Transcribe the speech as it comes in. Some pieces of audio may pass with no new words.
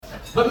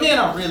But men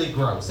are really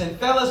gross. And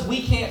fellas,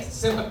 we can't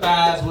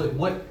sympathize with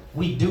what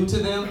we do to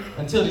them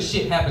until the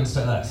shit happens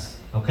to us.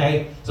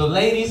 Okay? So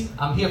ladies,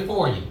 I'm here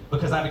for you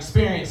because I've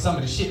experienced some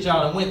of the shit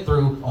y'all done went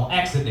through on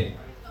accident.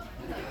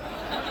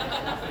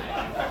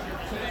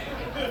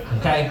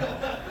 Okay?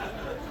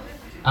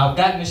 I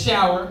got in the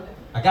shower.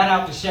 I got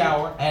out the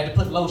shower. I had to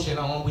put lotion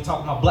on. We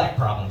talking about black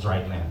problems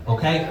right now.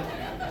 Okay?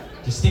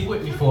 Just stick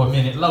with me for a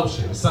minute.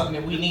 Lotion is something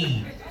that we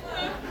need.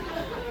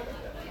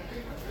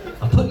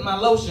 I'm putting my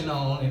lotion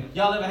on, and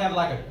y'all ever have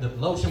like the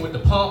lotion with the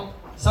pump?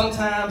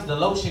 Sometimes the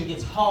lotion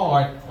gets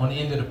hard on the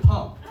end of the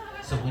pump.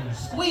 So when you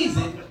squeeze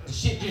it, the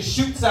shit just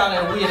shoots out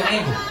at a weird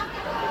angle.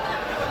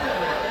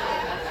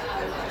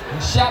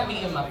 And shot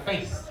me in my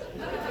face.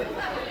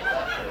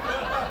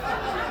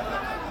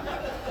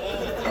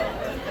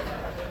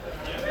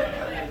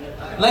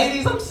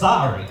 Ladies, I'm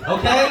sorry,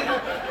 okay?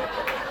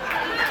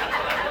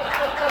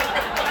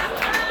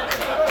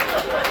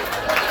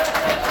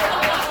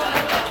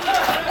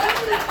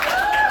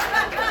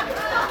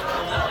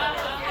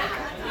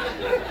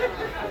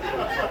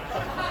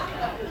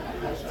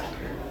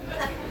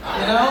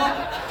 You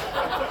know?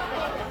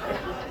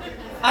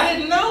 I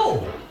didn't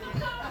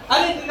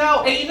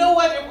know. And you know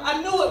what?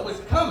 I knew it was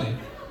coming.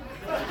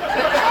 Wait,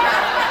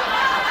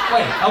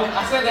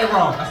 I said that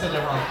wrong.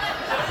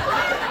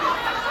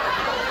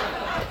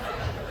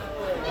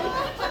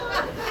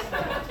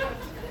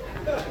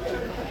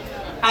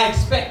 I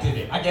expected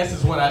it, I guess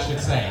is what I should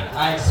say.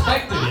 I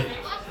expected it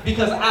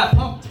because I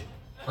pumped it,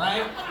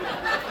 right?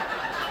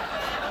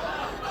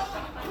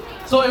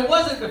 So it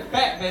wasn't the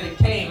fact that it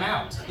came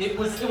out. It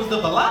was the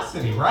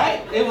velocity,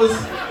 right?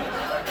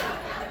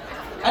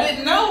 I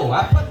didn't know.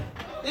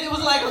 It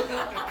was like,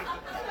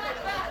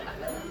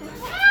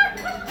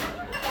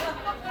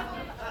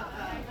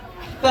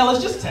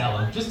 fellas, just tell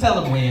him. Just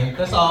tell him when.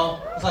 That's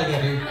all you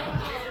gotta do.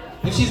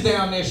 If she's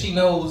down there, she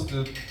knows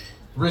the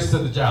risks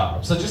of the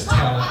job. So just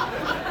tell her.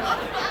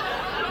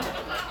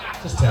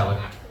 Just tell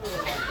her.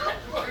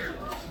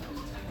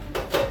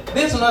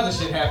 Then some other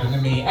shit happened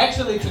to me.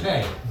 Actually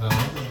today. So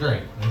this is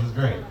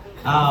great.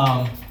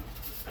 I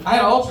had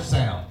an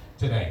ultrasound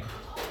today.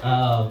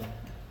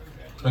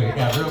 Look, it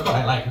got real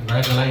quiet. Like,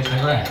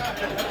 congratulations, right?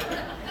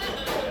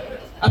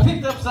 I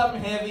picked up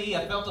something heavy.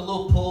 I felt a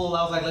little pull.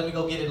 I was like, let me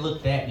go get it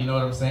looked at. You know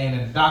what I'm saying?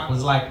 And the doc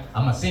was like,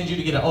 I'm gonna send you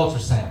to get an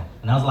ultrasound.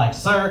 And I was like,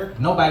 sir,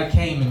 nobody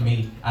came in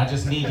me. I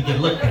just need to get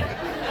looked at.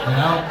 You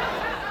know?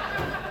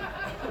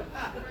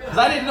 Because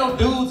I didn't know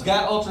dudes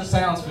got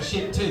ultrasounds for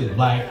shit too.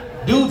 Like,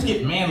 dudes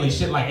get manly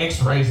shit like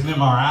x-rays and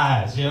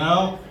MRIs, you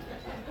know?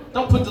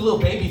 Don't put the little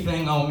baby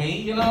thing on me,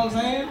 you know what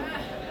I'm saying?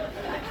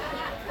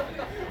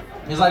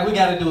 It's like, we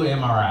gotta do an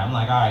MRI. I'm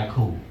like, all right,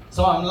 cool.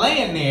 So I'm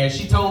laying there.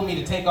 She told me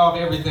to take off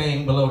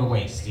everything below the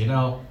waist, you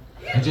know?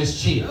 And just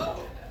chill.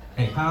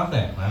 Hey, calm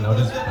down. I know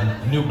there's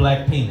a new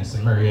black penis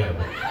in Marietta.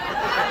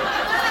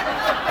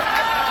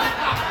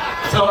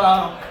 So,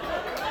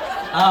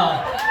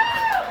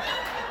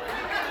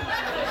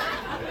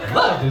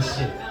 love this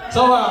shit.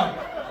 So,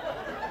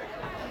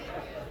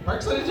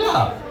 perks of the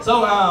job.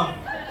 So,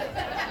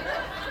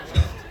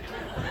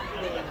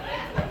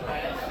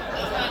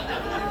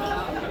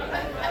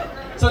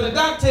 so the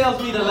doc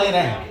tells me to lay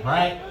down,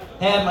 right?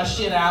 Had my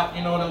shit out,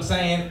 you know what I'm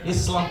saying? It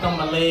slumped on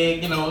my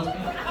leg, you know,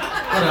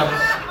 whatever.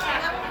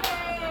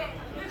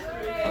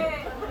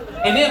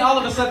 And then all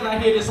of a sudden I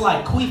hear this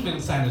like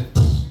queefing sound,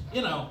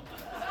 you know.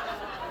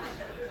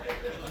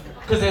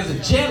 Because there's a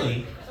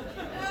jelly.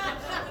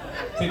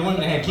 See, the women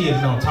that had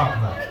kids know what I'm talking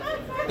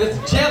about. There's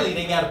a jelly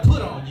they gotta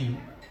put on you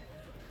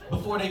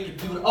before they can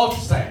do the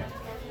ultrasound.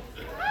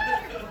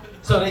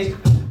 So they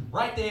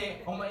right there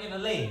on my inner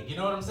leg, you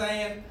know what I'm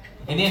saying?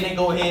 And then they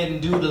go ahead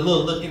and do the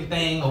little looking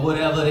thing or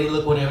whatever they're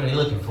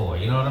looking for,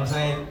 you know what I'm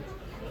saying?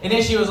 And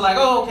then she was like,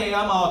 oh, okay,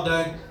 I'm all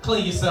done.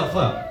 Clean yourself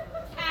up.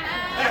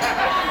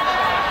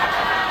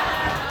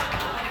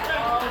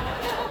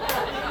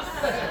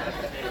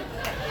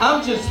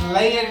 I'm just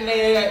laying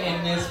there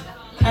in this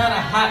kind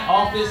of hot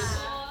office,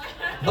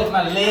 but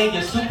my leg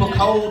is super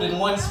cold in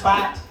one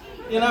spot,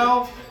 you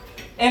know?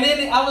 And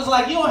then I was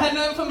like, you don't have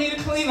nothing for me to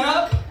clean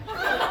up?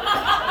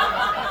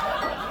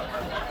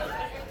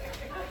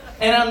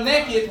 And I'm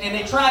naked, and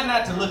they try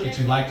not to look at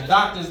you. Like the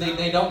doctors,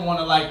 they don't want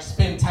to like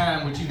spend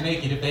time with you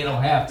naked if they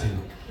don't have to.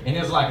 And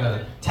there's like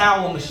a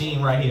towel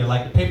machine right here,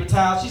 like the paper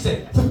towel. She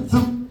said,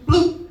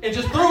 bloop, and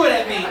just threw it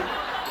at me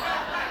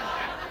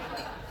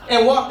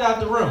and walked out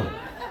the room.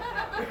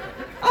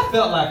 I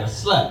felt like a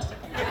slut.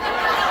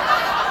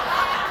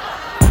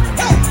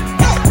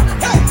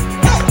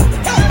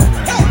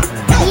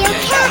 You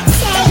can't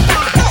say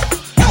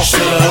that.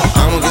 Shut up,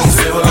 I'm gonna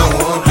say what I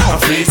want. I'm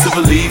free to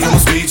believe, and my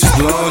speech is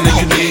blown. And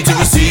you need to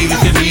receive, you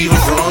can leave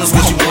it wrong. It's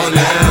what you want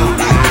now.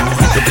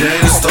 The day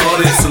has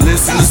started, so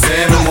listen to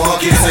Sam and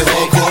Marcus. Say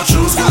hardcore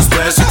truths with a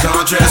special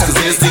contrast. Cause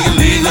it's the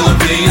Illegal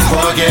Opinions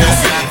Podcast.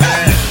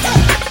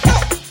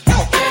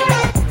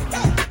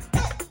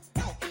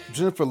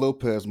 Jennifer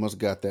Lopez must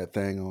got that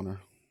thing on her.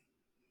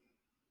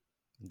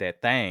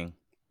 That thing.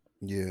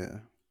 Yeah.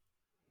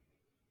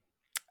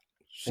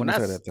 She When must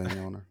I have s- that thing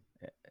on her.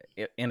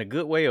 In a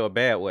good way or a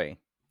bad way?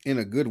 In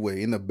a good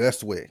way, in the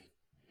best way.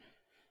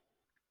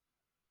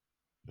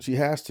 She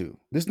has to.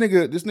 This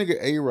nigga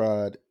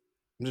A-Rod,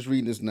 I'm just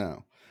reading this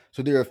now.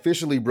 So they're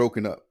officially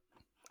broken up.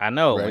 I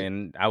know, Right.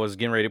 and I was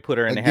getting ready to put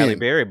her in the Halle Again.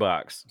 Berry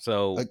box.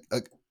 So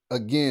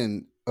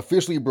Again,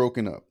 officially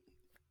broken up.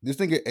 This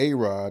nigga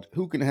A-Rod,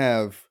 who can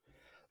have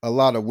a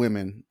lot of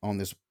women on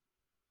this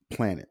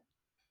planet.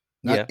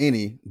 Not Yeah.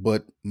 any,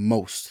 but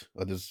most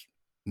of this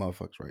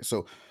motherfuckers, right?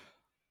 So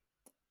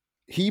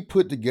he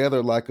put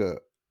together like a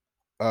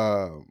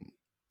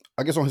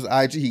I guess on his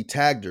IG he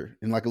tagged her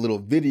in like a little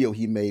video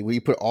he made where he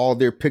put all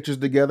their pictures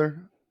together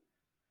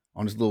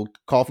on this little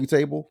coffee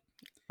table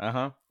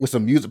with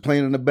some music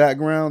playing in the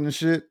background and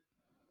shit.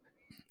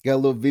 Got a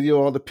little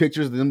video, all the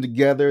pictures of them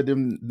together,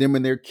 them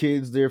and their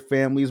kids, their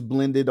families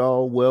blended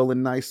all well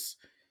and nice.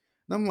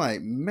 And I'm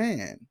like,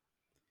 man,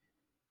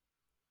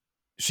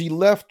 she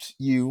left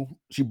you,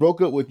 she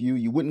broke up with you,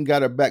 you went and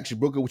got her back, she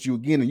broke up with you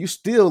again, and you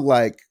still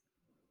like,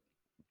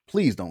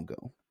 please don't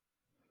go.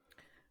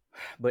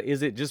 But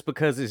is it just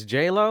because it's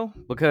J-Lo?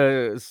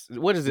 Because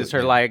what is this,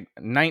 her like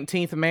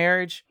 19th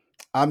marriage?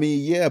 I mean,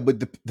 yeah, but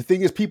the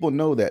thing is, people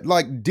know that.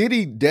 Like,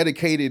 Diddy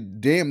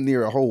dedicated damn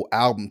near a whole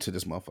album to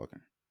this motherfucker.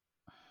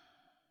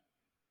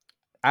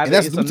 And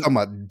that's what I'm talking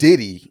about,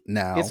 Diddy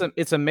now.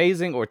 It's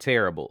amazing or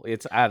terrible.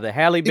 It's either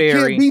Halle Berry.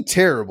 It can't be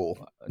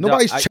terrible.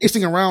 Nobody's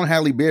chasing around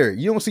Halle Berry.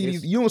 You don't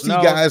see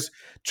guys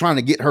trying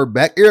to get her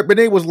back. Eric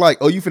Benet was like,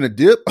 "Oh, you finna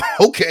dip?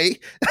 Okay."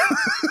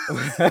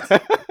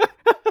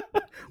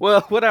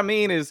 Well, what I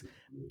mean is,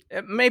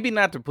 maybe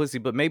not the pussy,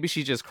 but maybe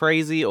she's just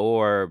crazy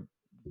or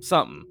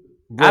something.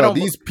 Bro,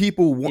 these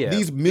people,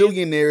 these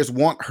millionaires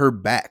want her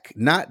back.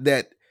 Not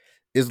that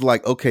it's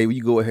like, okay, well,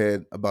 you go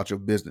ahead about your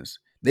business.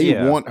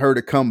 They want her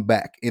to come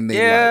back in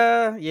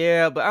their life.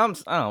 Yeah, but I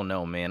don't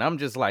know, man. I'm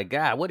just like,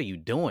 God, what are you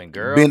doing,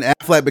 girl? Ben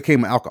Affleck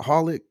became an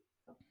alcoholic.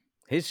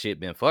 His shit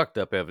been fucked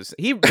up ever since.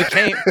 He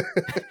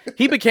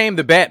became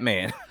the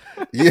Batman.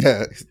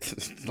 Yeah,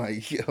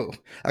 like, yo,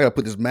 I gotta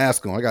put this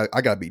mask on.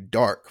 I gotta be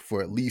dark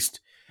for at least.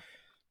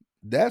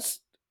 That's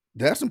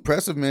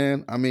impressive,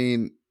 man. I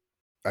mean,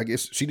 I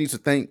guess she needs to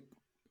thank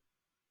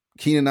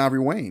Keenan Ivory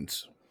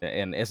Wayans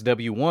and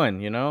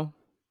SW1. You know,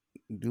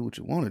 do what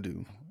you want to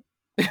do.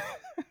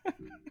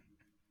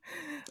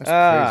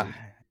 That's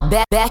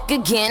crazy. Back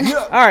again.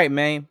 All right,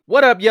 man.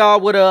 What up, y'all?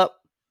 What up?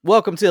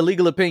 Welcome to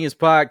Illegal Opinions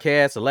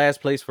Podcast, the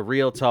last place for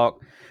real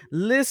talk.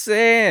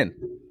 Listen,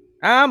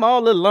 I'm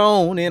all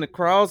alone in a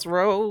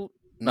crossroad.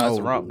 No,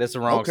 that's the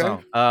wrong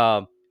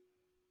song.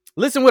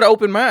 Listen with an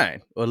open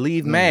mind or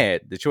leave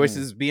mad. The choice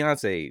is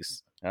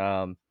Beyonce's.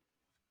 For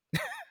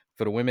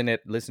the women that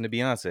listen to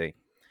Beyonce.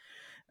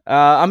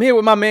 I'm here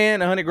with my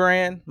man, 100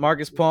 grand,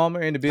 Marcus Palmer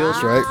in the building.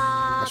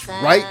 That's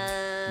right.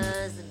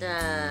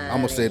 I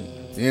almost said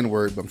the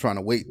N-word, but I'm trying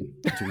to wait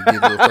until we get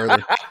a little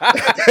further.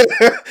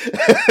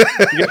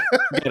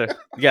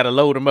 you gotta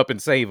load them up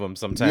and save them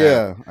sometime.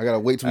 Yeah, I gotta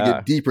wait till we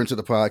get deeper into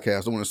the podcast.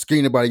 I don't want to screen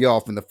anybody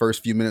off in the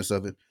first few minutes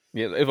of it.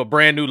 Yeah, if a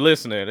brand new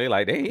listener, they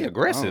like, hey,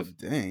 aggressive.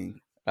 Oh, dang.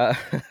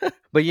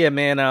 But yeah,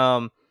 man,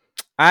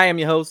 I am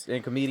your host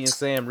and comedian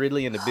Sam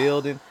Ridley in the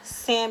building.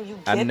 Sam,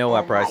 I know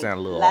I probably sound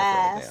a little off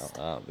right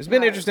now. It's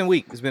been an interesting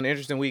week. It's been an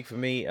interesting week for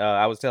me.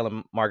 I was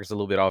telling Marcus a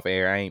little bit off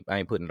air. I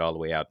ain't putting it all the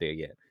way out there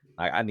yet.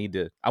 I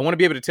want to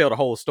be able to tell the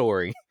whole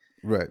story.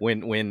 Right.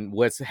 When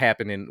what's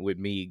happening with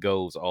me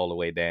goes all the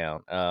way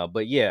down.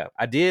 But yeah,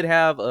 I did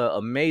have an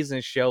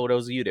amazing show.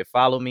 Those of you that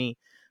follow me,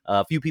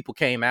 a few people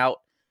came out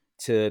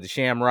to the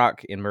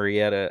Shamrock in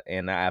Marietta,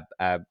 and I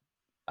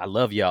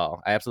love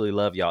y'all. I absolutely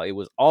love y'all. It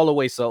was all the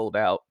way sold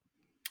out.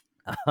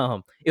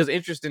 It was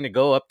interesting to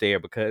go up there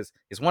because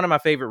it's one of my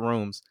favorite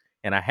rooms,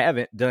 and I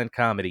haven't done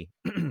comedy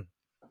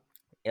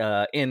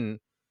in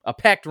a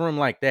packed room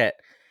like that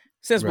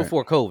since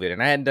before COVID,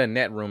 and I hadn't done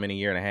that room in a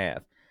year and a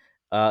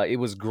half. It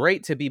was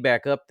great to be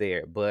back up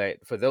there,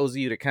 but for those of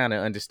you that kind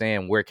of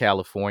understand where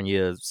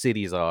California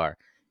cities are,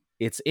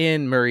 it's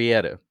in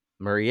Marietta.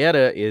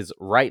 Marietta is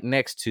right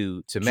next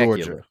to Temecula.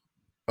 Georgia.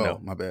 Oh, no,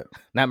 my bad.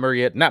 Not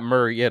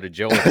Marietta,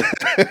 Georgia.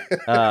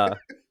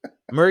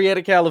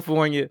 Marietta,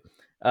 California.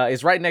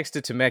 It's right next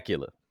to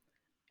Temecula.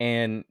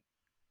 And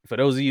for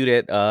those of you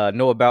that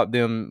know about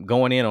them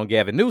going in on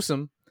Gavin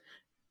Newsom,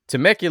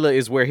 Temecula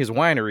is where his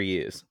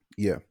winery is.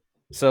 Yeah.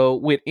 So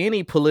with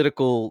any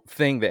political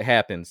thing that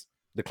happens,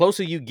 the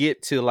closer you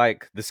get to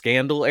like the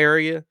scandal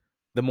area,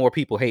 the more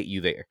people hate you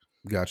there.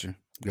 Gotcha.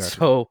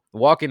 So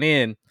walking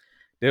in,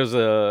 there's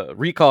a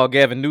recall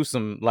Gavin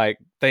Newsom like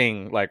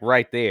thing like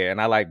right there.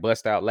 And I like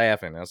bust out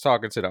laughing. I was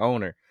talking to the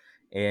owner,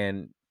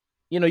 and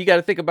you know, you got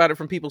to think about it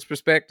from people's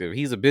perspective.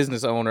 He's a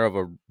business owner of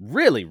a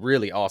really,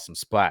 really awesome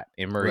spot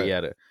in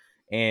Marietta. Right.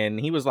 And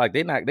he was like,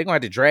 they're going to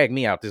have to drag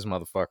me out this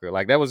motherfucker.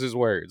 Like, that was his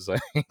words.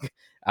 Like,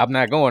 I'm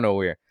not going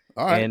nowhere.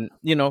 All right. And,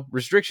 you know,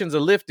 restrictions are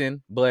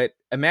lifting, but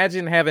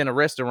imagine having a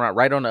restaurant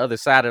right on the other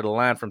side of the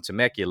line from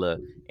Temecula,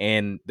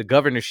 and the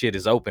governor shit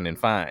is open and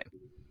fine.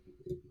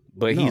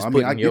 But he's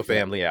putting your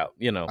family out.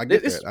 You know, I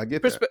get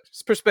that.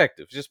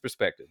 Perspective, just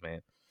perspective,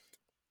 man.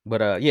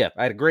 But yeah,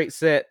 I had a great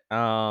set.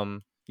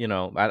 You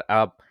know,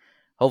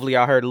 Hopefully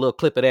y'all heard a little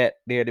clip of that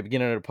there at the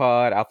beginning of the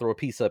pod. I'll throw a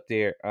piece up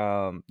there.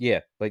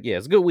 Yeah, but yeah,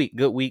 it's a good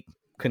week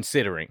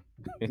considering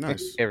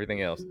Nice.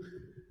 everything else.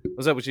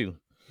 What's up with you?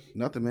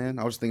 Nothing, man.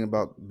 I was thinking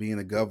about being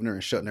a governor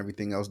and shutting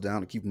everything else down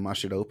and keeping my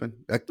shit open.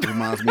 That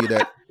reminds me of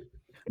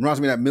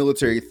that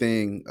military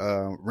thing.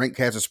 Rank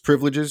has its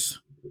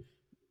privileges.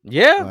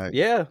 Yeah,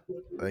 yeah.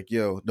 Like,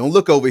 yo, don't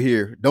look over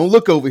here. Don't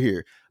look over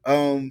here.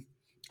 I'm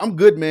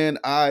good, man.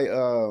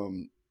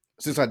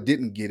 Since I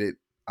didn't get it,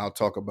 I'll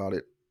talk about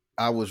it.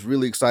 I was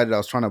really excited. I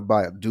was trying to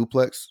buy a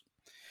duplex,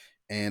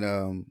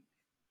 and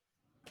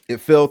it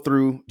fell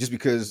through just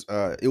because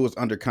it was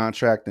under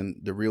contract and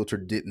the realtor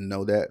didn't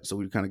know that. So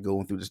we were kind of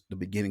going through the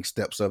beginning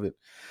steps of it.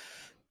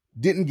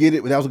 Didn't get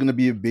it, but that was going to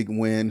be a big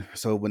win.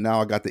 So, but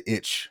now I got the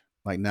itch.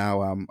 Like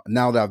now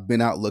that I've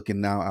been out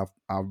looking, now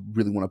I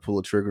really want to pull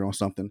a trigger on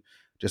something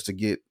just to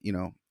get,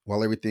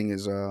 while everything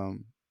is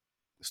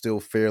still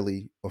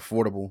fairly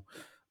affordable,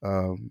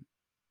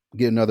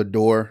 get another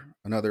door,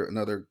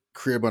 another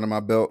crib under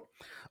my belt.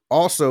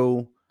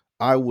 Also,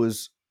 I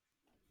was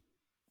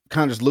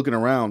kind of just looking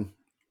around,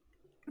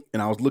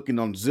 and I was looking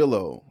on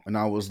Zillow, and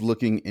I was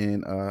looking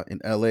in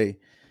LA,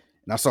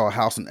 and I saw a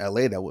house in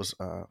LA that was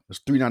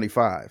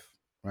 $395,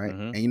 right?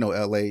 Mhm. And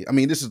LA, I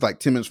mean, this is like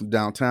 10 minutes from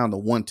downtown. The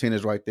 110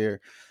 is right there.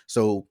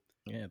 So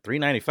Yeah,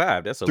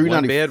 $395. That's a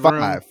 $395. one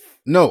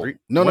bedroom.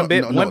 No,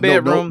 one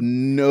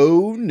bedroom,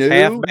 no,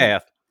 half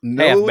bath.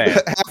 no, half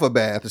bath. half a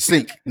bath, a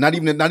sink, not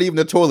even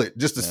the toilet,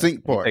 just the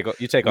sink part.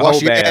 You take a Wash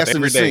whole your bath ass in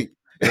every the day.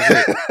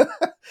 sink.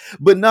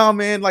 But no,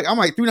 man, like I'm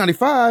like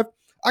 $395.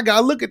 I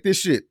gotta look at this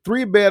shit.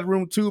 3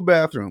 bedroom, 2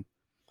 bathroom.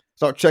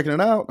 Start checking it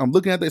out. I'm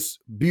looking at this.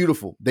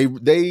 Beautiful. They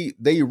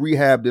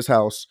rehabbed this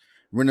house,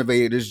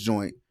 renovated this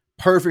joint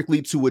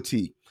perfectly to a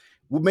T.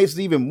 What makes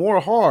it even more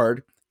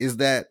hard is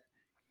that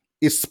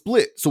it's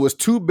split. So it's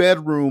 2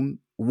 bedroom,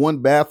 1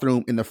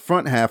 bathroom in the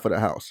front half of the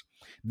house.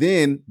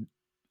 Then,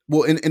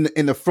 well,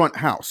 in the front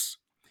house.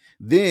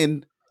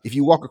 Then if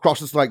you walk across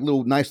this like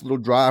nice little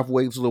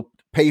driveway, this little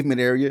pavement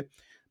area,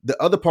 the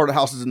other part of the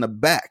house is in the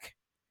back.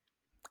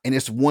 And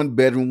it's 1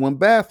 bedroom, 1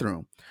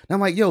 bathroom. And I'm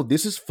like, yo,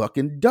 this is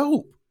fucking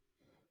dope.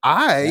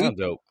 Sounds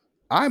dope.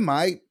 I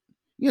might,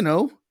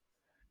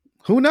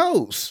 who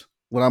knows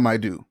what I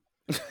might do.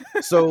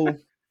 So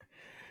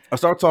I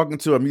start talking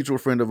to a mutual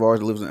friend of ours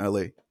that lives in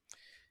LA.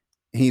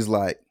 He's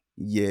like,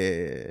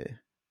 yeah,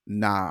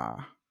 nah.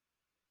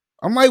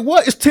 I'm like,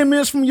 what? It's 10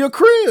 minutes from your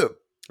crib.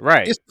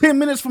 Right. It's 10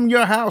 minutes from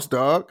your house,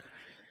 dog.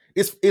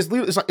 It's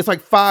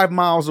like 5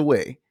 miles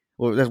away.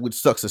 Well, that's what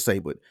sucks to say,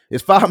 but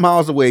it's 5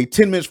 miles away,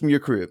 10 minutes from your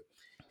crib.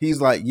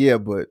 He's like, yeah,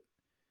 but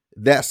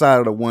that side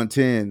of the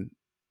 110,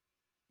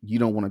 you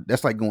don't want to.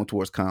 That's like going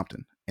towards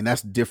Compton, and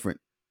that's different.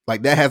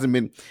 Like that hasn't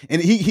been.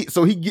 And he gets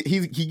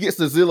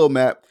the Zillow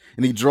map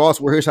and he draws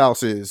where his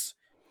house is,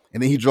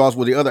 and then he draws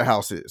where the other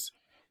house is.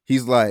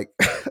 He's like,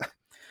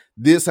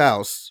 this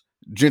house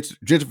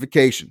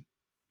gentrification,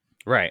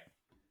 right?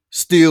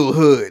 Still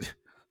hood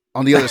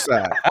on the other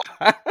side.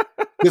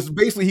 Because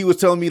basically he was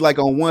telling me like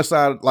on one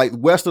side, like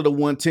west of the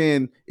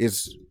 110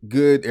 is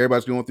good.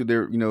 Everybody's going through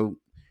their,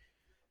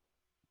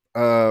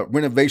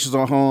 renovations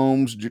on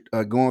homes,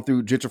 going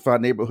through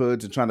gentrified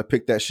neighborhoods and trying to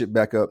pick that shit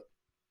back up.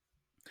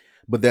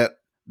 But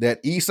that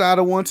east side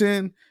of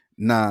 110,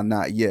 nah,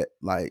 not yet.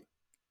 Like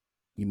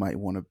you might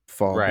want to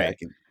fall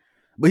back in.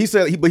 But he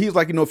said, he's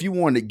like, if you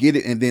wanted to get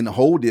it and then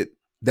hold it,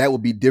 that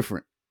would be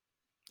different.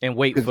 And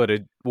wait for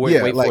it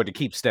to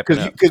keep stepping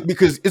up.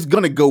 Because it's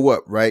gonna go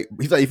up, right?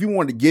 He's like, if you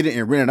wanted to get it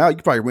and rent it out, you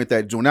could probably rent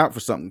that joint out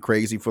for something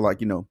crazy for like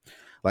 $2,500,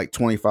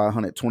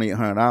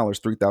 $2,800,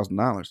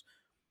 $3,000.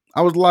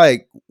 I was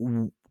like,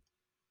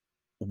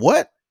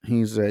 what?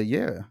 He said,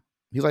 yeah.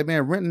 He's like,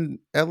 man, renting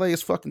LA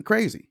is fucking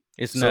crazy.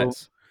 It's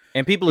nuts.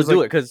 And people will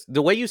do it because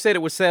the way you said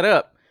it was set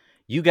up,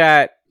 you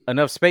got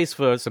enough space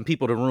for some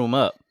people to room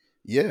up.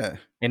 Yeah.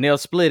 And they'll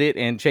split it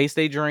and chase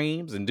their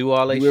dreams and do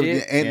all that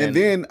shit. And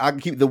then I can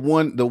keep the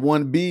 1B,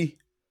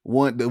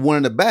 the one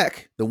in the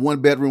back, the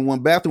 1 bedroom, 1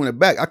 bathroom in the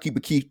back. I keep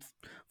a key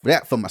for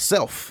that for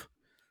myself.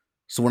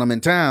 So when I'm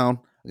in town,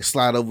 I can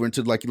slide over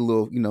into like a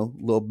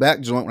little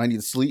back joint when I need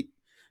to sleep,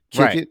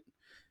 kick it,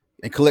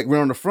 and collect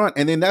rent on the front.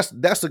 And then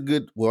that's a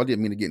good. Well, I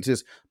didn't mean to get into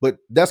this, but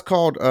that's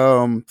called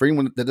for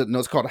anyone that doesn't know,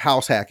 it's called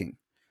house hacking.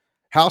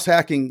 House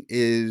hacking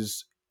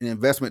is an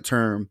investment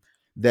term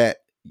that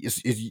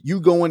is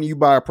you go in and you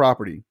buy a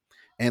property,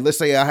 and let's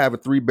say I have a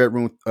 3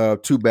 bedroom,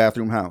 2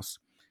 bathroom house.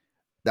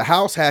 The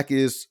house hack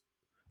is,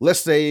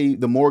 let's say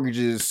the mortgage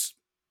is,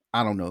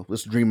 I don't know,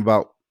 let's dream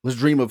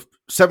of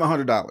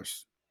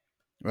 $700,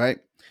 right?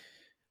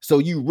 So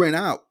you rent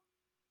out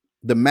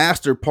the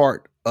master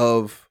part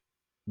of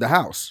the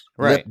house,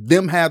 right? Let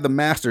them have the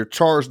master,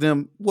 charge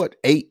them what,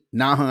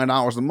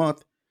 $800-$900 a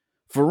month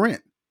for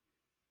rent.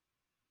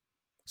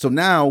 So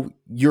now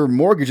your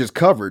mortgage is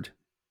covered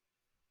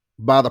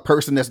by the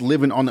person that's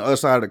living on the other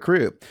side of the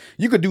crib.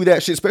 You could do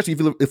that shit, especially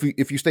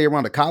if you stay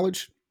around a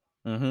college,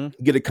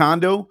 get a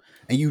condo,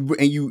 and you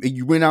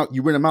rent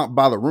them out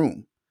by the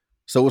room.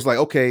 So it's like,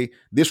 okay,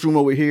 this room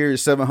over here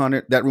is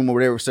 $700, that room over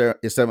there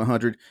is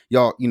 $700.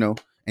 Y'all,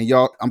 and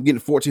and I'm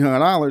getting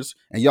 $1,400,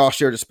 and y'all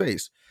share the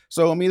space.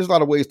 So I mean, there's a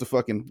lot of ways to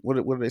fucking what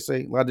do they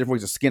say? A lot of different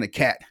ways to skin a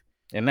cat.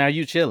 And now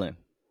you chilling.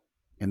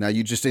 And now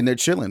you just in there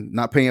chilling,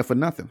 not paying for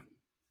nothing.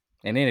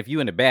 And then if you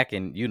in the back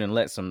and you done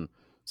let some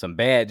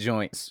bad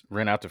joints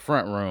rent out the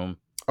front room.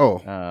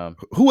 Oh,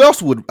 who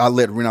else would I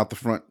let rent out the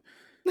front?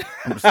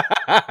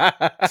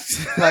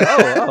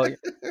 Like,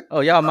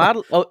 y'all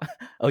model. You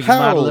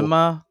modeling,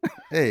 ma?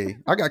 Hey,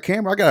 I got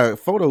camera. I got a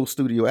photo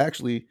studio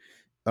actually,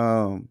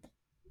 right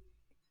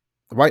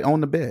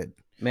on the bed.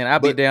 Man, I'll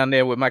be down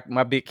there with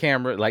my big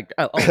camera, like,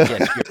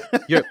 yes,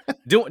 you're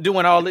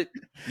doing all it.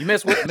 You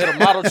mess with middle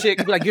model chick,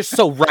 be like, you're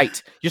so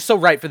right. You're so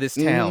right for this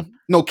town. Mm-hmm.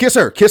 No, kiss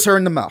her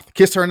in the mouth.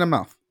 Kiss her in the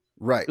mouth.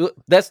 Right.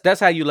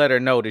 That's how you let her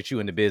know that you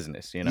in the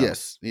business, you know?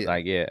 Yes. Yeah.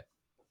 Like, yeah,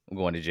 I'm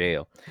going to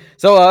jail.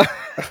 So,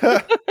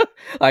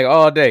 like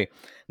all day.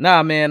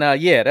 Nah, man.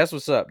 Yeah, that's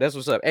what's up. That's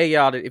what's up. Hey,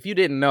 y'all, if you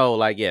didn't know,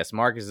 like, yes,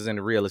 Marcus is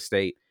into real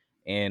estate.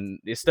 And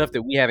it's stuff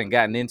that we haven't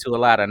gotten into a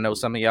lot. I know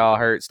some of y'all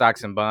heard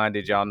stocks and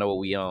bondage. Y'all know what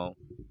we own.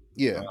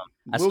 Yeah.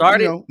 I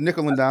started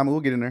nickel and dime.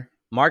 We'll get in there.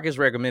 Marcus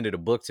recommended a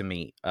book to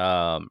me,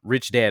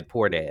 Rich Dad,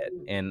 Poor Dad.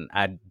 And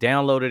I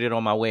downloaded it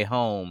on my way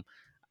home.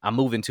 I'm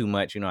moving too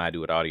much. You know, I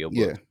do it audiobooks.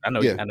 Yeah. I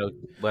know.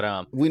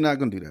 But we're not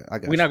going to do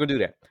that. We're not going to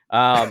do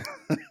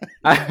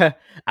that.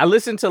 I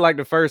listened to like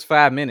the first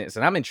 5 minutes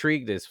and I'm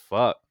intrigued as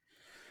fuck.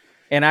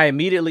 And I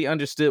immediately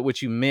understood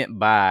what you meant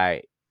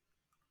by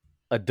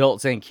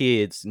adults and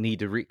kids need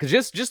to read,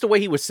 because just the way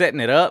he was setting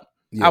it up,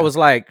 I was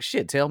like,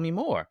 shit, tell me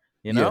more.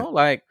 You know,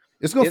 like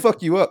it's gonna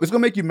fuck you up. It's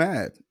gonna make you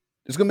mad.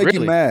 It's gonna make you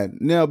mad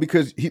now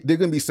because they're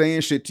gonna be saying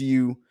shit to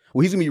you.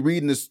 Well, he's gonna be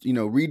reading this,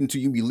 reading to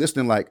you, be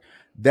listening like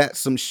that's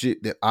some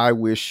shit that I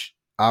wish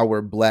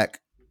our black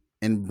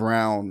and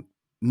brown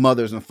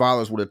mothers and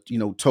fathers would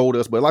have, told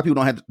us. But a lot of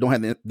people don't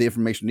have the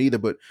information either.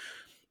 But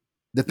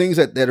the things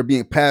that are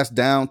being passed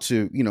down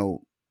to,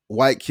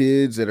 white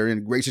kids that are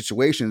in great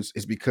situations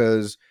is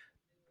because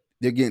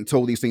they're getting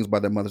told these things by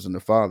their mothers and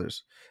their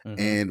fathers. Mm-hmm.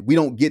 And we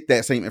don't get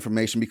that same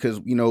information because,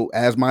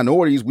 as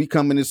minorities, we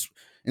come into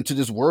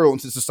this world,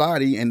 into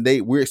society, and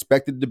we're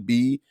expected to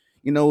be,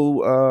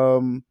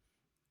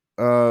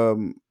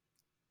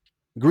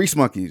 grease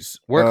monkeys.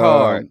 Work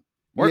hard.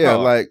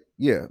 Labor,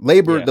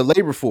 the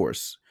labor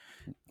force.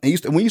 And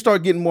when you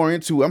start getting more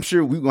into, I'm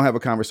sure we're going to have a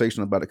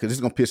conversation about it because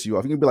it's going to piss you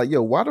off. You're going to be like,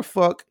 yo, why the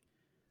fuck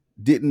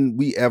didn't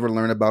we ever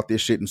learn about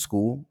this shit in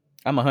school?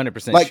 I'm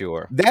 100%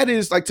 sure. That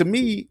is like, to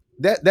me,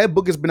 that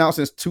book has been out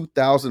since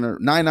 2000 or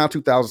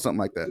 2000, something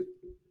like that.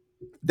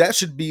 That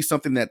should be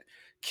something that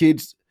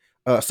kids,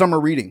 summer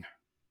reading.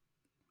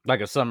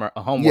 Like a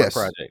homework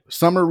project.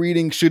 Summer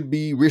reading should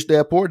be Rich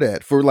Dad, Poor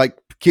Dad for like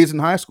kids in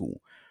high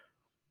school.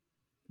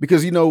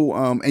 Because,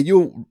 and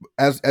you'll,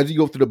 as you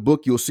go through the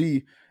book, you'll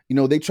see,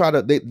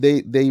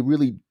 they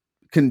really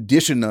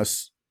condition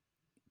us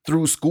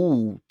through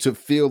school to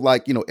feel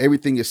like,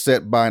 everything is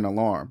set by an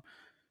alarm.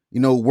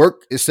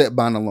 Work is set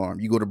by an alarm.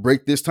 You go to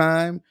break this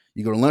time,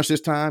 you go to lunch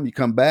this time, you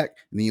come back,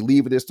 and then you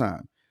leave at this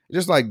time. It's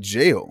just like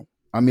jail.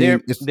 I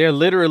mean, they're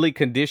literally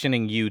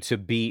conditioning you to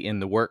be in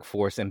the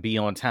workforce and be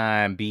on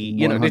time, be,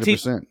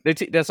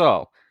 100%. That's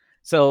all.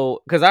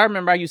 So, because I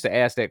remember I used to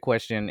ask that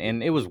question,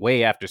 and it was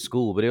way after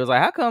school, but it was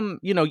like, how come,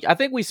 I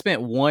think we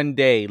spent one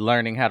day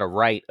learning how to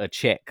write a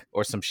check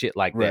or some shit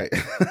like that.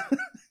 Right.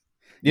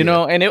 You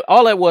know, and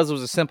all that was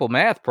a simple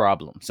math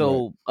problem.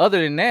 So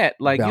other than that,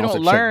 like, balance, you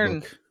don't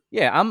learn. Checkbook.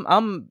 Yeah,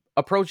 I'm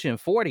approaching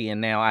 40,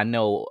 and now I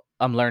know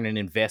I'm learning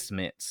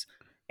investments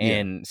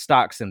and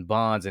stocks and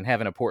bonds and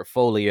having a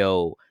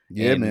portfolio.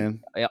 Yeah,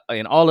 man.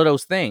 And all of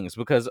those things.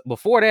 Because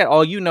before that,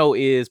 all you know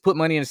is put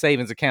money in a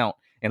savings account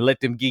and let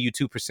them give you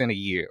 2% a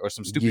year or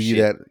some stupid shit.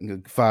 Give you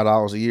that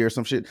 $5 a year or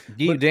some shit.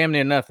 Give you damn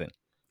near nothing.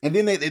 And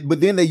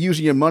then they use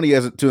your money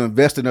to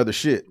invest in other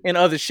shit. So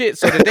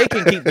that they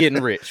can keep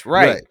getting rich.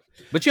 Right.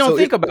 But you don't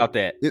think about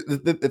that.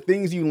 The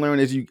things you learn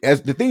as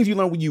the things you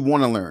learn when you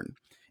want to learn.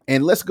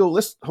 And let's go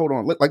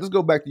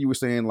back to you were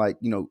saying, like,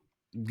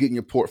 getting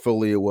your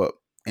portfolio up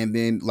and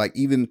then like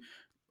even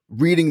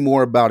reading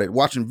more about it,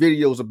 watching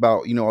videos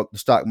about, the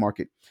stock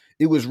market.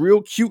 It was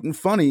real cute and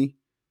funny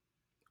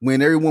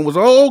when everyone was,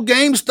 oh,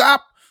 GameStop,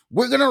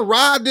 we're going to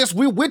ride this.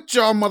 We're with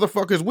y'all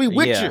motherfuckers. We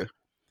with you.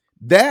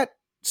 That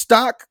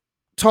stock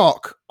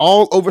talk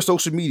all over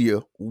social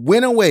media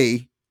went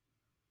away.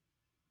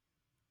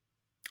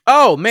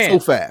 Oh man, so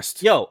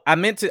fast. Yo, I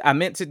meant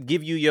to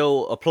give you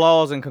your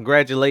applause and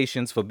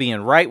congratulations for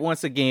being right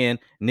once again.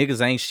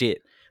 Niggas ain't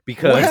shit.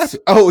 Because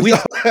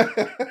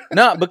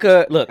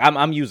because look,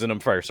 I'm using them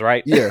first,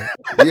 right? Yeah.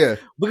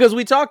 Because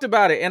we talked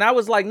about it and I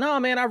was like, no,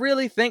 man, I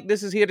really think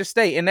this is here to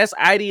stay. And that's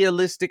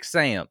idealistic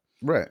Sam.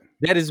 Right.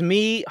 That is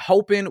me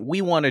hoping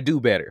we want to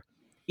do better.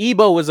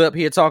 Ebo was up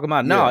here talking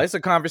about, it's a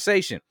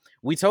conversation.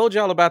 We told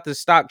y'all about the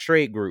stock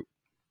trade group.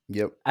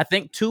 Yep. I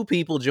think 2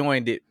 people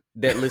joined it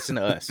that listen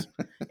to us.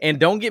 And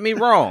don't get me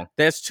wrong,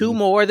 that's 2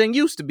 more than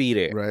used to be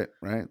there.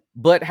 Right.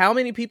 But how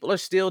many people are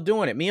still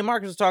doing it? Me and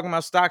Marcus was talking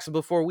about stocks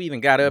before we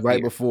even got up here.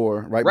 Right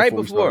before.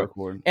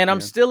 And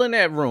I'm still in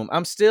that room.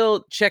 I'm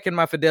still checking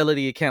my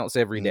Fidelity accounts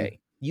every day.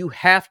 you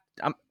have,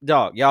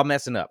 dog, y'all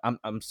messing up.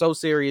 I'm so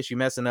serious. You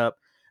messing up.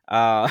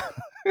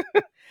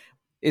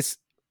 It's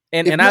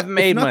and I've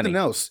made money. If nothing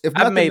else,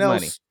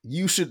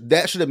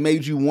 that should have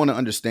made you want to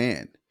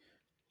understand.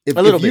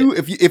 A little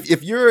bit.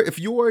 If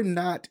you're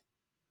not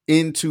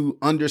into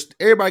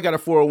everybody got a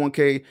 401k,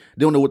 they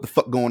don't know what the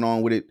fuck going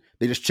on with it.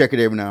 They just check it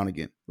every now and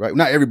again, right?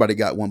 Not everybody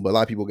got one, but a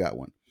lot of people got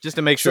one. Just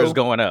to make sure it's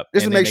going up.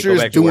 Just to make sure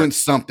it's doing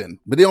something.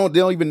 But they don't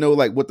even know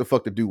like what the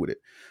fuck to do with it.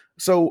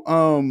 So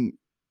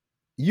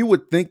you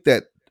would think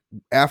that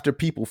after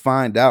people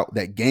find out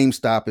that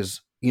GameStop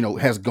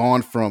has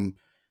gone from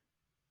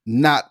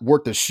not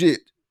worth a shit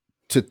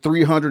to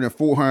 $300 and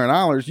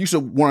 $400, you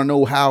should want to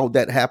know how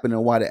that happened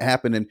and why that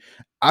happened. And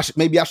I should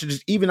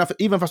just, even if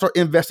I start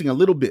investing a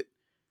little bit,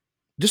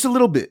 just a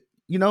little bit,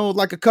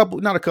 like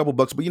not a couple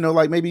bucks, but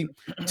like maybe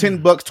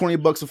 $10,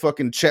 $20 a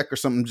fucking check or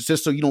something,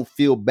 just so you don't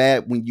feel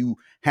bad when you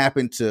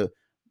happen to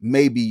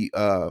maybe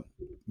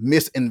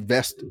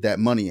misinvest that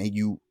money and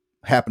you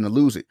happen to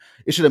lose it.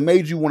 It should have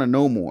made you want to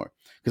know more,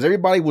 because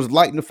everybody was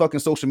lighting the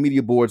fucking social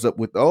media boards up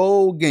with,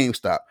 oh,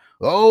 GameStop,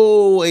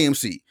 oh,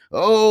 AMC,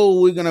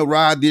 oh, we're gonna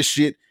ride this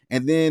shit,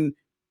 and then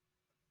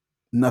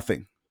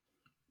nothing.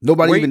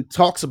 Nobody even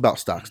talks about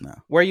stocks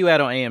now. Where you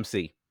at on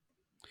AMC?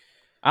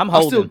 I'm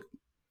holding.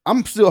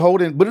 I'm still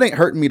holding, but it ain't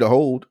hurting me to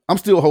hold. I'm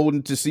still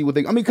holding to see what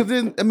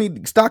because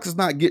stocks is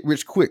not get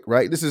rich quick,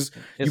 right? It's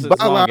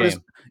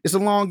a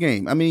long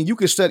game. I mean, you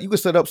could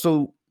set up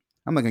so,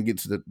 I'm not gonna get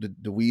to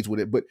the weeds with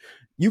it, but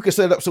you can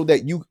set it up so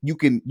that you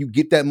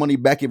get that money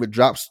back if it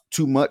drops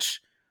too much,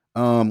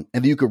 and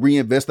then you could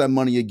reinvest that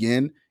money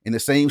again in the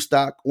same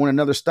stock or in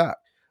another stock.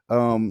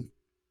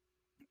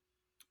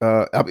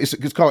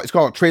 It's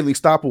called trailing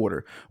stop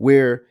order,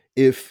 where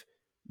if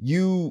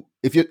the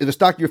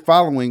stock you're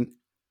following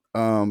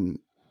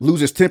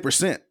loses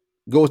 10%,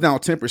 goes down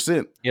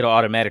 10%, it'll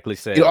automatically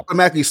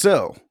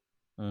sell.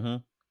 Mm-hmm.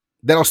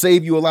 That'll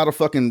save you a lot of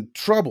fucking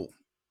trouble.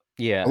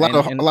 Yeah, a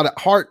lot of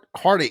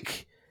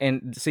heartache.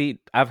 And see,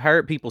 I've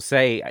heard people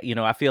say,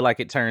 I feel like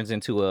it turns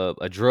into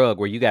a drug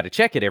where you got to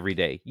check it every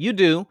day. You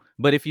do,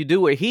 but if you do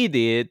what he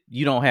did,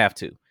 you don't have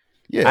to.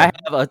 Yeah,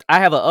 I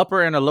have an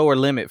upper and a lower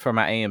limit for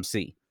my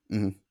AMC.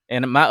 Mm-hmm.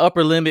 And my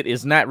upper limit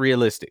is not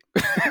realistic.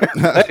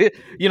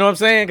 You know what I'm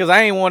saying? Because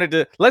I ain't wanted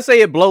to, let's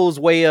say it blows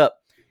way up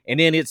and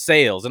then it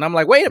sells. And I'm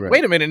like, wait a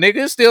minute,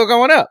 nigga, it's still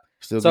going up.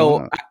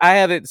 I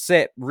have it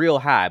set real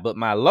high, but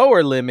my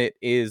lower limit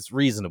is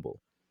reasonable.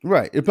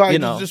 Right. It probably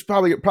just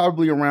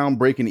probably around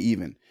breaking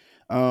even.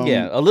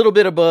 A little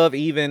bit above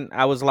even.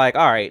 I was like,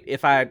 all right,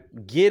 if I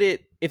get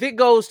it, if it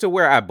goes to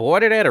where I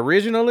bought it at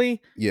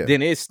originally,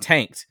 then it's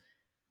tanked.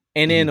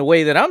 And in the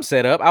way that I'm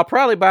set up, I'll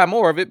probably buy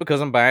more of it because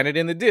I'm buying it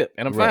in the dip,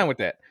 and I'm fine with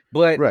that.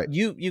 But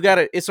you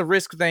gotta, it's a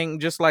risk thing,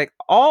 just like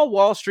all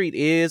Wall Street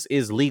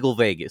is legal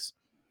Vegas.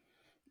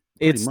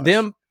 It's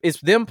them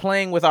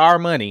playing with our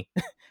money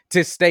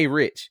to stay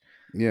rich.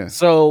 Yeah.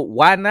 So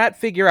why not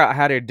figure out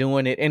how they're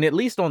doing it, and at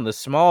least on the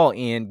small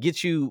end,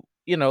 get you,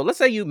 let's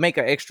say you make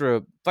an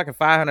extra fucking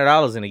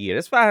 $500 in a year.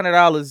 That's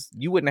 $500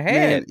 you wouldn't have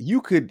had. Man,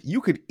 you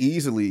could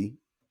easily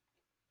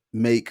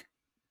make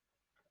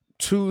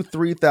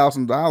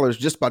 $2,000-$3,000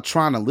 just by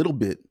trying a little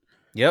bit.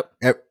 Yep.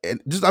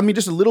 And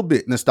just a little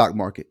bit in the stock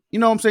market. You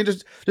know what I'm saying?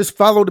 Just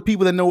follow the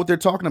people that know what they're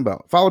talking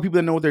about. Follow people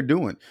that know what they're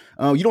doing.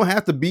 You don't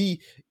have to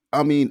be.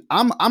 I mean,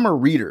 I'm a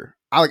reader.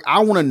 I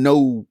want to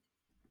know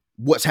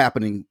what's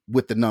happening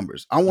with the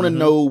numbers. I want to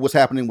know what's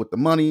happening with the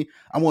money.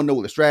 I want to know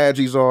what the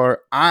strategies are.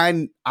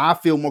 I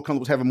feel more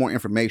comfortable having more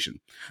information.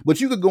 But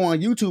you could go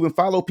on YouTube and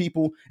follow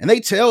people, and they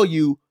tell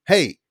you,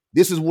 "Hey,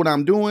 this is what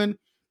I'm doing."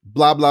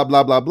 Blah blah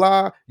blah blah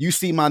blah. You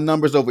see my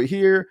numbers over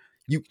here.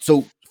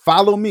 So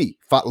follow me.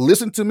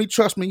 Listen to me.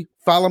 Trust me.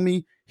 Follow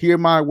me. Hear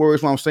my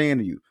words. What I'm saying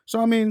to you.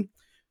 So I mean,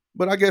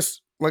 but I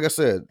guess, like I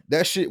said,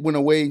 that shit went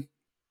away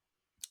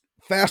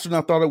faster than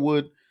I thought it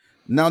would.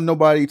 Now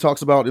nobody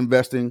talks about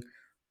investing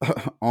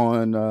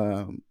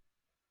on,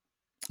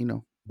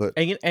 But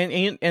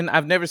and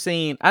I've never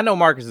seen. I know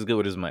Marcus is good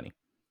with his money.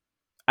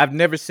 I've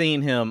never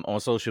seen him on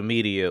social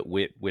media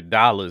with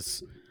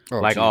dollars.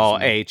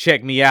 Hey,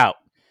 check me out.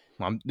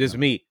 This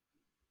me,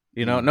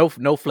 no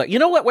flex. You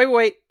know what?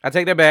 Wait. I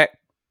take that back.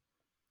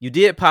 You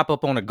did pop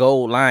up on a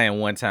gold lion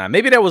one time.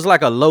 Maybe that was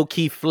like a low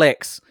key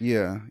flex.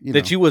 Yeah,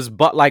 you was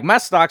bought. Like my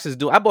stocks is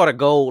I bought a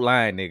gold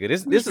lion, nigga.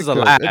 This is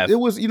alive. It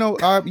was, you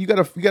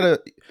gotta.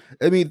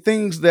 I mean,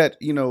 things that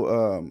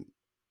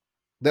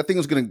that thing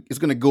is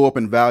gonna go up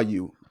in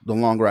value the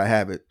longer I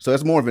have it. So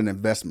it's more of an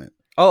investment.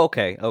 Oh,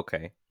 okay.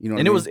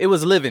 And it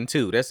was living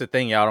too. That's the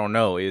thing y'all don't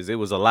know is it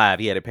was alive.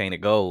 He had it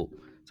painted gold.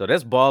 So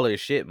that's baller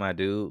as shit, my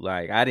dude.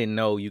 Like, I didn't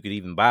know you could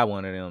even buy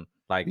one of them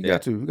like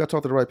that. You got to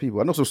talk to the right people.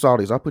 I know some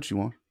Saudis. I'll put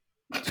you on.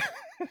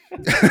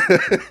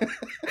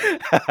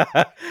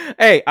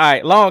 Hey, all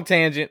right, long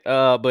tangent.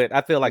 But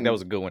I feel like that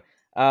was a good one.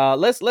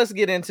 Let's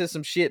get into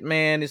some shit,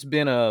 man. It's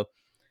been a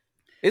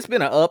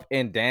up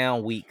and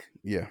down week.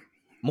 Yeah.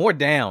 More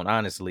down,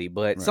 honestly,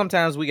 but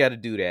sometimes we got to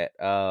do that.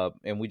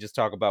 And we just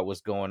talk about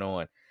what's going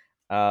on.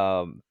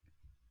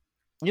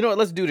 You know what?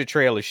 Let's do the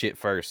trailer shit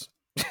first.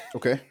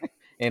 Okay.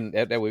 and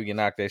that way we can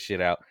knock that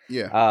shit out.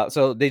 Yeah.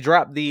 So they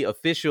dropped the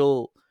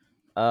official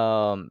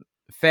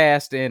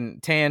Fast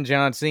and Tan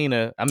John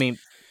Cena. I mean,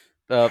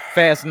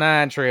 Fast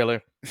 9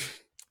 trailer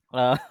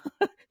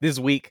this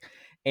week,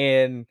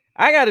 and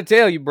I got to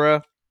tell you,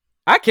 bro,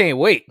 I can't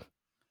wait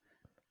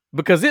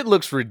because it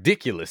looks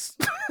ridiculous.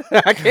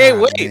 I can't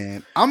wait.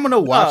 Man. I'm gonna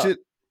watch it,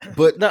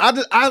 but dog,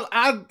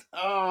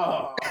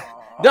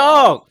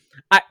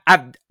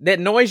 that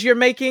noise you're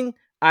making,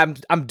 I'm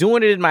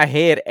doing it in my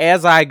head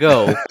as I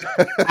go.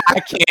 I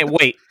can't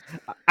wait.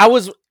 I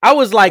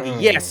was like,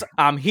 yes,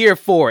 I'm here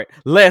for it.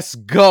 Let's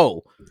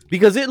go.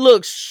 Because it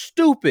looks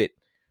stupid.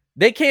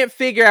 They can't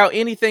figure out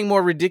anything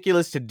more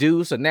ridiculous to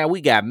do. So now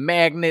we got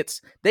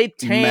magnets. They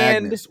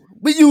tanned. Magnets.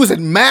 We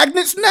using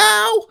magnets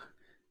now?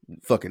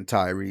 Fucking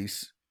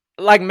Tyrese.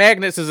 Like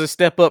magnets is a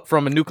step up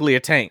from a nuclear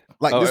tank.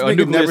 Like this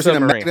nigga never seen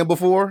a magnet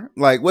before.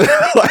 Like what?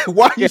 Like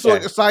why are you so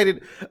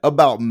excited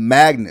about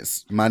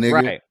magnets, my nigga?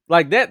 Right.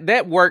 Like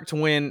that worked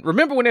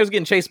remember when they was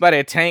getting chased by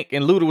that tank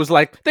and Luda was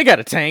like, they got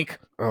a tank.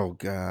 Oh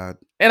God.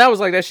 And I was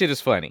like, that shit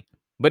is funny.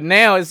 But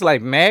now it's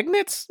like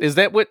magnets? Is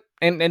that what?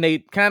 And they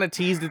kind of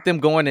teased at them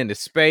going into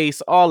space,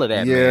 all of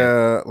that.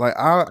 Yeah, man. like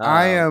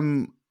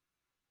I'm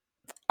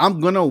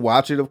gonna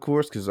watch it, of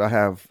course, because I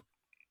have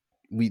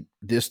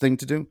this thing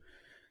to do.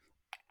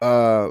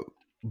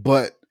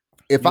 But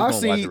if I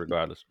see, watch it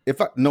regardless.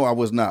 No, I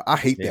was not. I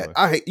hate that.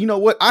 I hate. You know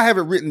what? I have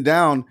it written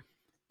down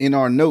in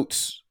our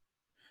notes.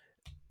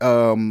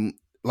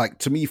 Like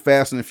to me,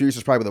 Fast and the Furious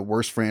is probably the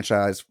worst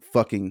franchise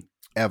fucking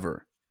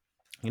ever.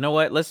 You know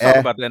what? Let's talk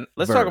about that.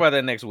 Let's talk about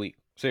that next week.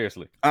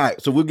 Seriously. All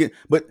right, so we'll get.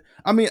 But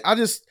I mean,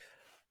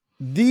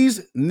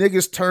 these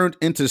niggas turned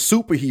into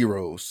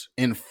superheroes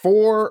in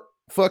 4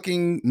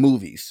 fucking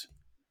movies.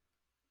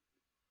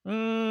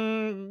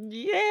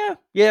 Yeah.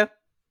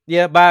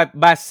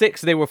 By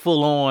 6, they were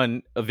full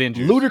on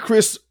Avengers.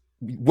 Ludacris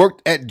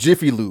worked at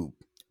Jiffy Lube.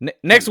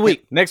 Next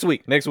week. Let's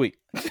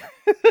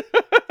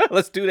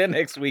do that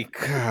next week.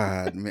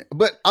 God, man.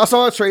 But I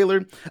saw a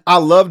trailer. I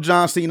love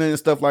John Cena and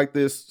stuff like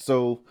this.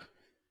 So,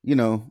 you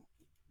know,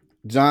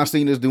 John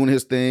Cena's doing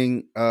his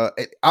thing.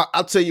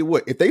 I'll tell you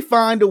what, if they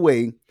find a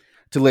way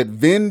to let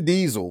Vin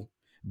Diesel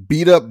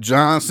beat up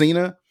John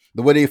Cena,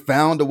 the way they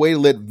found a way to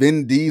let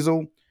Vin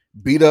Diesel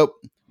beat up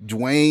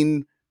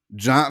Dwayne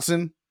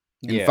Johnson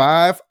in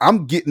 5,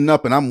 I'm getting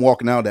up and I'm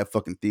walking out of that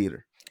fucking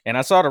theater. And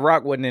I saw The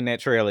Rock wasn't in that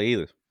trailer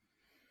either.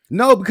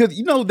 No, because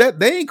you know that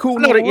they ain't cool.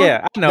 I know that,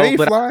 yeah, I know,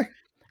 but fly.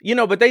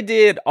 But they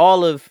did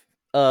all of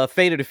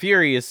Fate of the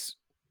Furious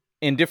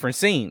in different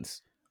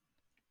scenes.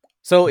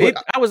 So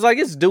I was like,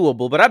 it's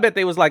doable, but I bet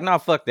they was like, nah,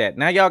 fuck that.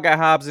 Now y'all got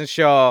Hobbs and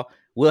Shaw.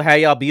 We'll have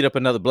y'all beat up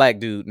another black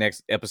dude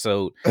next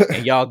episode,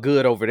 and y'all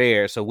good over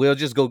there. So we'll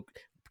just go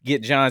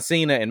get John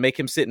Cena and make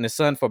him sit in the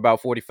sun for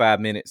about 45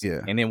 minutes,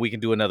 and then we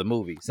can do another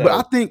movie. So,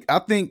 but I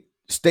think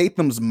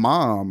Statham's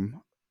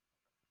mom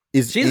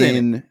is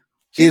in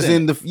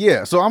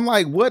the So I'm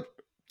like, what?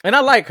 And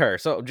I like her.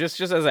 So just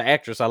as an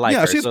actress, I like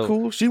her. Yeah, she's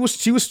cool.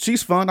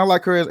 She's fun. I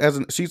like her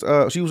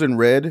she was in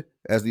Red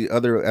as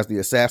the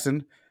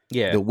assassin.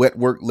 Yeah, the wet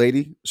work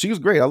lady. She was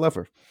great. I love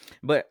her.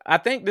 But I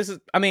think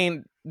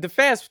the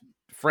Fast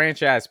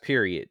franchise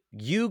period.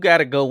 You got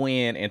to go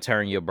in and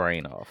turn your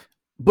brain off.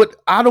 But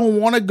I don't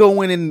want to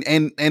go in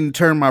and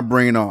turn my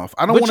brain off.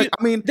 I don't want to.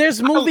 I mean,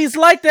 there's movies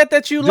like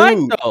that you like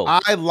though.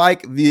 I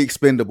like The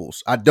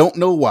Expendables. I don't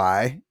know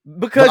why.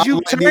 Because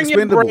you turn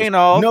your brain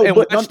off and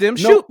watch them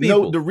shoot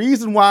people. No, the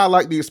reason why I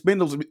like The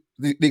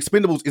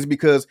Expendables is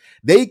because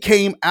they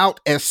came out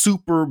as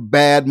super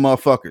bad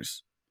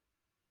motherfuckers.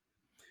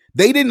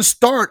 They didn't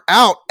start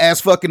out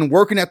as fucking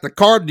working at the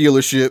car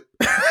dealership.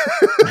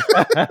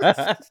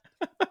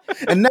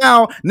 And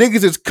now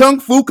niggas is kung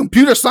fu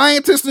computer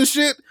scientists and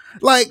shit.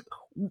 Like,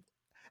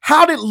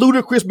 how did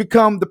Ludacris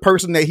become the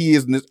person that he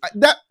is in this?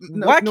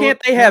 Why can't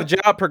they have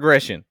job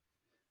progression?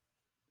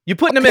 You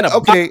putting them in a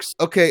box.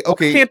 Okay. Why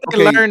can't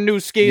they learn new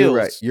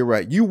skills? You're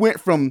right. You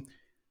went from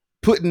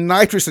putting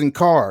nitrous in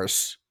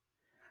cars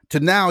to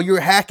now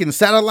you're hacking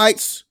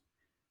satellites.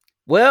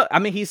 Well, I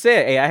mean, he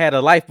said, "Hey, I had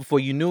a life before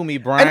you knew me,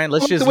 Brian.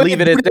 Let's just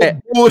leave it at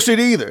that." Bullshit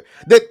either.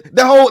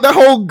 That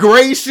whole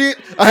gray shit.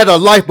 I had a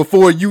life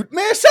before you.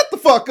 Man, shut the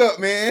fuck up,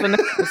 man.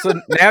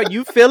 So now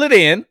you fill it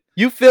in.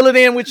 You fill it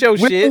in with your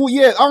shit. Oh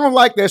yeah, I don't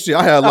like that shit.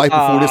 I had a life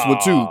before this one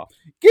too.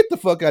 Get the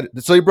fuck out of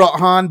it. So he brought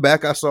Han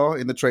back. I saw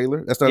in the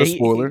trailer. That's not a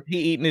spoiler. He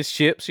eating his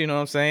chips. You know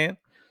what I'm saying?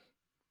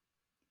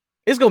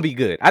 It's gonna be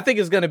good. I think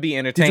it's gonna be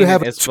entertaining. Did you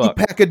have a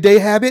 2-pack a day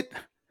habit?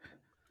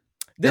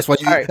 That's why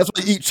you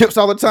eat chips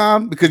all the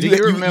time, because you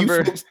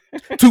remember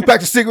you 2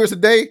 packs of cigarettes a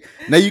day.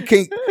 Now you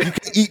can't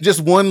eat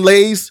just one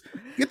Lay's.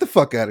 Get the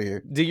fuck out of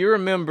here. Do you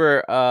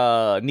remember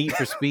Need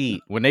for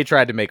Speed when they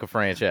tried to make a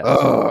franchise?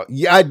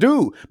 Yeah, I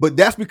do. But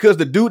that's because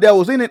the dude that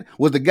was in it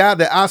was the guy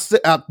that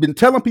I've been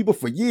telling people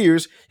for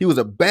years he was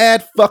a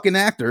bad fucking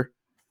actor.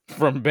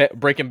 From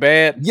Breaking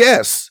Bad?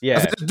 Yes. Yeah.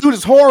 I said, this dude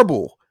is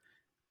horrible.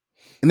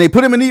 And they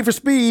put him in Need for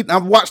Speed. And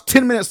I've watched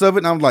 10 minutes of it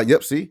and I'm like,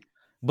 yep, see?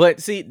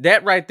 But see,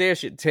 that right there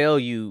should tell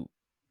you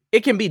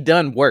it can be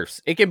done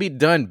worse. It can be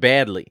done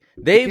badly.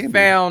 They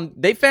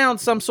found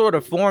some sort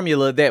of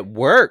formula that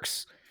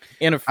works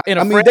in a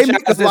franchise. They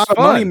make a lot of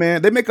fun. money,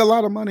 man. They make a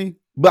lot of money,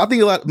 but I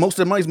think most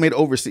of the money's made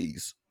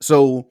overseas.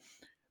 So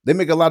they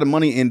make a lot of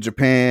money in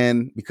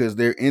Japan because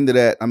they're into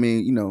that. I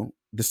mean, you know,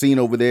 the scene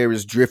over there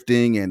is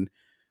drifting and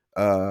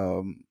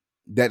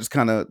that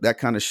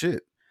kind of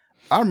shit.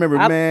 I remember,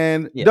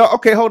 man. Yeah. No,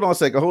 okay, hold on a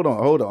second. Hold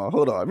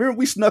on. Remember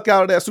we snuck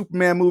out of that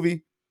Superman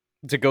movie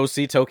to go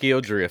see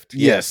Tokyo Drift.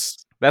 Yes.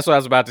 That's what I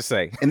was about to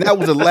say. And that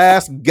was the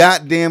last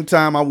goddamn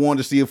time I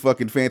wanted to see a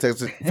fucking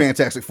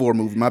Fantastic Four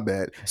movie. My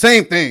bad.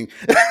 Same thing.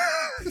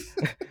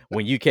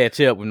 When you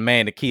catch up with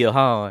Man to Kill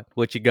Han,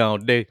 what you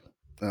gonna do?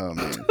 Oh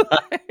man.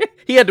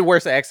 He had the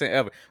worst accent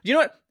ever. You know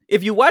what?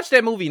 If you watch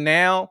that movie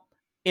now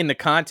in the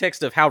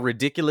context of how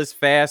ridiculous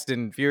Fast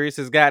and Furious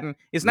has gotten,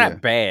 it's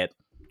not bad.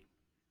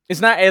 It's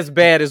not as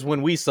bad as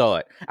when we saw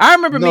it. I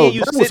remember me and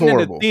you sitting in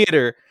the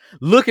theater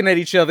looking at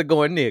each other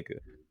going, nigga.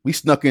 We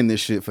snuck in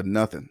this shit for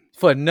nothing.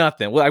 For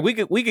nothing. Well, like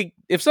we could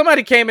if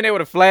somebody came in there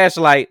with a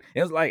flashlight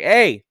and was like,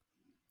 hey,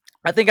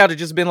 I think I'd have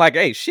just been like,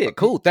 hey, shit,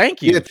 cool,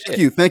 thank you.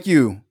 Yeah, thank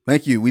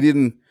you. We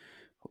didn't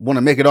want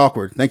to make it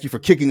awkward. Thank you for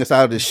kicking us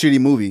out of this shitty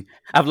movie.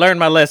 I've learned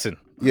my lesson.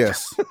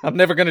 Yes. I'm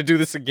never gonna do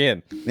this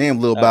again. Damn,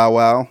 Lil Bow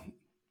Wow.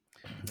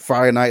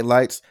 Friday Night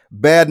Lights.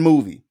 Bad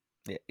movie.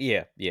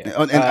 Yeah.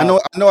 And I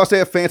know I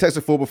said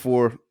Fantastic Four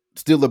before.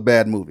 Still a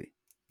bad movie.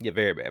 Yeah,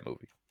 very bad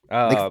movie.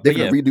 They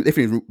can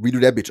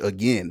redo that bitch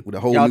again with a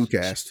whole new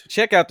cast.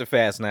 Check out the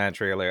Fast 9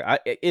 trailer.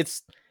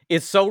 It's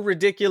so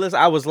ridiculous.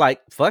 I was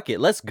like, fuck it,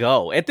 let's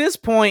go. At this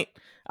point,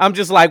 I'm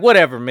just like,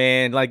 whatever,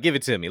 man. Like, give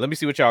it to me. Let me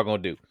see what y'all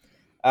gonna do.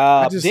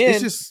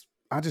 It's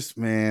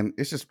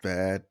just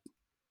bad.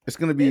 It's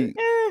gonna be.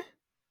 I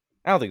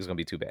don't think it's gonna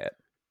be too bad.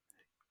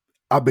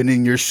 I've been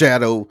in your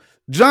shadow.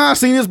 John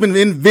Cena's been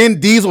in Vin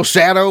Diesel's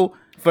shadow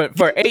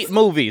for 8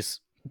 movies.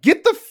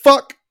 Get the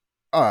fuck.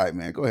 All right,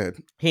 man. Go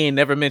ahead. He ain't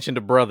never mentioned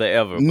a brother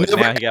ever, but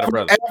now he got a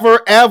brother.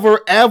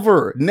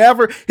 Ever.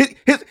 Never.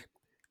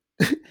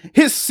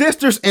 His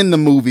sister's in the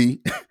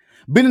movie.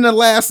 Been in the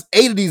last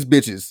 8 of these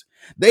bitches.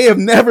 They have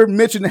never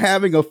mentioned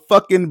having a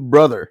fucking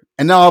brother.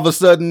 And now all of a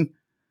sudden,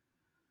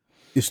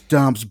 it's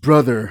Dom's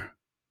brother.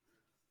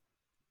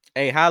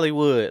 Hey,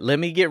 Hollywood, let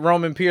me get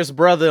Roman Pierce's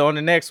brother on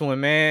the next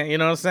one, man. You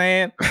know what I'm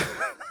saying?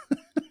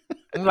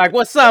 I'm like,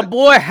 what's up,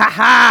 boy? Ha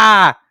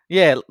ha.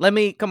 Yeah, let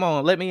me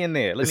in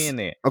there. Let me in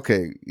there.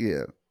 Okay,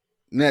 yeah.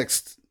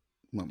 Next,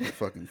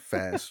 motherfucking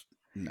Fast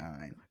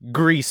 9.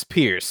 Grease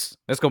Pierce.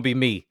 That's gonna be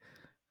me.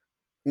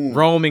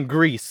 Roman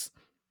Grease,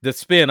 the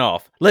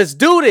spinoff. Let's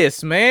do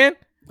this, man.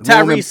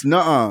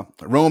 Tyrese.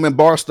 Roman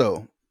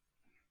Barstow.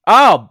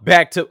 Oh,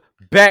 back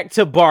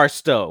to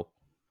Barstow.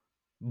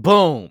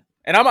 Boom.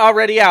 And I'm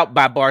already out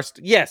by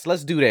Barstow. Yes,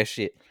 let's do that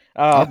shit.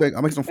 I'll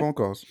make some phone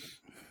calls.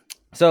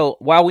 So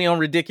while we on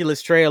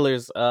ridiculous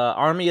trailers,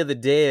 Army of the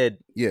Dead,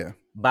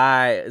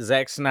 by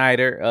Zack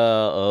Snyder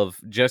of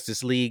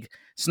Justice League.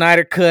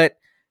 Snyder cut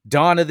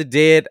Dawn of the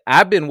Dead.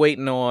 I've been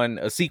waiting on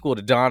a sequel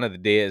to Dawn of the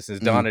Dead since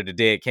Dawn of the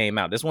Dead came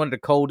out. That's one of the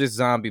coldest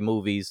zombie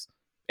movies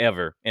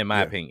ever, in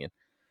my opinion.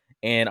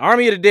 And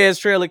Army of the Dead's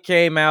trailer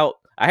came out.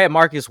 I had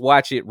Marcus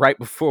watch it right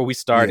before we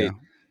started.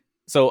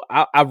 So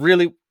I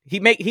really he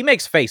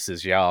makes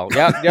faces, y'all.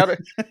 Y'all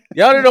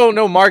don't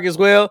know Marcus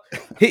well.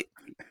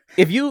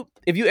 If you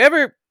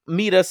ever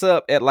meet us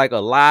up at like a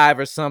live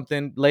or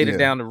something later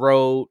down the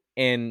road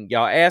and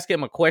y'all ask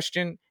him a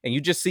question and you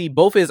just see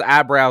both his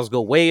eyebrows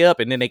go way up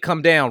and then they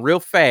come down real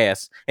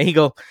fast and he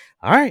go,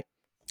 all right.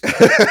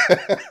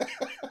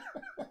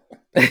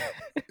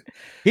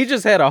 He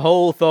just had a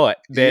whole thought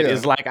that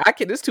is like,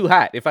 it's too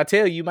hot. If I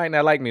tell you, you might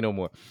not like me no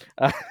more.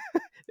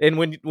 And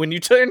when you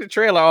turn the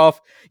trailer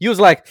off, you was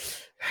like,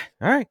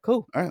 all right,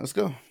 cool. All right, let's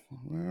go. All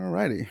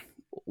righty.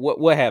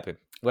 What happened?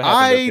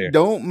 I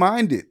don't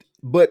mind it.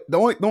 But the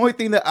only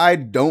thing that I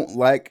don't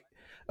like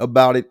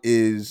about it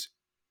is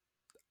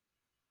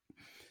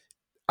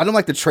I don't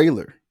like the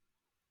trailer.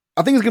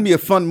 I think it's gonna be a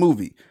fun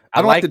movie.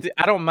 I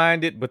don't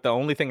mind it, but the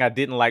only thing I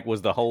didn't like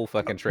was the whole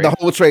fucking trailer. The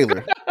whole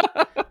trailer.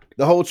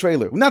 The whole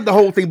trailer. Not the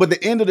whole thing, but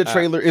the end of the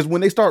trailer is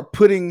when they start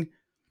putting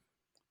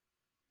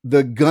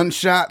the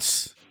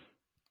gunshots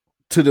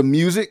to the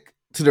music,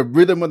 to the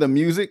rhythm of the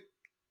music.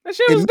 That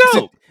shit was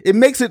dope. It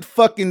makes it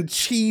fucking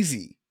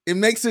cheesy. It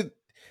makes it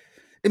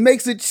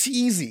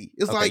cheesy.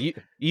 It's like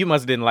you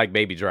must didn't like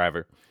Baby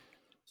Driver.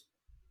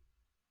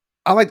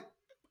 I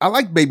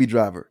like Baby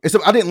Driver.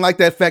 Except I didn't like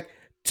that fact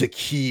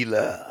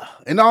tequila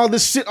and all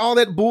this shit, all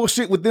that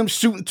bullshit with them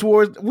shooting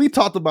towards. We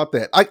talked about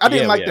that. I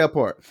didn't like that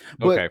part.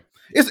 But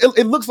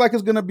it looks like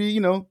it's gonna be,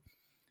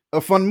 a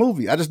fun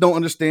movie. I just don't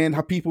understand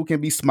how people can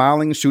be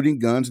smiling and shooting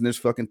guns and there's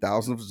fucking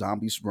thousands of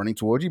zombies running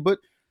towards you. But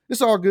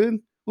it's all good.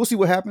 We'll see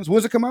what happens.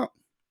 When's it come out?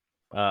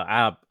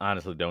 I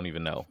honestly don't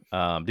even know.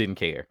 Didn't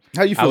care.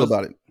 How you feel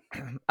about it?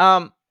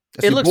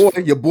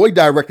 It your boy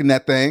directing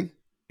that thing.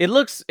 It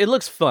looks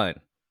fun,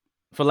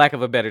 for lack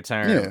of a better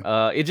term.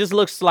 It just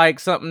looks like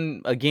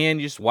something. Again,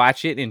 you just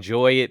watch it,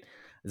 enjoy it.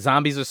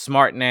 Zombies are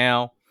smart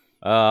now.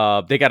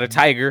 They got a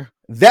tiger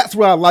That's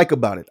what I like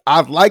about it.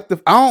 I don't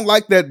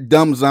like that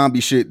dumb zombie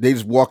shit. They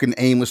just walking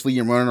aimlessly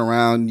and running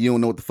around. You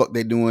don't know what the fuck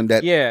they're doing.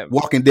 That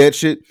Walking Dead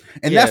shit.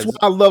 And that's why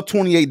I love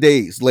 28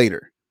 Days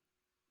Later.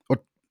 Or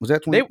was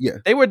that 20?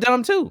 They were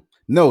dumb too.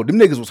 No, them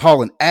niggas was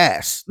hauling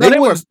ass. No, they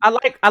were.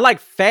 I like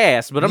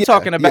fast, but I'm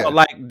talking about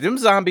like them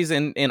zombies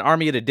in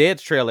Army of the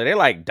Dead's trailer. They're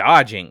like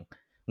dodging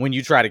when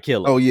you try to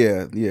kill them. Oh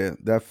yeah.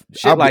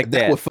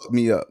 That would fuck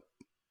me up.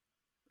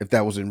 If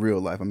that was in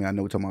real life, I mean, I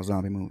know we're talking about a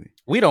zombie movie.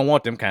 We don't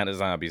want them kind of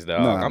zombies,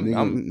 dog. Nah,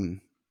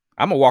 I'm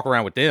gonna walk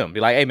around with them. Be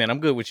like, hey man,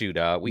 I'm good with you,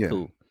 dog. We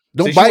cool.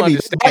 Don't bite me.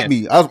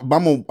 Don't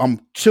bite me.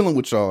 I'm chilling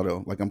with y'all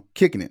though. Like I'm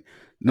kicking it.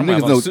 Them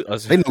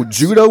niggas they know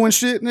judo and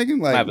shit, nigga.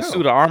 Like, I have a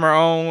suit of armor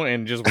on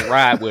and just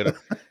ride with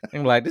them.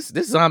 And like this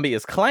zombie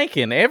is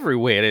clanking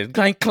everywhere. It's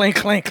clank, clank,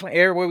 clank, clank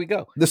everywhere we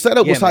go. The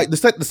setup was tight.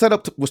 The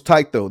setup was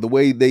tight though. The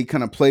way they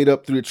kind of played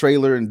up through the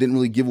trailer and didn't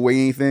really give away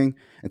anything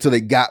until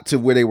they got to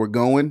where they were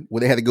going, where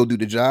they had to go do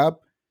the job.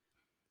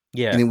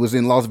 Yeah, and it was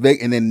in Las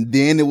Vegas, and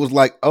then it was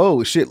like,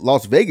 oh shit,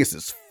 Las Vegas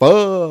is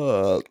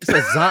fucked.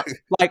 It's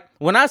like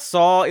when I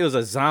saw it was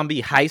a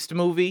zombie heist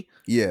movie.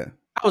 Yeah,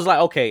 I was like,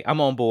 okay, I'm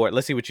on board.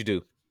 Let's see what you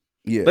do.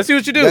 Yeah, let's see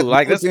what you do.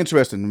 That's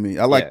interesting to me.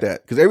 I like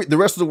that because the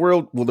rest of the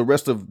world, the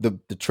rest of the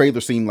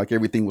trailer seemed like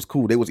everything was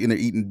cool. They was in there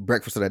eating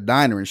breakfast at a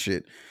diner and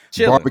shit,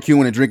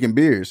 barbecuing and drinking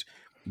beers.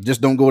 Just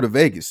don't go to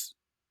Vegas.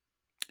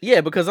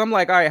 Yeah, because I'm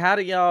like, all right, how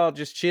do y'all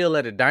just chill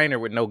at a diner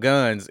with no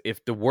guns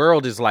if the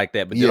world is like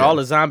that? But did all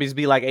the zombies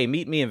be like, hey,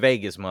 meet me in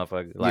Vegas,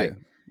 motherfucker? Like,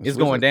 it's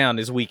going down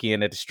this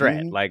weekend at the Strat.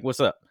 Mm-hmm. Like, what's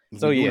up?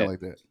 So yeah, like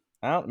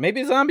that.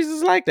 Maybe zombies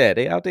is like that.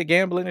 They out there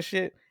gambling and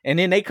shit, and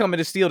then they coming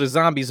to steal the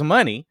zombies'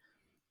 money,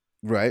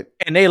 right?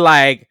 And they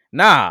like,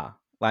 nah,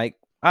 like,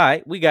 all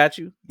right, we got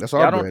you. That's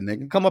our bread,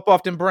 nigga. Come up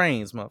off them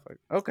brains, motherfucker.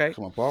 Okay,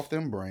 come up off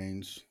them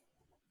brains.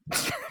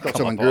 Stop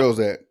telling girls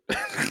that.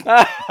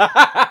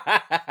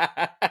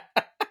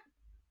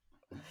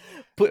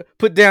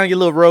 Put down your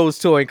little rose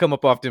toy and come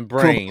up off them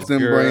brains.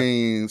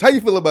 Brains. How you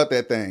feel about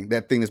that thing?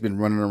 That thing that's been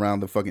running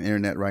around the fucking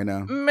internet right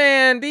now.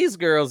 Man, these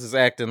girls is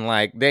acting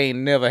like they ain't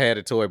never had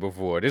a toy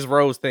before. This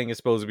rose thing is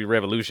supposed to be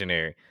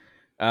revolutionary.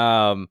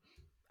 I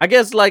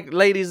guess like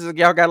ladies,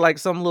 y'all got like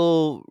some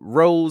little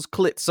rose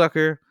clit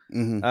sucker.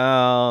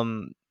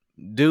 Mm-hmm.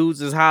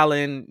 Dudes is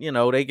hollering, you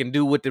know, they can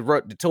do what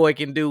the toy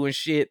can do and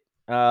shit.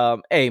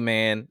 Hey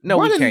man, no,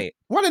 we can't.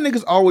 Why do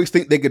niggas always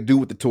think they could do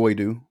what the toy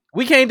do?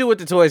 We can't do what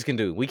the toys can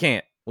do. We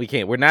can't.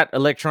 We're not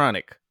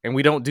electronic, and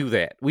we don't do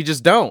that. We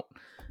just don't.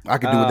 I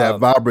could do what that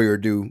vibrator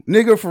do.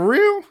 Nigga, for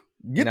real?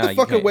 Get the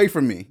fuck away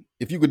from me.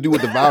 If you could do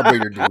what the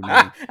vibrator do.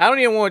 Nigga. I don't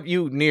even want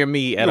you near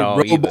me at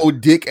all. Robo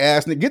dick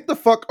ass nigga. Get the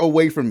fuck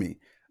away from me.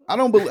 I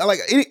don't believe, like,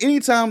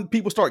 anytime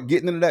people start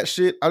getting into that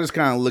shit, I just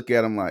kind of look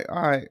at them like,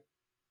 all right.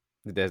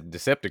 That's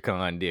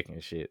Decepticon dick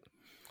and shit.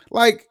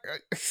 Like,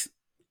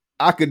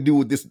 I could do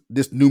what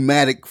this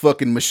pneumatic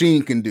fucking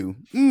machine can do.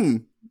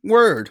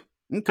 Word.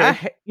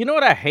 Okay. You know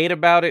what I hate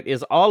about it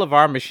is all of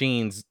our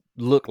machines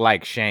look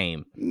like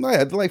shame.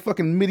 Yeah, they're like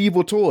fucking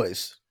medieval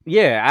toys.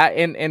 Yeah,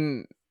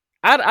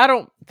 I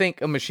don't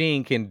think a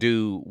machine can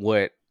do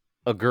what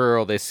a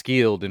girl that's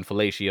skilled in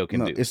fellatio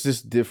can do. It's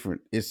just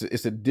different. It's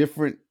a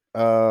different.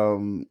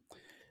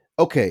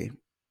 Okay,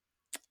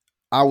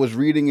 I was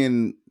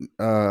reading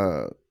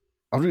online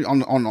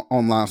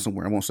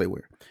somewhere. I won't say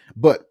where,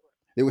 but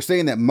they were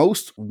saying that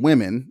most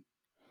women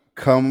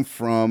come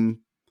from.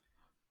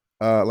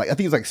 Like I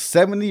think it's like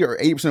 70 or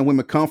 80% of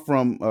women come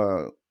from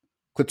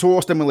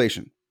clitoral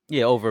stimulation.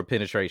 Yeah, over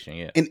penetration.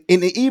 Yeah, and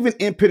even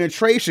in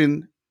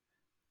penetration,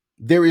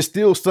 there is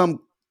still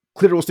some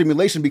clitoral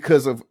stimulation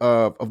because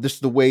of this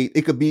the way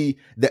it could be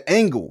the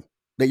angle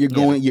that you're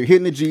going. You're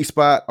hitting the G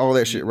spot, all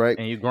that shit, right?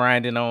 And you're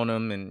grinding on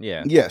them, and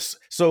yes.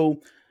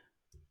 So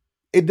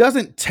it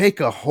doesn't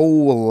take a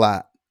whole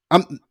lot.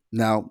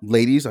 Now,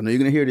 ladies, I know you're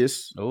gonna hear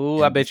this.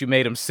 Oh, I bet you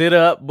made them sit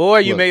up,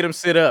 boy. You made them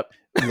sit up.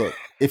 Look,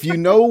 if you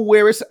know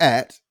where it's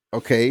at,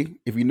 okay,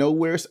 if you know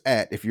where it's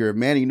at, if you're a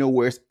man and you know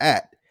where it's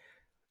at,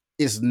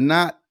 it's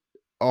not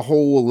a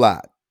whole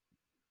lot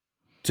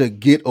to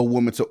get a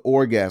woman to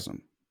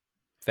orgasm.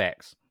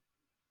 Facts.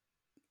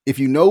 If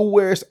you know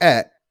where it's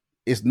at,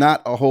 it's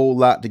not a whole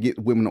lot to get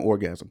women to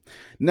orgasm.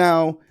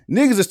 Now,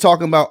 niggas is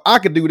talking about, I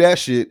could do that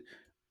shit.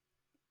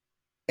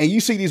 And you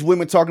see these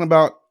women talking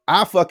about,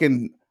 I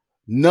fucking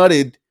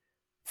nutted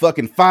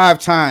fucking 5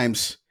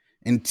 times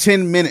in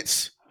 10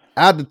 minutes.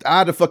 I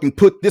had to fucking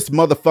put this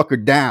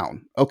motherfucker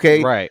down.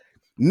 Okay. Right.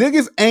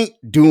 Niggas ain't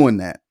doing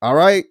that. All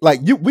right. Like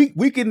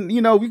we can,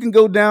 you know, we can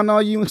go down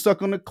on you and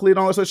suck on the clit,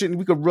 all that shit. And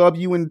we could rub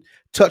you and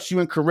touch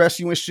you and caress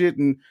you and shit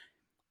and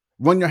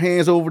run your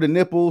hands over the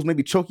nipples,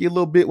 maybe choke you a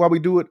little bit while we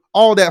do it.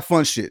 All that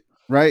fun shit.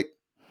 Right.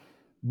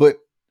 But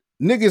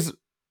niggas,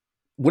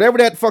 whatever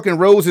that fucking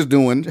Rose is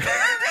doing.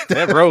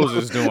 That Rose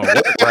is doing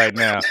work right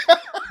now.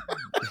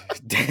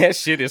 That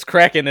shit is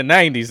cracking the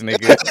 90s,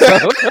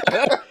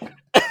 nigga.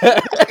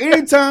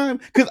 Anytime,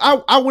 because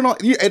I went on,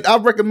 and I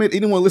recommend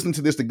anyone listening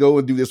to this to go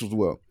and do this as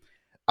well.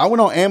 I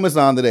went on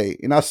Amazon today,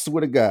 and I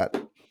swear to God,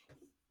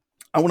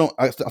 I think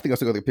I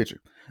still got the picture.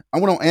 I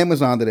went on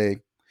Amazon today,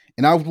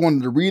 and I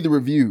wanted to read the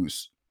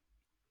reviews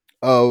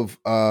of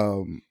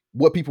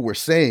what people were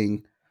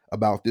saying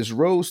about this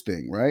rose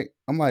thing, right?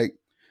 I'm like,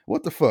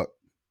 what the fuck?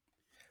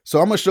 So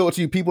I'm gonna show it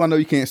to you, people. I know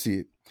you can't see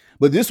it,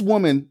 but this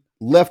woman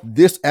left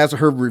this as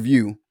her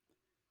review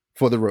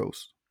for the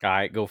rose. All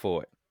right, go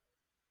for it.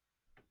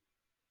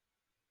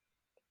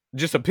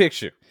 Just a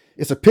picture.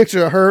 It's a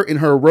picture of her in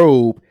her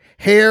robe,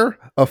 hair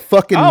a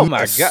fucking Oh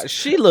mess. my god,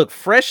 she looked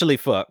freshly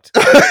fucked.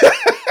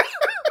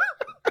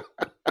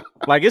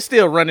 Like it's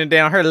still running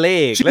down her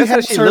leg. That's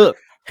how she looked.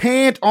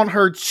 Hand on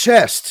her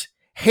chest,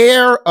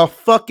 hair a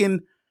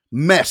fucking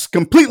mess,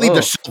 completely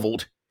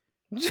disheveled.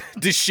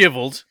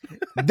 Disheveled.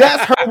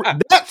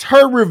 That's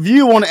her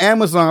review on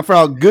Amazon for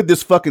how good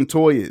this fucking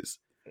toy is.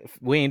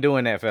 We ain't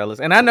doing that, fellas.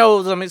 And I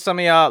know some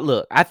of y'all.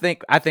 Look, I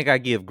think I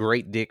give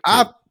great dick.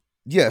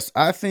 Yes,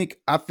 I think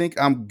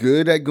I'm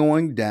good at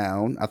going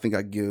down. I think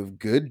I give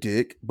good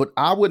dick, but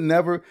I would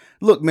never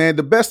look, man.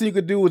 The best thing you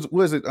could do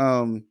was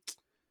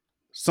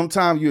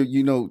sometimes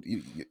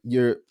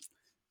you're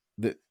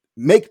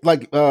make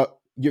like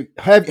you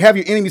have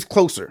your enemies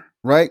closer,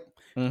 right?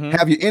 Mm-hmm.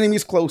 Have your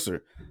enemies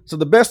closer. So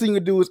the best thing you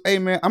can do is, hey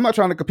man, I'm not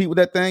trying to compete with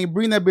that thing.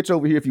 Bring that bitch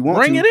over here if you want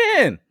Bring to.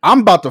 it in. I'm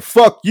about to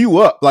fuck you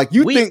up. Like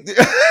you think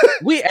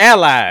we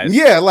allies.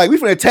 Yeah, like we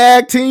finna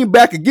tag team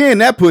back again,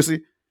 that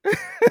pussy.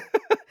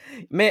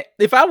 Man,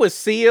 if I was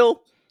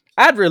Seal,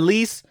 I'd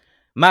release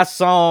my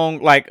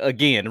song like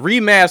again,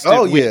 remastered.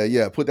 Oh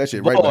yeah, put that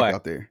shit right back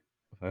out there.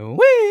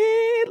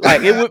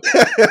 Like it would.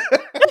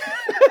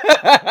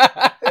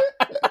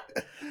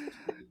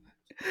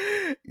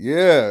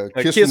 Yeah,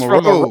 a kiss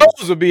from a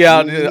rose would be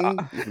out there.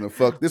 You're gonna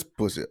fuck this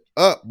pussy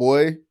up,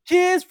 boy.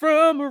 Kiss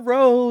from a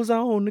rose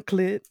on the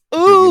clit.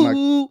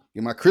 Ooh,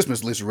 get my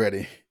Christmas list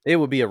ready. It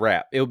would be a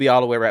wrap. It would be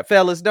all the way wrap,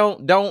 fellas.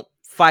 Don't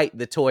fight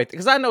the toy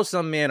because I know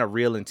some men are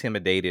real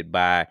intimidated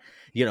by,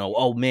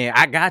 oh man,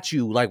 I got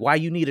you. Like, why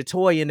you need a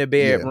toy in the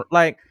bed? Yeah.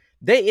 Like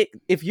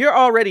if you're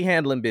already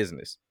handling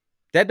business,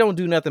 that don't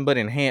do nothing but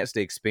enhance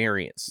the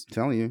experience. I'm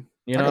telling you,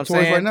 you know I got what I'm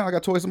toys saying? Right now, I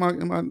got toys in my, you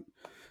know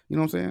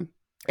what I'm saying?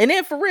 And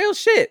then for real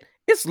shit,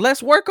 it's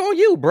less work on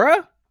you,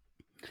 bruh.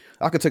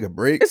 I could take a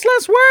break. It's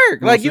less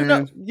work. Like you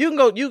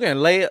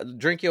can lay,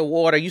 drink your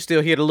water. You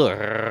still hear the look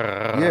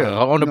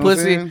on the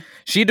pussy.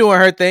 She doing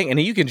her thing, and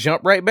then you can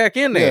jump right back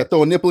in there. Yeah,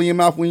 throw a nipple in your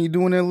mouth when you're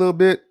doing it a little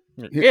bit.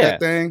 Hit that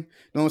thing. You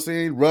know what I'm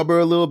saying? Rub her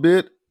a little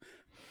bit.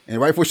 And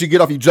right before she get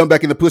off, you jump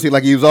back in the pussy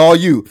like it was all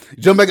you.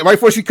 Jump back right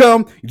before she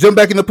come. You jump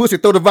back in the pussy.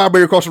 Throw the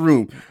vibrator across the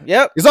room.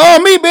 Yep, it's all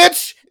me,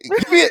 bitch.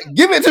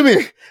 Give it to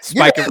me.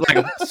 Spike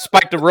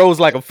the rose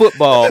like a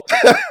football.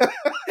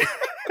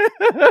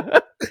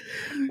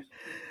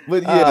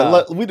 But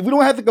yeah, we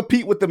don't have to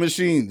compete with the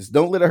machines.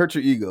 Don't let it hurt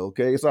your ego.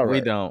 Okay, it's all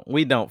right.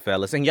 We don't,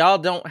 fellas, and y'all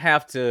don't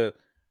have to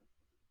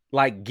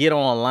like get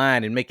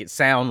online and make it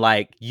sound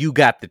like you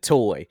got the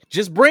toy.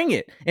 Just bring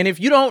it. And if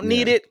you don't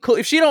need it, cool.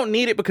 If she don't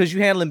need it because you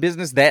handling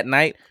business that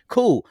night,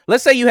 cool.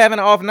 Let's say you have an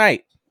off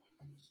night.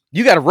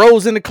 You got a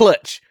rose in the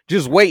clutch,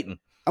 just waiting.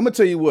 I'm gonna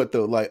tell you what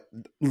though. Like,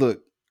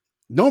 look,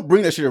 don't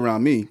bring that shit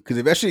around me because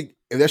if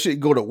that shit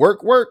go to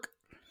work.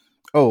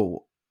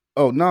 Oh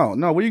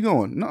no, where you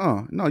going?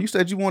 No, you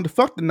said you wanted to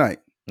fuck tonight.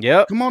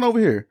 Yep. Come on over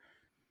here.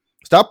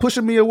 Stop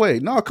pushing me away.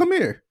 No, come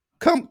here.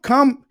 Come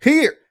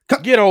here.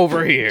 Get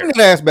over here. Bring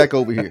that ass back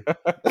over here.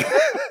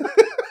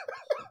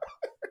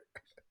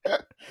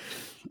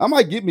 I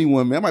might get me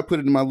one, man. I might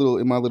put it in my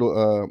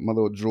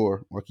little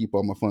drawer where I keep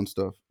all my fun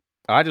stuff.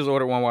 I just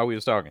ordered one while we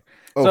was talking.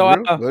 Oh,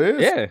 so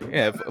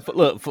yeah.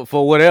 Look,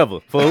 for whatever.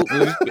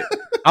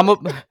 I'm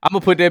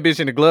gonna put that bitch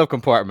in the glove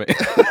compartment.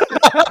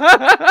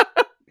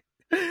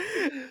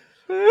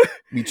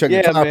 Be checking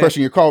the tire pressure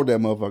in your car with that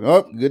motherfucker.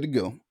 Oh, good to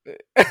go.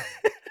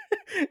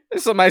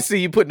 Somebody see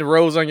you putting the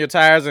rose on your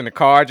tires in the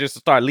car just to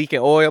start leaking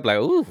oil. Like,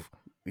 ooh,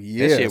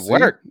 yeah, that shit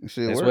work.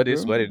 That's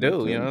what it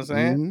do. You know what I'm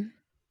saying? Mm-hmm.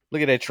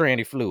 Look at that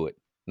tranny fluid.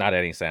 Nah,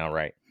 that ain't sound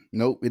right.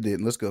 Nope, it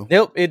didn't. Let's go.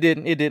 Nope, it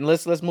didn't.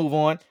 Let's move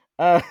on.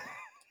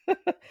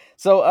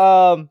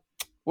 So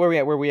where we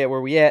at?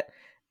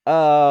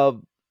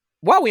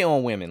 While we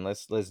on women,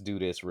 let's do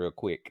this real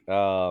quick.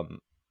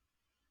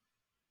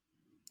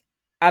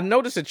 I've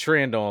noticed a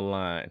trend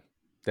online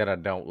that I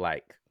don't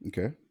like.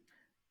 Okay.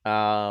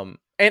 And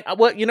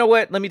you know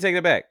what? Let me take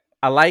it back.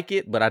 I like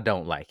it, but I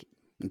don't like it.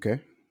 Okay.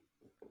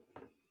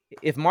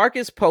 If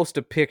Marcus posts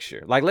a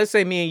picture, like let's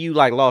say me and you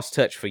like lost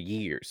touch for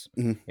years,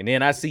 and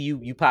then I see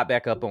you pop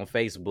back up on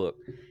Facebook,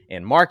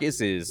 and Marcus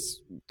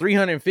is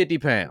 350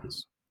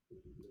 pounds.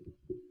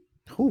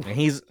 Ooh. And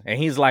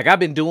he's like, I've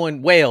been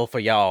doing well for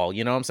y'all.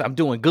 You know what I'm saying? I'm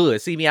doing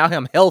good. See me out here,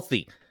 I'm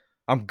healthy.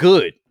 I'm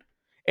good.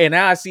 And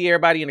now I see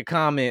everybody in the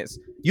comments,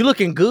 you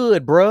looking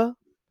good, bruh.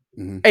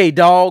 Mm-hmm. Hey,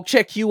 dog,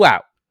 check you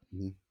out.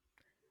 Mm-hmm.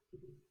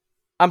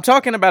 I'm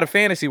talking about a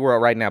fantasy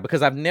world right now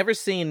because I've never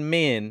seen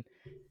men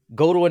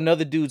go to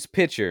another dude's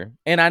picture.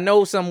 And I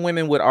know some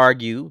women would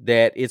argue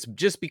that it's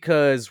just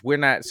because we're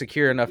not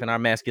secure enough in our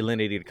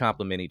masculinity to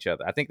compliment each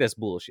other. I think that's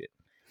bullshit.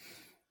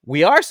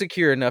 We are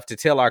secure enough to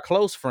tell our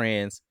close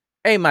friends,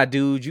 hey, my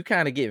dude, you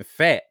kind of getting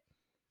fat.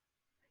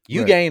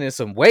 You gaining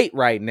some weight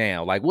right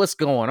now. Like, what's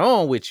going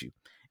on with you?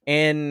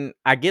 And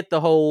I get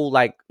the whole,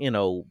 like,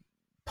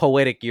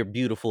 poetic, you're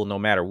beautiful no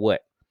matter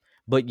what.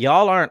 But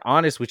y'all aren't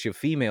honest with your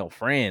female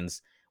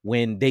friends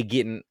when they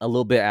getting a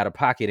little bit out of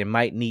pocket and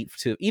might need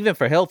to, even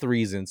for health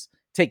reasons,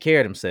 take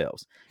care of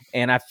themselves.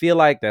 And I feel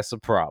like that's a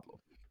problem.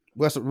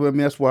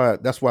 Well,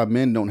 that's why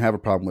men don't have a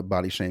problem with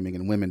body shaming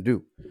and women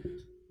do.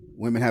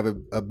 Women have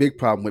a big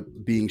problem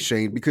with being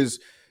shamed because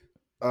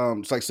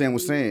it's like Sam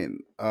was saying,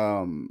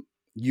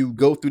 you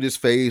go through this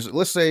phase.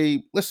 Let's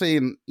say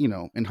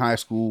in high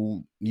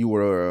school you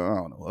were, I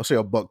don't know, let's say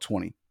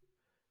 $120.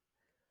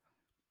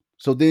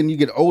 So then you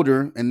get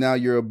older and now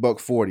you're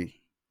 $140.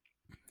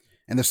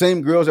 And the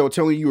same girls that were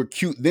telling you were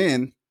cute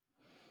then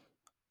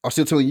are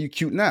still telling you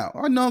cute now.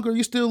 Oh no, girl,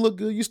 you still look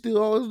good. You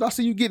still, I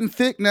see you getting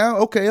thick now.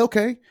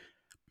 Okay.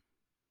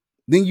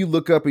 Then you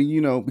look up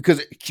and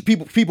because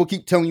people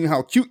keep telling you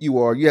how cute you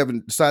are, you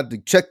haven't decided to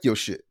check your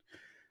shit.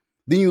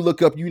 Then you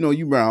look up, you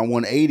around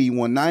 180,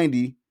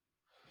 190.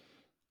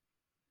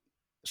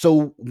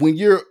 So when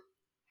you're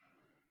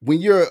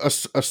a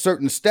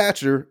certain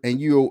stature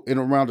and you're in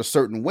around a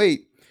certain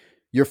weight,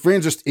 your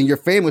friends and your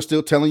family are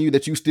still telling you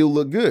that you still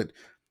look good.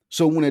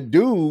 So when a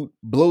dude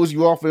blows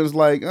you off and is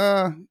like, you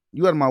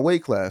out of my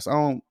weight class, I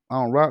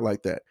don't rock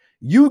like that,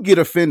 you get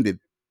offended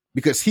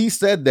because he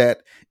said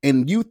that,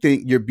 and you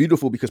think you're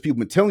beautiful because people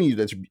have been telling you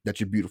that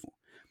you're beautiful.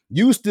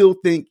 You still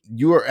think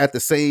you're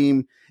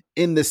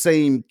in the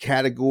same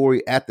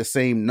category, at the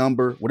same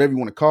number, whatever you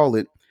want to call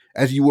it,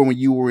 as you were when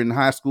you were in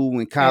high school,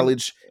 in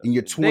college, in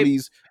your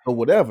 20s, or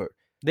whatever.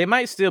 They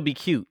might still be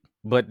cute,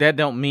 but that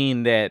don't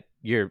mean that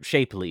you're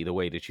shapely the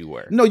way that you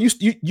were. No, you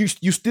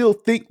still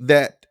think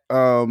that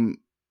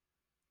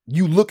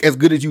you look as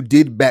good as you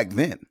did back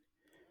then.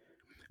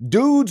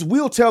 Dudes,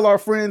 we'll tell our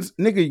friends,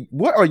 nigga,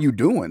 what are you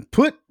doing?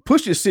 Push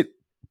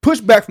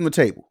back from the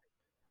table.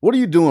 What are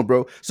you doing,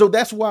 bro? So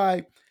that's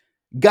why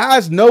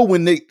guys know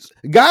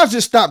guys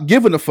just stop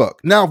giving a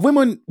fuck. Now, if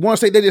women want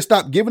to say they just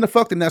stop giving a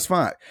fuck, then that's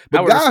fine.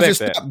 But guys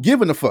just stop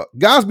giving a fuck.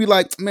 Guys be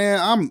like, man,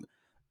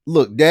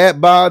 dad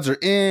bods are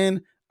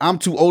in. I'm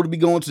too old to be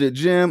going to the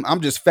gym.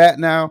 I'm just fat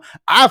now.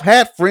 I've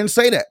had friends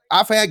say that.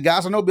 I've had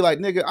guys I know be like,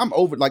 nigga, I'm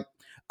over. Like,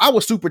 I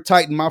was super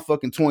tight in my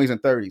fucking 20s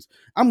and 30s.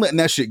 I'm letting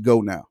that shit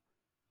go now.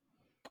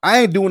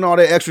 I ain't doing all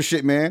that extra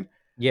shit, man.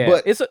 Yeah,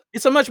 but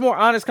it's a much more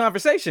honest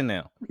conversation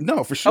now.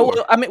 No, for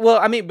sure.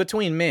 I mean,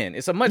 between men,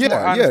 it's a much more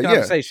honest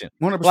conversation.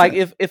 100%. Like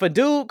if a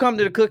dude come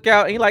to the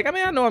cookout and you're like,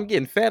 I know I'm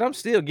getting fat, I'm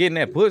still getting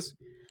that pussy.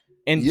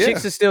 And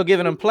chicks are still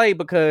giving them play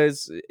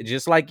because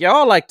just like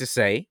y'all like to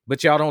say,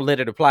 but y'all don't let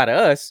it apply to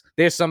us,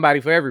 there's somebody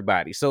for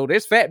everybody. So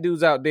there's fat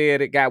dudes out there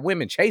that got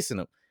women chasing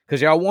them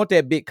because y'all want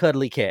that big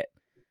cuddly cat.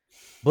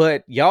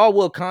 But y'all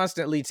will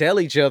constantly tell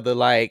each other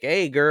like,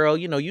 hey, girl,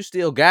 you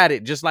still got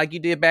it just like you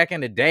did back in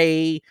the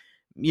day,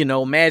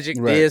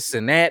 magic this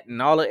and that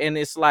and all of, and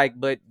it's like,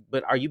 but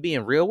are you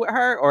being real with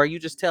her or are you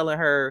just telling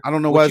her? I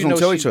don't know why they don't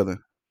tell each other.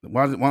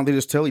 Why don't they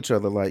just tell each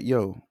other like,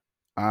 yo,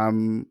 I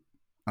know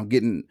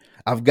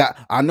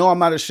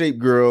I'm out of shape,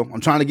 girl.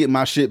 I'm trying to get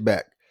my shit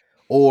back.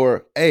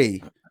 Or,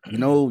 hey,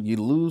 you're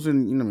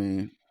losing,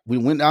 man. We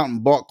went out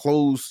and bought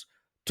clothes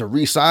to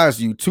resize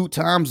you 2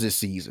 times this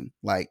season.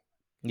 Like,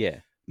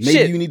 yeah.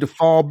 Maybe you need to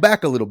fall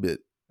back a little bit.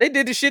 They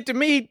did this shit to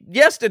me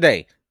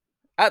yesterday.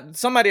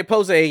 Somebody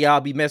posted, hey, y'all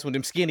be messing with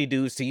them skinny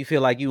dudes till you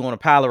feel like you on a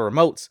pile of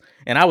remotes.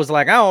 And I was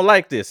like, I don't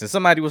like this. And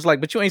somebody was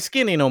like, but you ain't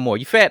skinny no more.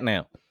 You fat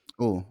now.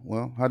 Oh,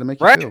 well, how'd it make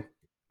you feel?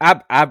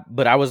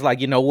 But I was like,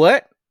 you know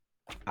what?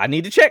 I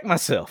need to check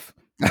myself.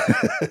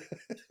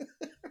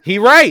 He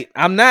right.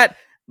 I'm not.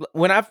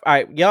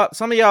 Y'all,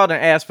 some of y'all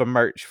done asked for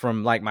merch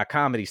from like my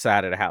comedy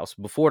side of the house.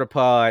 Before the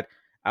pod,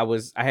 I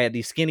had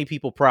these skinny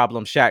people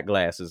problem shot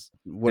glasses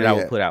that I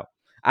would put out.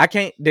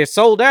 They're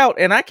sold out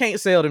and I can't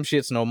sell them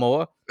shits no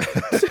more.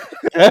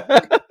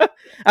 I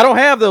don't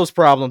have those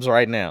problems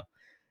right now.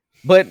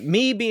 But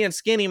me being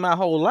skinny my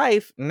whole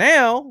life,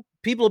 now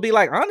people will be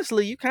like,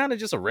 honestly, you kind of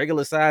just a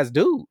regular sized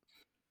dude.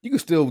 You can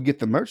still get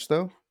the merch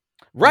though.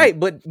 Right,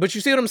 but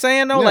you see what I'm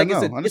saying though?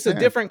 Yeah, it's a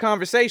different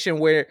conversation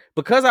where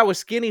because I was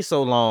skinny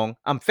so long,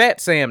 I'm fat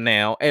Sam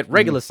now at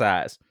regular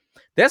size.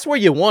 That's where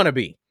you want to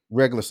be.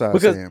 Regular size.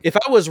 Because Sam. If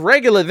I was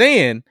regular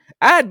then,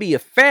 I'd be a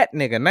fat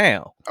nigga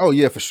now. Oh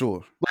yeah, for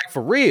sure. Like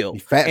for real. Be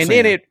fat and Sam.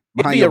 Then it'd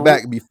behind be your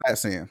back be fat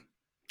Sam.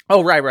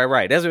 Oh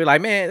right. That's what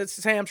like, man,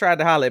 Sam tried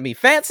to holler at me.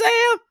 Fat Sam?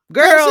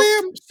 Girl.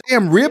 Fat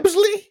Sam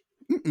Ribsley?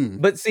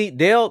 Mm-mm. But see,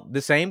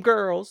 the same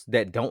girls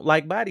that don't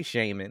like body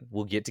shaming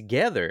will get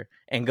together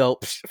and go,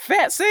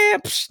 fat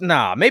Sam?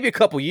 Nah, maybe a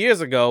couple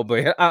years ago,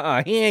 but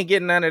he ain't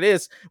getting none of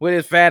this with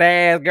his fat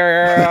ass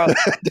girl.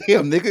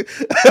 Damn, nigga.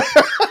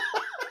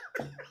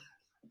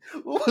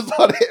 What was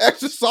all the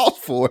extra sauce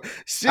for?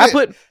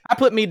 Shit. I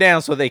put me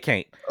down so they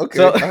can't. Okay,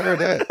 so, I heard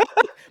that.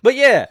 But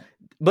yeah,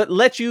 but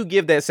let you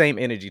give that same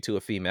energy to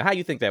a female. How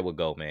you think that would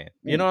go, man?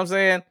 You know what I'm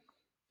saying?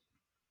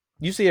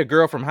 You see a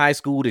girl from high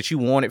school that you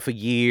wanted for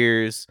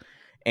years,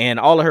 and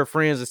all of her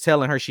friends is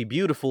telling her she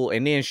beautiful,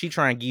 and then she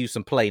try and give you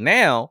some play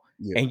now,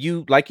 and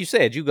you, like you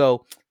said, you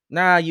go,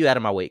 nah, you out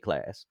of my weight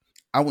class.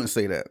 I wouldn't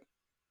say that.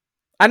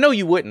 I know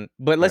you wouldn't,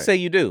 but let's say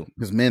you do.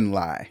 Because men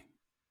lie.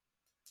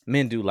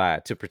 Men do lie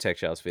to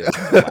protect y'all's feelings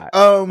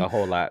a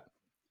whole lot.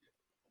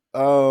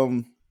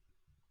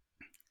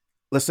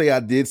 Let's say I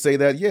did say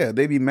that, yeah,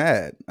 they'd be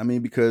mad. I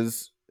mean,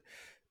 because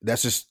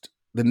that's just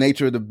the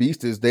nature of the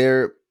beast. Is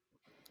there,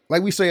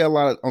 like we say a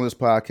lot on this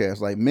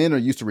podcast, like men are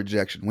used to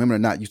rejection. Women are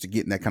not used to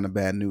getting that kind of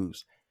bad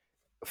news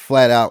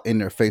flat out in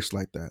their face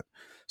like that.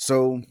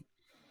 So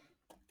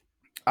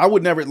I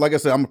would never, like I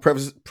said, I'm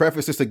gonna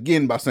preface this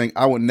again by saying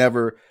I would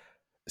never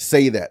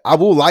say that. I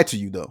will lie to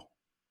you though.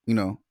 You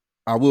know,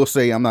 I will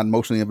say I'm not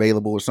emotionally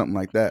available or something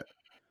like that.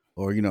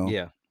 Or, you know,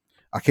 Yeah.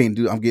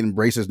 I'm getting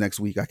braces next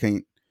week. I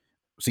can't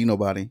see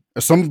nobody.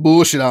 Or some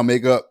bullshit I'll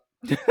make up.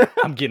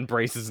 I'm getting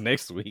braces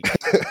next week.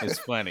 It's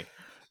funny.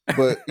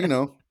 But, you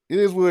know, it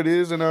is what it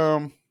is. And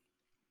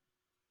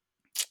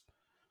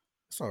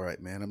it's all right,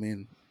 man. I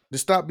mean,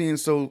 just stop being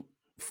so.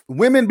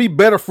 Women be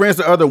better friends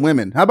to other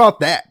women. How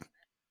about that?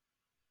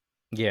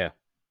 Yeah.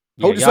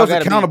 Hold yourselves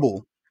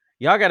accountable.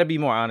 Y'all got to be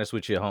more honest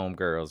with your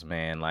homegirls,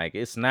 man. Like,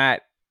 it's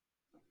not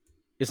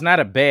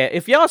a bad.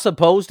 If y'all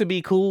supposed to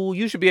be cool,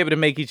 you should be able to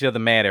make each other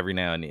mad every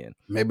now and then.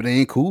 Maybe they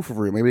ain't cool for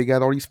real. Maybe they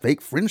got all these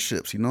fake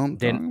friendships. You know,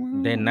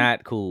 they're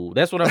not cool.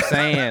 That's what I'm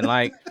saying.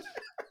 Like,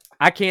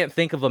 I can't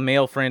think of a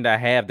male friend I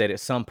have that at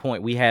some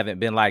point we haven't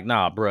been like,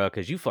 nah, bruh,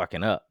 because you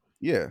fucking up.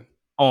 Yeah.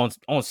 On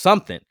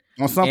something.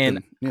 On something.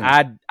 And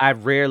yeah. I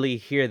rarely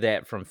hear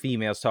that from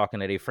females talking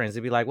to their friends.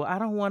 They'd be like, well, I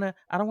don't want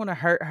to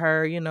hurt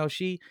her. You know,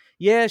 she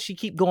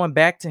keep going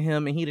back to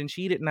him and he done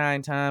cheated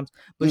 9 times,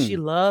 but she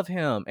love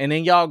him. And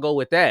then y'all go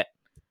with that.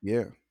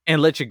 Yeah.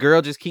 And let your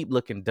girl just keep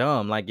looking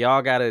dumb. Like,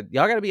 y'all gotta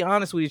be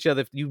honest with each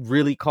other if you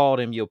really call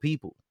them your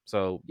people.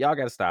 So y'all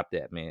gotta stop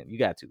that, man. You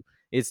got to.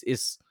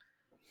 It's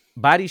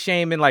body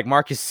shaming, like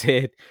Marcus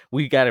said.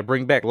 We gotta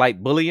bring back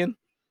light bullying.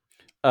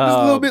 There's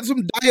a little bit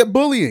some diet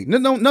bullying.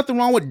 No, nothing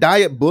wrong with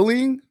diet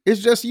bullying. It's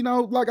just, you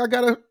know, like I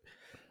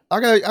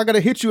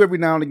gotta hit you every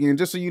now and again,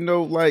 just so you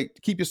know, like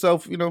keep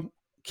yourself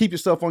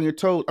on your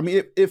toes. I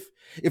mean, if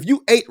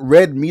you ate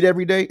red meat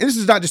every day, and this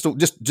is not just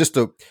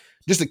to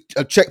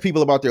check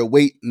people about their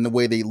weight and the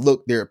way they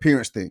look, their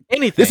appearance thing.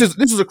 Anything.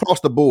 This is across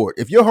the board.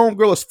 If your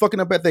homegirl is fucking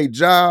up at their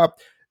job,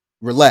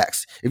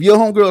 relax. If your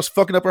homegirl is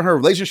fucking up in her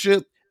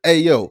relationship, hey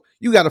yo,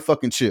 you gotta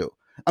fucking chill.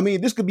 I mean,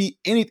 this could be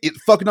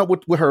fucking up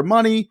with her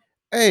money.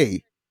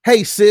 Hey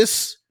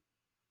sis,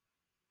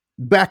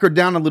 back her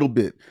down a little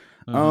bit.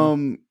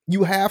 Mm-hmm.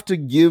 You have to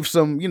give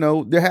some, you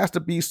know, there has to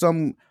be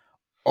some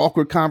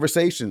awkward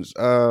conversations.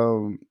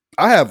 I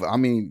have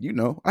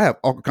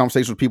awkward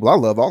conversations with people I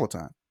love all the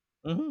time.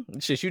 Mm-hmm.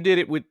 Shit, you did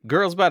it with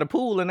girls by the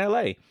pool in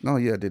LA. Oh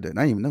yeah, I did that.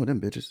 I didn't even know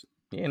them bitches.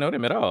 You didn't know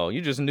them at all.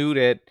 You just knew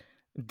that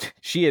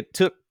she had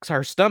took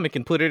her stomach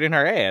and put it in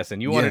her ass,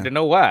 and you wanted to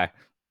know why.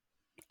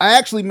 I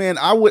actually, man,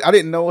 I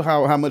didn't know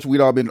how much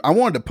we'd all been. I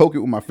wanted to poke it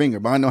with my finger,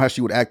 but I know how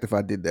she would act if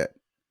I did that.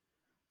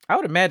 I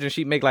would imagine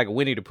she'd make like a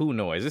Winnie the Pooh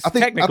noise. It's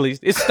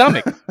it's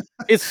stomach.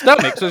 It's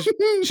stomach. So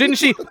shouldn't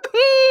she?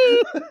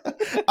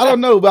 I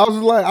don't know, but I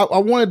was like, I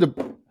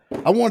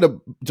wanted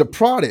to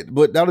prod it,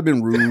 but that would have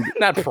been rude.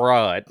 Not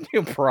prod.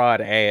 You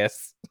prod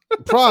ass.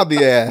 Prod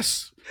the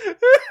ass.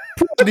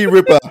 Prod the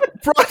ripper.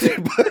 Prod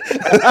the...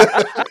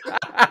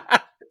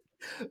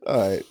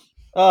 All right.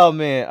 Oh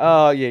man.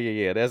 Oh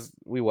yeah. That's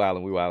we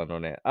wilding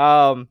on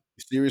that.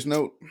 Serious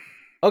note.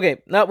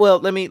 Okay. Now, well,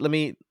 let me.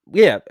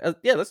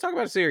 Let's talk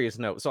about a serious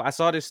note. So I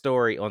saw this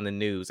story on the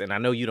news, and I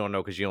know you don't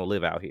know because you don't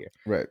live out here.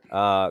 Right.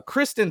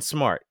 Kristen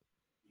Smart.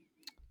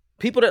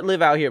 People that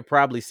live out here have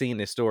probably seen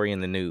this story in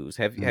the news.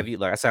 Have you?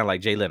 Like, I sound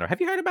like Jay Leno. Have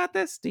you heard about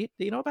this? Do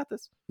you know about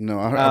this? No,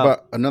 I heard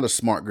about another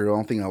smart girl. I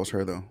don't think that was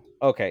her though.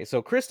 Okay,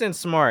 so Kristen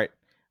Smart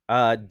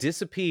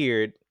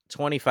disappeared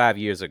 25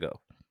 years ago.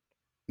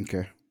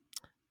 Okay.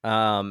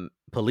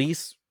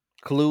 Police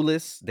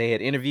clueless. They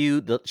had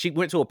interviewed. She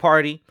went to a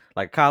party,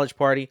 like a college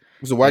party.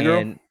 Was it a white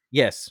girl?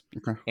 Yes.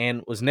 Okay.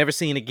 And was never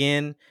seen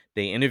again.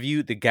 They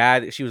interviewed the guy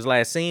that she was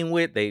last seen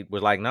with. They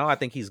were like, no, I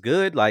think he's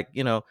good. Like,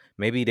 you know,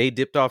 maybe they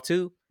dipped off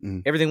too.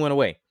 Everything went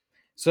away.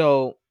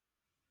 So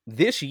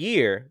this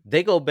year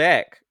they go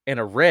back and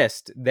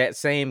arrest that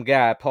same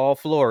guy, Paul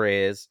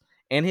Flores,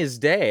 and his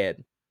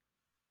dad.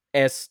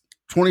 As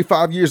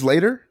 25 years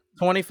later.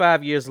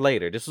 25 years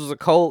later. This was a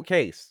cold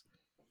case.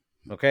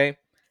 Okay.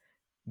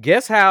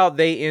 Guess how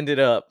they ended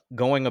up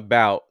going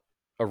about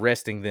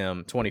arresting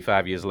them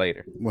 25 years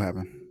later? What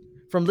happened?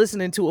 From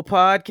listening to a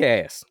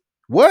podcast.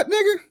 What,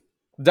 nigga?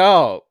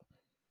 Dog.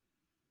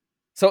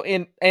 So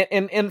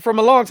and from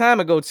a long time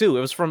ago too.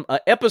 It was from an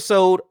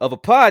episode of a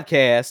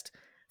podcast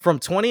from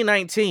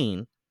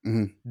 2019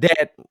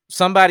 that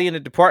somebody in the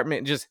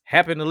department just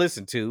happened to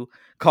listen to,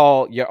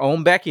 called Your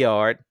Own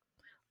Backyard,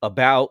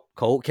 about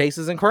cold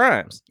cases and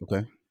crimes.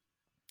 Okay.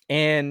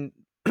 And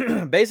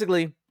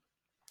basically,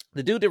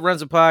 the dude that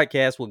runs a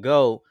podcast will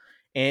go,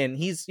 and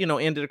he's, you know,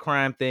 into the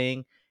crime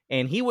thing,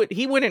 and he went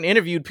and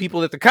interviewed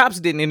people that the cops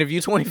didn't interview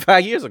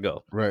 25 years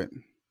ago. Right.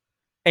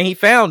 And he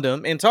found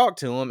them and talked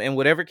to them, and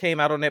whatever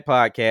came out on that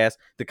podcast,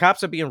 the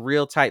cops are being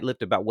real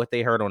tight-lipped about what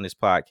they heard on this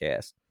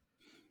podcast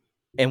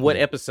and what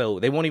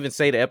episode. They won't even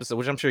say the episode,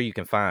 which I'm sure you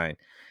can find.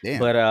 Damn.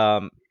 But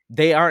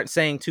they aren't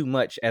saying too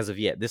much as of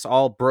yet. This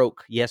all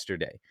broke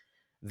yesterday.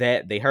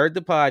 That they heard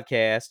the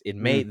podcast, it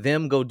made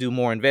them go do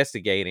more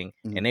investigating,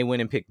 and they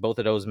went and picked both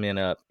of those men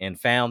up and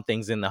found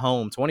things in the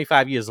home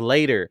 25 years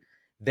later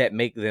that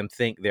make them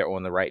think they're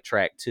on the right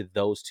track to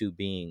those two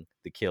being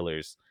the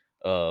killers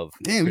of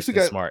Damn, Kristen you still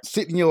got Smart.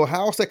 sit in your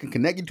house that can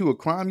connect you to a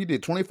crime you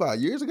did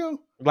 25 years ago?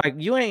 Like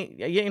you ain't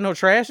no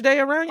trash day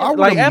around you? I would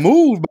Like have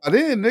moved by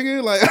then,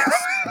 nigga. Like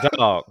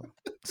dog,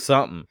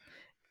 something.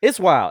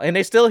 It's wild. And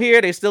they still here,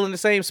 they still in the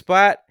same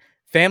spot.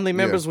 Family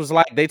members was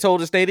like, they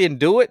told us they didn't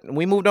do it, and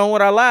we moved on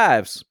with our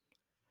lives.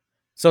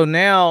 So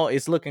now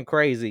it's looking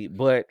crazy.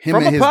 But him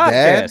from and a his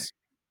podcast,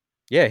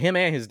 yeah, him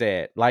and his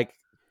dad. Like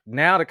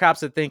now the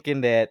cops are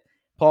thinking that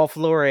Paul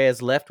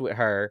Flores left with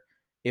her.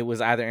 It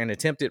was either an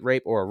attempted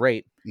rape or a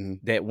rape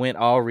that went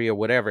awry or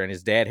whatever, and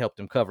his dad helped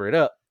him cover it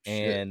up.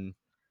 Shit. And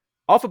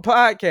off a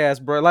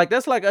podcast, bro, like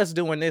that's like us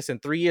doing this,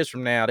 and 3 years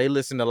from now, they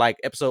listen to like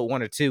episode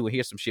 1 or 2 and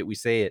hear some shit we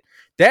said.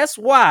 That's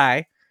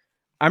why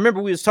I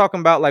remember we was talking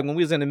about like when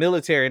we was in the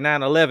military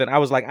 9/11. I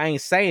was like, I ain't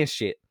saying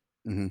shit.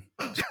 I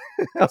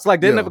was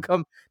like, they never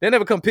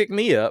come pick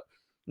me up.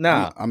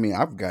 Nah, I mean,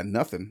 I've got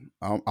nothing.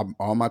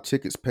 All my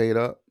tickets paid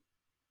up.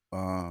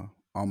 All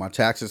my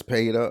taxes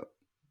paid up.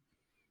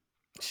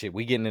 shit,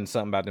 we getting into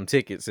something about them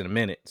tickets in a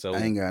minute. So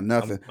I ain't got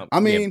nothing. I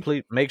mean,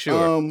 please make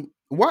sure.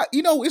 Why?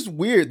 You know, it's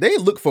weird. They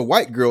look for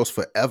white girls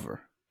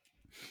forever.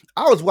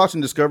 I was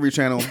watching Discovery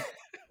Channel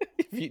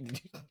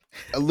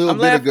a little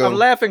bit ago. I'm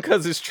laughing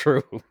because it's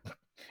true.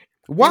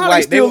 Why are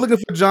they still looking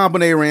for John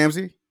Benet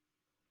Ramsey?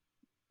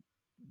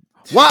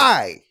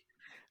 Why?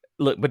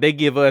 Look, but they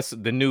give us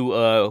the new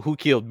Who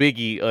Killed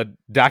Biggie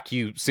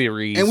docu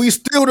series, and we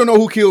still don't know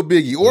who killed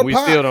Biggie or we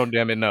Pac. still don't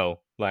damn it know.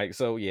 Like,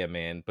 so yeah,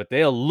 man. But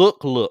they'll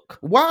look.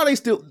 Why are they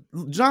still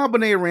John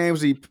Benet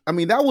Ramsey? I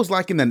mean, that was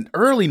like in the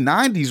early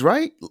 90s,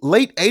 right?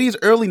 Late 80s,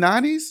 early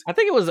 90s? I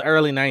think it was the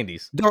early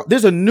 90s.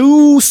 There's a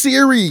new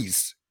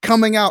series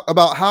coming out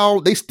about how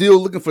they still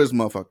looking for this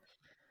motherfucker.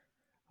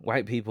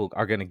 White people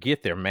are gonna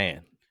get their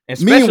man.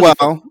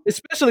 Meanwhile,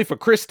 especially for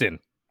Kristen.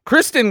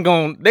 Kristen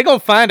they gonna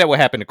find out what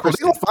happened to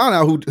Kristen. They're gonna find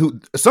out who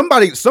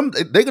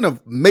they're gonna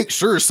make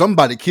sure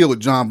somebody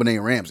killed John Benet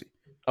Ramsey.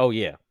 Oh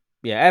yeah.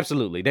 Yeah,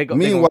 absolutely.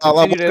 Meanwhile, I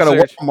walk out of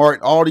Walmart,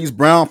 all these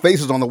brown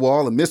faces on the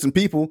wall and missing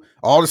people,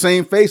 all the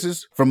same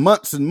faces for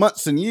months and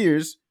months and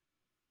years.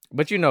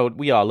 But you know,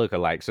 we all look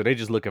alike, so they're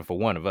just looking for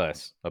one of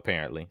us,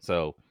 apparently.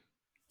 So,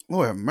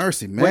 Lord have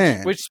mercy,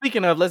 man. Which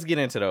speaking of, let's get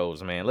into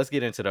those, man. Let's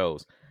get into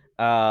those.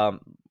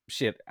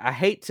 Shit, I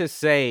hate to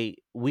say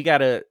we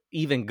gotta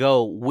even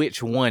go.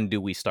 Which one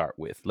do we start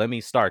with? Let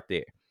me start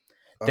there.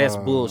 That's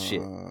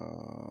bullshit.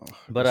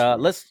 But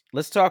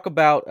let's talk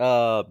about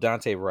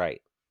Daunte Wright.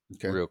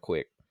 Okay. Real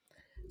quick.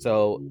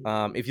 So,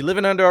 if you're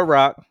living under a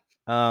rock,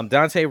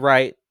 Daunte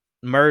Wright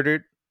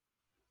murdered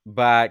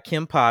by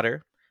Kim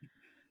Potter,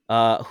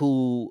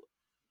 who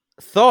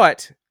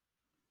thought,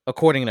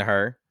 according to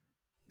her,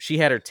 she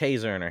had her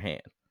taser in her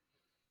hand.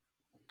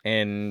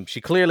 And she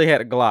clearly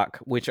had a Glock,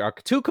 which are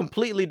two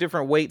completely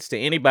different weights to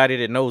anybody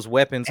that knows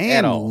weapons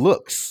at all.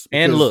 Looks.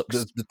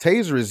 The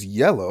taser is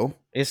yellow.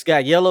 It's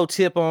got yellow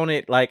tip on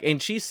it.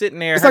 And she's sitting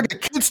there. It's like a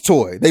kid's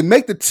toy. They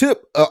make the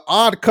tip an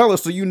odd color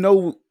so you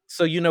know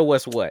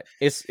what's what.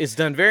 It's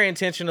done very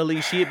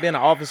intentionally. She had been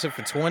an officer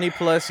for 20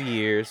 plus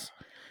years,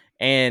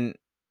 and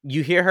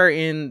you hear her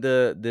in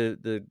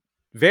the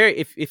very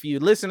if you're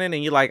listening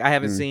and you're like, I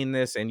haven't seen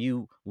this, and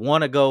you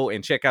want to go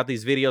and check out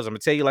these videos, I'm gonna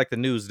tell you like the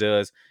news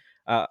does.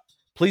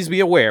 Please be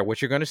aware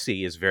what you're gonna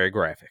see is very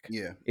graphic.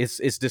 Yeah,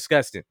 it's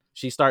disgusting.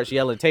 She starts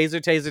yelling taser,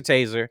 taser,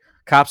 taser.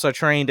 Cops are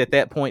trained at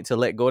that point to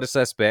let go of the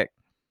suspect,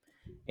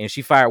 and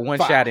she fired one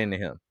shot into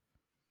him.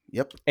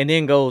 Yep, and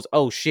then goes,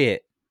 oh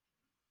shit.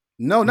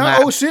 No,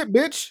 not oh shit,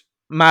 bitch.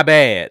 My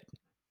bad.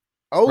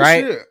 Oh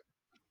right? Shit.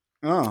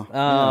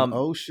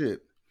 Oh shit.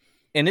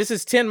 And this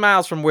is 10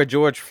 miles from where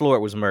George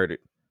Floyd was murdered.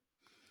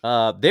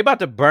 They about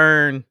to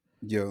burn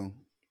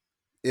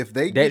if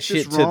they that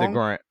shit to the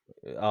ground.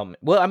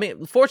 Well, I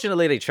mean,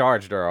 fortunately they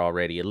charged her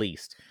already, at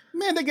least.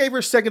 Man, they gave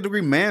her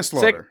second-degree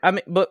manslaughter.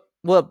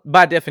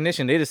 By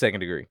definition, they did second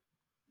degree.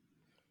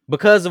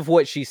 Because of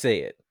what she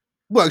said.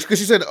 Well, because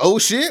she said, oh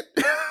shit.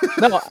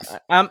 No,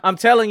 I'm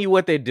telling you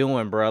what they're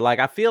doing, bro. Like,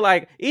 I feel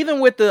like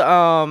even with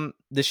the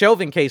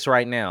Chauvin case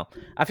right now,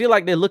 I feel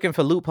like they're looking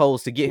for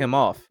loopholes to get him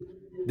off.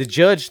 The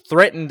judge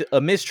threatened a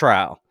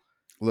mistrial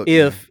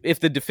if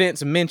the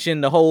defense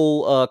mentioned the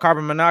whole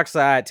carbon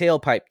monoxide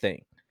tailpipe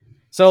thing.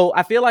 So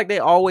I feel like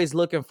they're always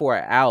looking for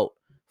an out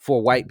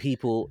for white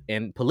people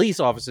and police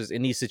officers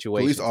in these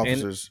situations. Police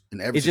officers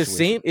in every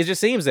situation. It just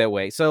seems that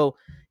way. So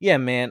yeah,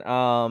 man.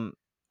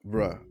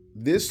 Bruh.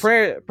 This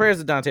prayers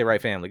to Daunte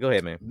Wright family. Go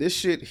ahead, man. This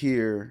shit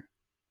here.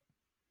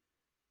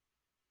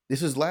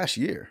 This is last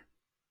year.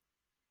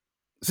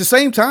 It's the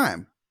same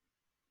time.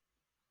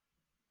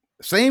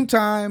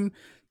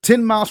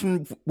 10 miles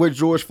from where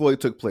George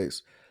Floyd took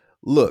place.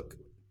 Look,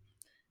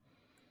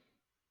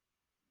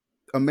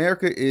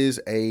 America is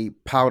a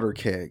powder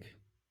keg.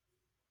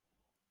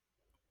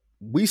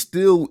 We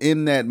still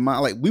in that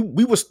mind. Like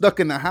we were stuck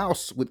in the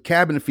house with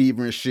cabin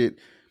fever and shit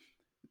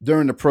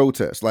during the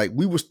protest. Like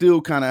we were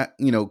still kind of,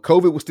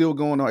 COVID was still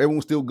going on. Everyone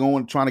was still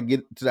going, trying to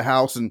get to the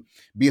house and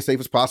be as safe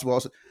as possible.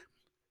 Also,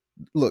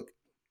 look,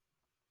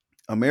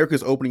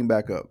 America's opening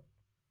back up.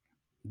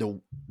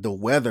 The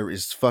weather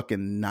is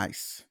fucking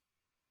nice.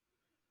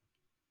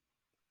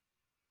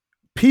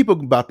 People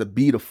about to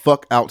be the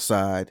fuck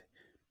outside.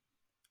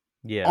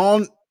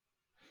 Yeah.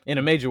 In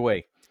a major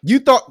way. You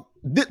thought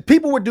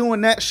people were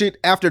doing that shit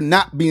after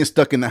not being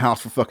stuck in the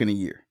house for fucking a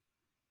year.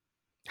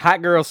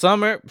 Hot girl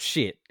summer,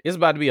 shit. It's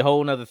about to be a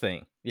whole nother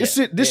thing. Yeah.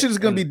 This shit is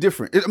gonna be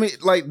different. I mean,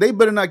 like they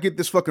better not get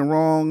this fucking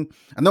wrong.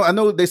 I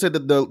know they said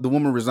that the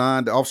woman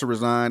resigned, the officer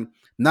resigned.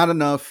 Not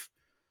enough.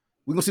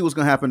 We're gonna see what's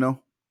gonna happen though.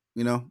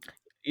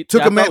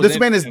 Took a man. This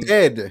man is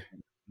dead.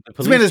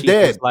 This man is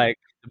dead. Like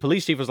the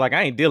police chief was like,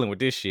 I ain't dealing with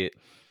this shit.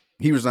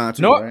 He resigned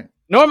too, right?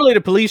 Normally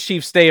the police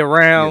chiefs stay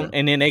around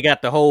and then they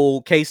got the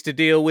whole case to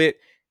deal with.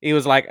 He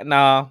was like,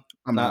 nah,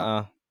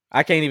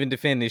 I can't even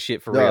defend this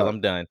shit for real.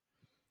 I'm done.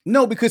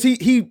 No, because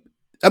he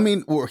I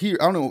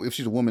don't know if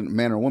she's a woman,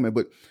 man or a woman,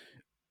 but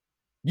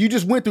you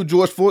just went through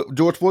George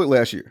Floyd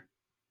last year.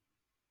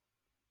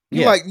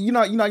 You're like, you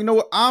know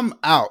what? I'm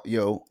out,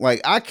 yo.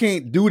 Like, I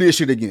can't do this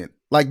shit again.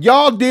 Like,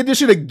 y'all did this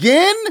shit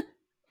again?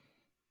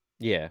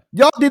 Yeah.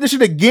 Y'all did this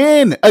shit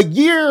again a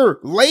year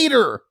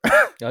later.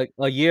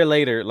 a year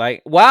later.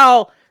 Like,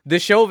 while the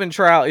Chauvin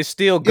trial is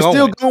still going. It's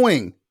still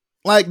going.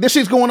 Like, this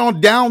shit's going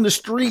on down the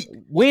street.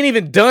 We ain't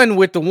even done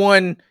with the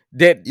one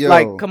that,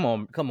 like, come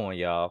on,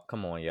 y'all.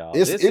 Come on, y'all.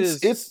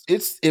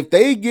 It's if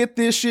they get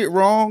this shit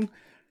wrong,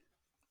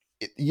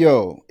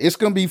 it's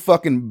gonna be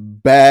fucking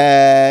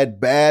bad.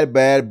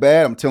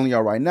 I'm telling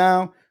y'all right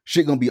now,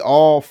 shit gonna be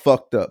all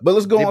fucked up. But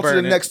let's go on to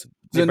the next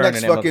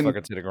fucking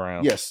to the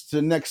ground. Yes, to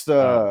the next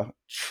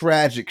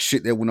tragic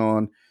shit that went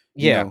on.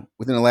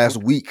 Within the last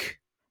week.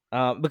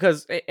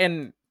 Because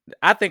and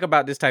I think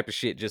about this type of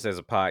shit just as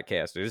a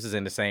podcaster. This is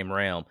in the same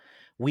realm.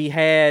 We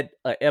had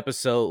an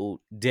episode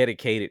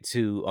dedicated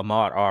to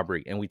Ahmaud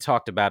Arbery, and we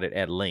talked about it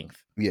at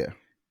length. Yeah.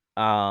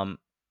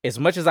 As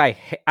much as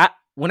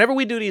whenever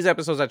we do these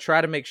episodes, I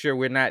try to make sure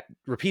we're not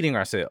repeating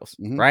ourselves,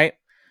 right?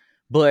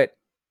 But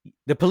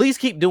the police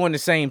keep doing the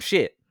same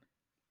shit.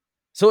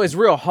 So it's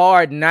real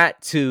hard not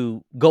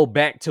to go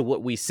back to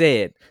what we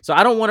said. So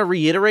I don't want to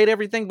reiterate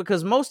everything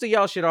because most of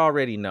y'all should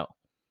already know.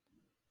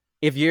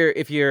 If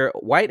you're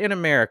white in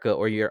America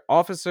or you're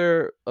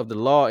officer of the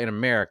law in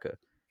America,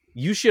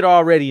 you should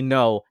already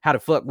know how the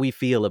fuck we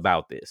feel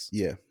about this.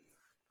 Yeah.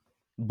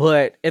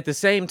 But at the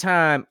same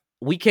time,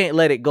 we can't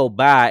let it go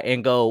by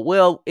and go,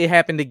 well, it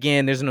happened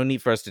again. There's no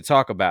need for us to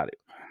talk about it.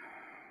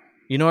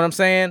 You know what I'm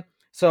saying?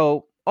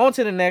 So on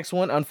to the next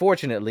one.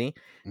 Unfortunately,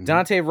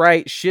 Daunte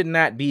Wright should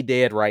not be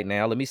dead right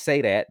now. Let me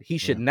say that. He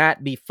should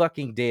not be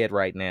fucking dead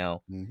right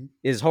now.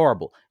 It's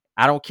horrible.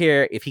 I don't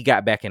care if he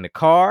got back in the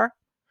car.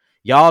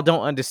 Y'all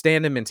don't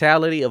understand the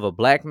mentality of a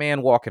black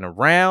man walking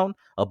around,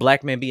 a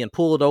black man being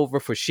pulled over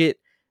for shit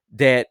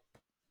that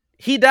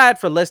he died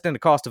for less than the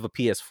cost of a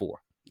PS4.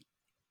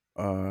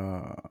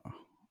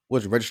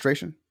 What's your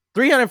registration?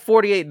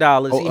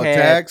 $348. He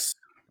had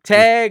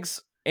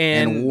tags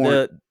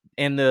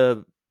and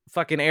the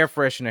fucking air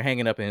freshener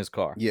hanging up in his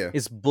car. Yeah.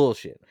 It's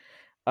bullshit.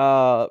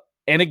 And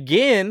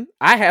again,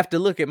 I have to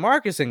look at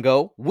Marcus and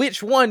go,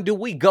 which one do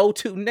we go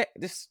to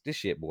next? This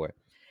shit, boy.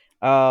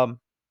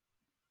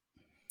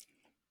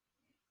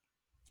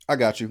 I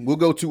got you. We'll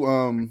go to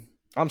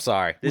I'm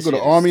sorry. We'll go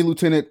to Army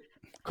Lieutenant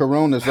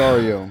Caron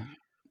Nazario.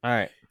 All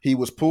right. He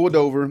was pulled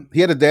over.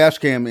 He had a dash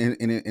cam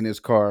in his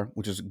car,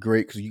 which is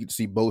great because you can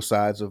see both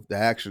sides of the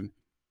action,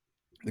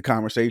 the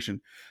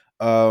conversation.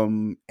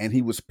 And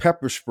he was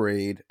pepper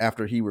sprayed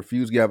after he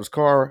refused to get out of his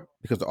car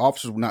because the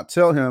officers would not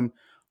tell him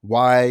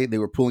why they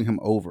were pulling him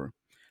over.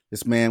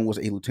 This man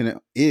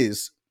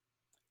is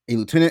a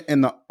lieutenant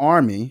in the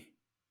Army,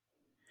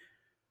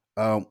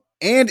 and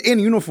in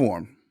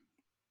uniform.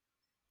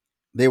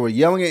 They were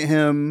yelling at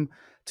him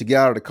to get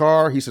out of the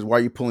car. He says, "Why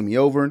are you pulling me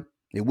over?"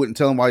 They wouldn't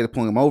tell him why they're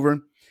pulling him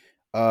over.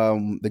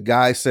 The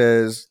guy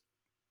says,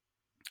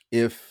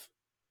 "If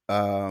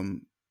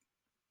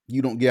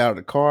you don't get out of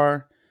the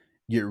car,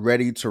 get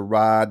ready to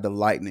ride the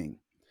lightning."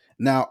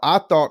 Now, I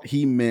thought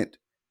he meant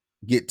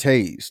get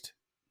tased.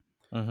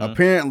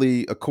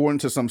 Apparently, according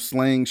to some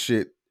slang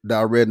shit that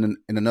I read in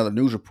another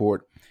news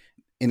report,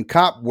 in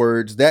cop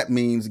words, that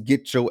means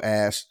get your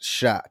ass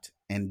shot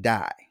and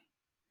die.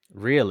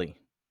 Really?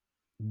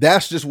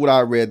 That's just what I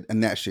read in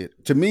that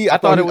shit. To me, I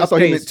thought he meant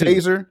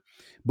taser,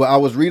 but I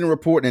was reading a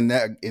report and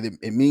that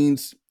it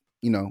means,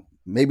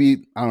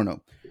 maybe, I don't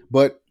know.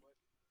 But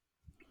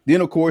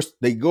then, of course,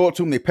 they go up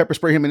to him, they pepper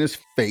spray him in his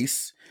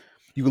face.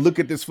 You can look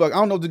at this I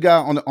don't know if the guy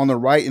on the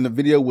right in the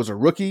video was a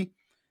rookie,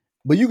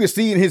 but you can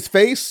see in his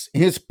face,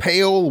 in his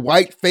pale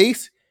white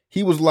face,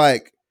 he was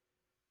like,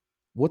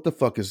 what's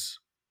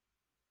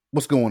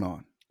going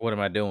on? What am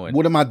I doing?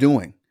 What am I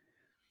doing?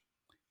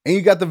 And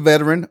you got the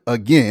veteran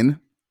again.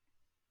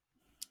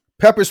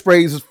 Pepper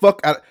sprays the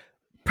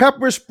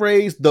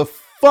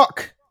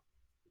fuck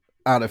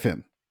out of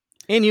him.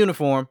 In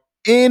uniform.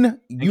 In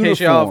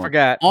case y'all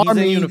forgot, he's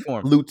Army in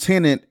uniform.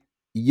 Lieutenant,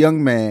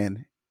 young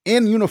man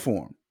in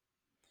uniform.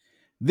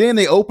 Then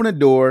they open the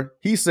door.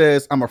 He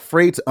says, I'm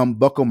afraid to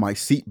unbuckle my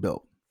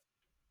seatbelt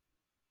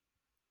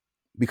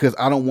because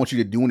I don't want you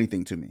to do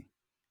anything to me.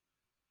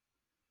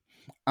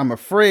 I'm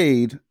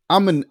afraid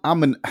I'm an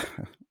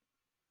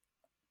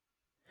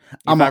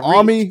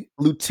Army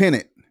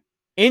lieutenant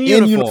in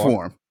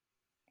uniform.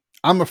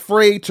 I'm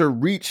afraid to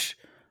reach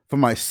for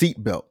my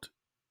seatbelt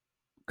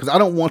because I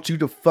don't want you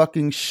to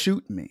fucking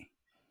shoot me.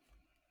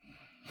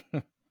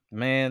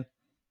 Man.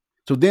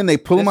 So then they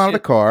pull him out of the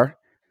car.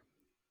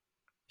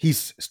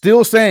 He's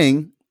still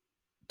saying,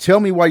 tell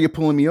me why you're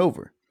pulling me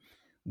over.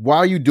 Why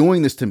are you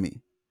doing this to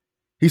me?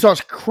 He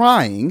starts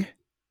crying.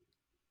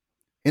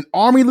 An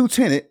Army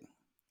lieutenant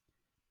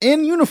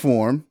in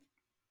uniform.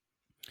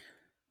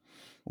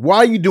 Why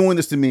are you doing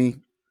this to me?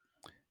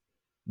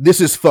 This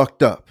is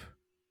fucked up.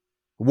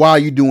 Why are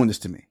you doing this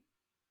to me?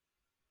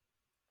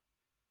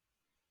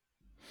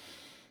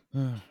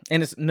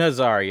 And it's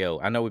Nazario.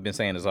 I know we've been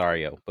saying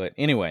Nazario, but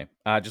anyway,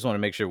 I just want to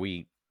make sure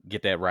we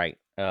get that right.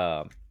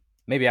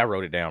 Maybe I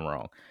wrote it down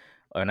wrong,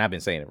 and I've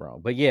been saying it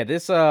wrong. But yeah,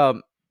 this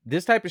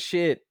type of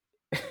shit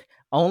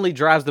only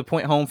drives the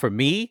point home for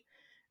me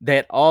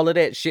that all of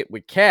that shit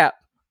with Cap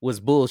was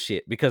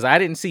bullshit because I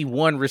didn't see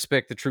one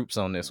respect the troops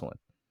on this one.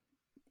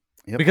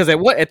 Yep. Because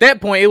at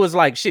that point it was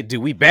like, shit, do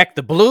we back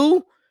the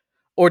blue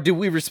or do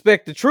we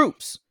respect the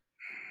troops?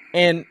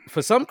 And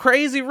for some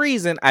crazy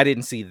reason, I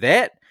didn't see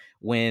that.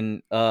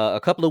 When a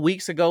couple of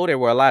weeks ago there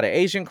were a lot of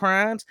Asian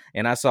crimes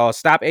and I saw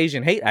Stop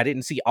Asian Hate, I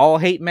didn't see All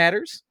Hate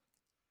Matters.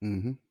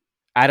 Mm-hmm.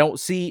 I don't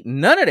see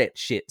none of that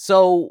shit.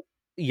 So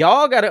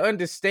y'all got to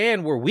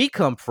understand where we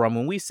come from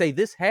when we say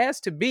this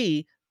has to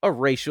be a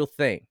racial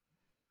thing.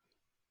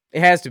 It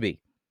has to be.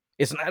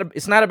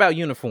 It's not about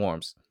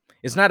uniforms.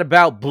 It's not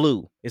about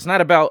blue. It's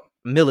not about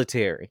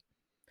military.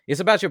 It's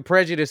about your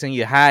prejudice and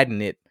you're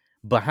hiding it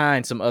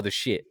behind some other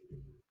shit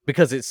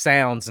because it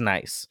sounds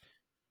nice.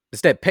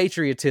 It's that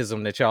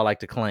patriotism that y'all like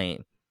to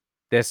claim.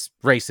 That's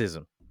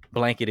racism,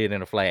 blanketed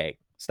in a flag.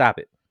 Stop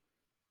it.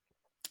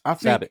 I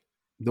think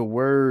the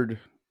word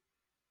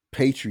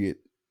patriot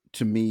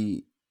to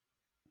me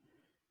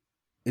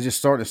is just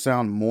starting to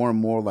sound more and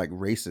more like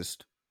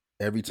racist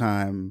every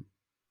time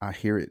I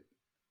hear it.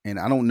 And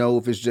I don't know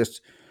if it's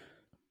just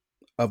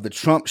of the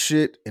Trump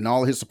shit and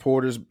all his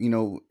supporters, you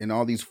know, and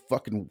all these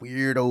fucking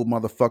weird old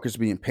motherfuckers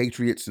being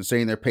patriots and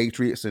saying they're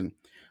patriots and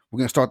we're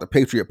going to start the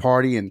Patriot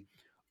Party and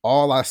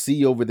all I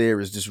see over there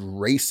is just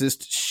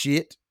racist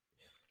shit.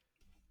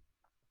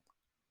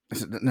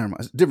 Never mind.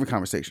 It's a different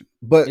conversation.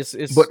 But it's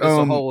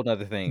a whole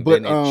other thing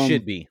than it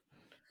should be.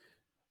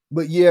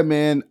 But yeah,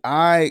 man,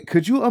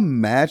 could you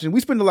imagine? We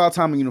spend a lot of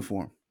time in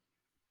uniform.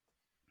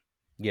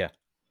 Yeah.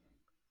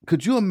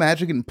 Could you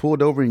imagine getting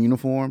pulled over in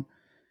uniform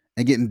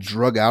and getting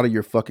drug out of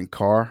your fucking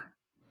car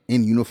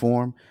in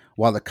uniform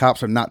while the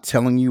cops are not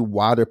telling you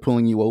why they're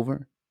pulling you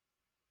over?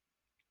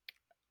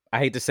 I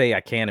hate to say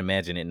I can't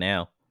imagine it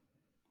now.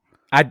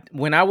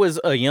 When I was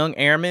a young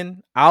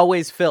airman, I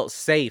always felt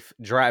safe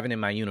driving in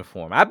my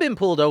uniform. I've been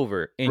pulled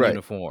over in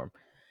uniform.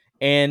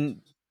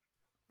 And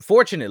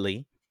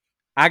fortunately,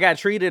 I got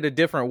treated a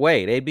different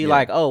way. They'd be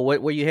like, oh,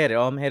 where you headed?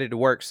 Oh, I'm headed to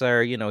work,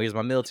 sir. You know, here's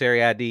my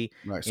military ID.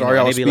 Right. Sorry,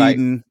 I was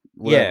speeding.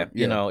 Like,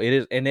 you know, it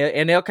is. And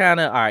they'll kind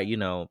of, all right, you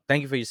know,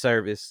 thank you for your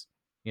service.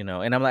 You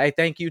know, and I'm like, hey,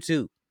 thank you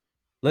too.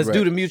 Let's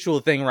do the mutual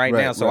thing right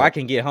now so I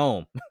can get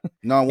home.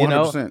 No,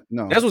 100%.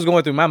 No. That's what's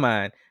going through my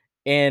mind.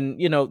 And,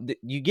 you know,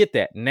 you get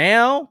that.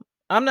 Now,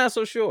 I'm not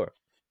so sure.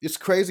 It's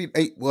crazy.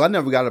 Well, I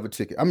never got out of a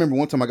ticket. I remember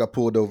one time I got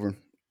pulled over.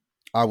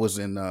 I was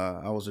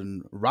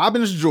in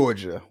Robbins,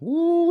 Georgia.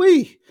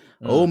 Woo-wee.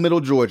 Old Middle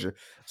Georgia.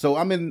 So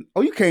I'm in.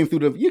 Oh, you came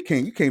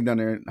down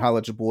there and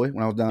hollered at your boy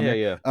when I was down there.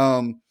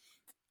 Yeah.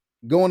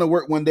 Going to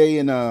work one day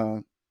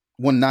and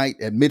one night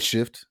at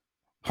mid-shift,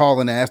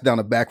 hauling ass down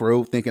the back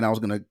road, thinking I was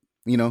gonna,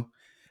 you know,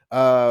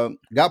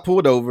 got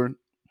pulled over. And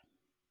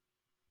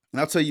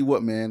I'll tell you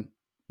what, man,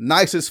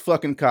 nicest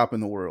fucking cop in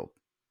the world.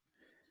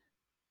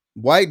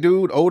 White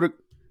dude, older.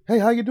 Hey,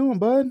 how you doing,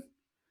 bud?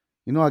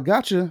 You know, I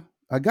got you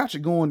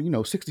going, you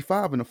know,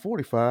 65 and a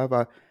 45.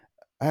 I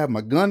have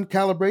my gun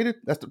calibrated.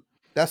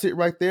 That's it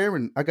right there.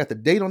 And I got the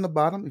date on the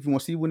bottom if you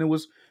want to see when it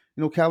was,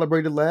 you know,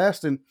 calibrated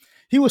last. And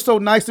he was so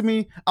nice to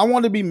me. I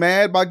wanted to be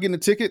mad by getting a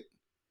ticket.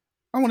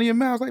 I wanted to get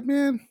mad. I was like,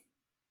 man,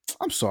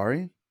 I'm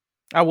sorry.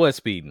 I was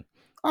speeding.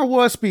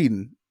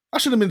 I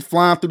should have been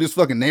flying through this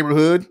fucking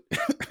neighborhood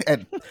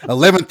at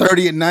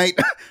 11:30 at night.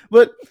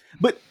 But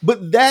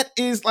that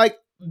is like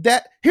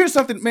that. Here's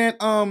something,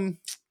 man.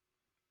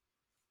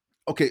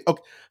 Okay.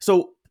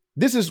 So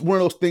this is one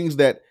of those things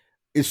that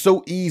is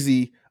so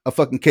easy a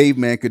fucking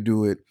caveman could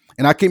do it.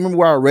 And I can't remember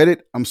where I read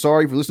it. I'm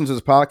sorry for listening to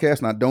this podcast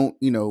and I don't,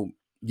 you know,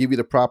 give you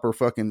the proper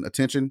fucking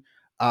attention.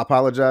 I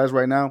apologize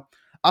right now.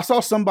 I saw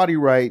somebody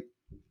write,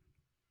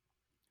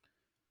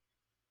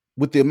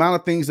 with the amount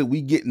of things that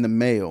we get in the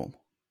mail,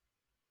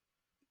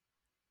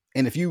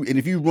 and if you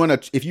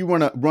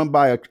run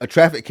by a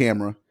traffic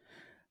camera,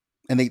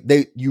 and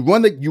you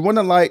run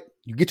the light,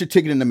 you get your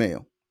ticket in the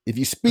mail. If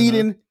you're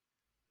speeding,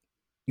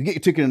 you get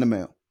your ticket in the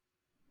mail.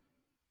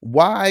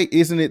 Why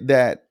isn't it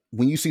that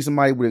when you see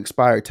somebody with an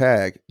expired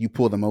tag, you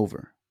pull them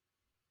over.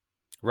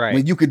 Right.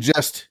 When you could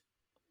just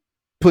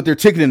put their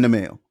ticket in the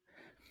mail.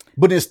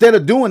 But instead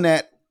of doing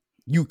that,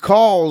 you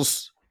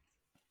cause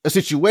a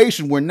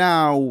situation where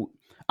now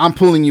I'm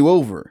pulling you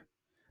over.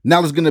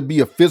 Now there's going to be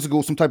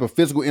some type of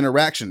physical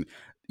interaction.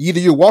 Either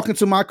you're walking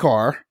to my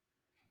car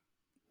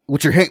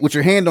with your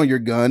hand on your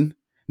gun,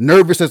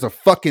 nervous as a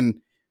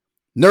fucking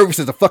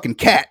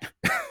cat.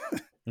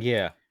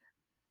 Yeah.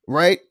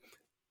 Right?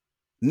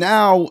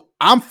 Now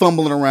I'm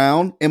fumbling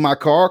around in my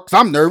car because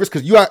I'm nervous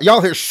because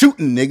y'all here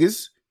shooting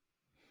niggas.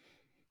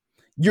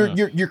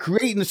 You're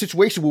creating a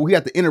situation where we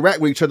have to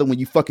interact with each other when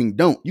you fucking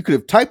don't. You could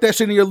have typed that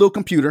shit in your little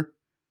computer.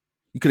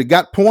 You could have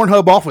got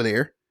Pornhub off of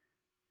there.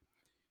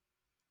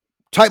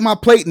 Typed my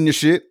plate in your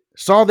shit.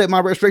 Saw that my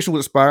registration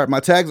was expired. My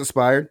tag's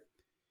expired.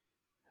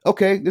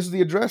 Okay, this is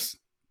the address.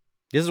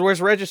 This is where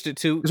it's registered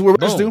to. This is where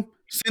it's registered to.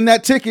 Send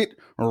that ticket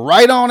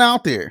right on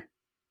out there.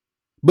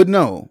 But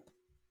no.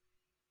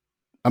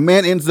 A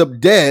man ends up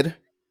dead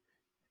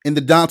in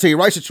the Dante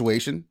Wright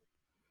situation.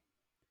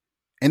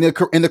 And in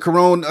the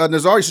Karon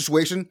Nazari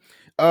situation,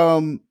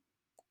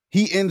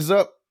 he ends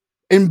up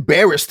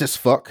embarrassed as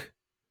fuck.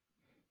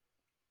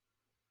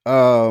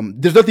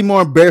 There's nothing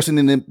more embarrassing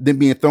than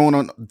being thrown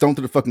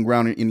to the fucking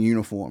ground in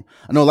uniform.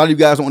 I know a lot of you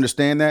guys don't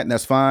understand that, and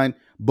that's fine.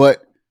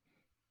 But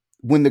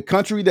when the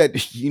country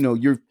that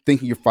you're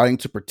thinking you're fighting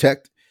to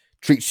protect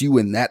treats you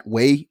in that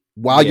way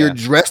while you're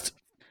dressed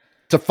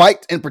to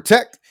fight and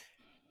protect,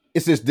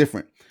 it's just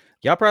different.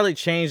 Y'all probably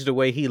changed the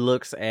way he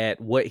looks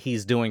at what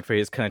he's doing for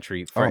his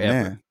country forever.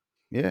 Oh, man.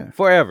 Yeah,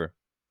 forever,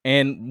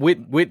 and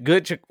with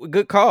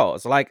good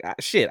cause. Like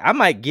shit, I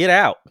might get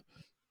out.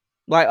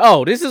 Like,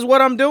 oh, this is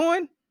what I'm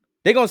doing.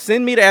 They gonna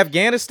send me to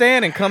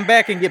Afghanistan and come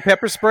back and get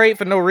pepper sprayed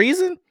for no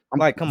reason? I'm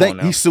like, come on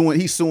now. He's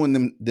suing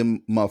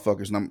them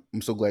motherfuckers, and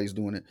I'm so glad he's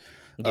doing it.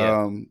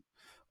 Yeah.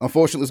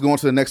 Unfortunately, let's go on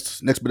to the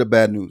next bit of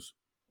bad news.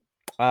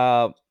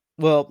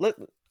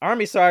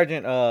 Army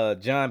Sergeant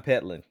John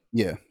Petlin.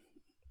 Yeah.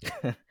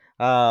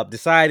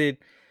 Decided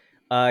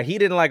he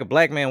didn't like a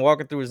black man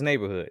walking through his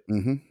neighborhood.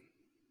 Mm-hmm.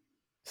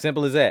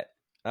 Simple as that.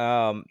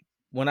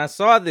 When I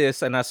saw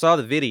this and I saw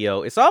the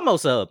video, it's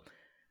almost a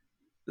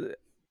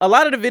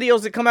lot of the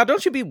videos that come out,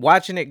 don't you be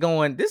watching it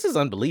going, this is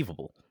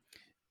unbelievable.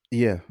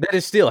 Yeah. That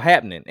is still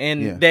happening.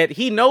 And that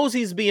he knows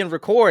he's being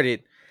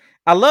recorded.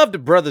 I love the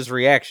brother's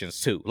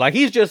reactions too. Like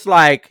he's just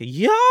like,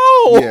 yo.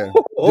 Yeah.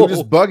 They're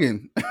just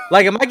bugging.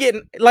 Like, am I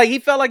getting, like, he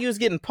felt like he was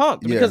getting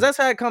punked because that's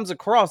how it comes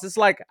across. It's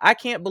like, I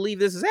can't believe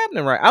this is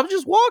happening right. I'm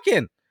just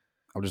walking.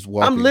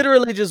 I'm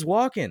literally just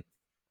walking.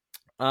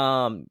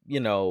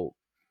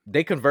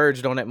 They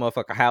converged on that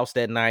motherfucker house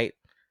that night.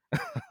 He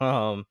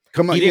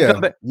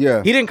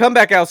didn't come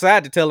back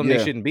outside to tell them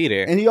they shouldn't be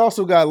there. And he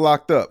also got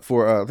locked up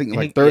for I think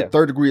like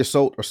third degree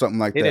assault or something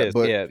like that.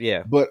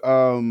 But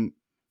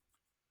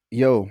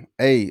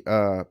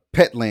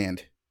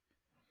Petland,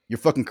 your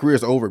fucking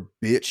career's over,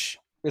 bitch.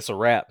 It's a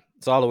wrap.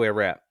 It's all the way a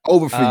wrap.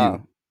 Over for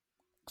you.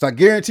 Because I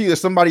guarantee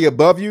there's somebody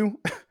above you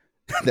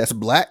that's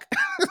black.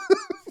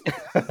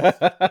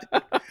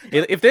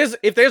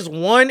 If there's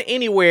one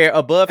anywhere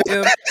above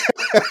him,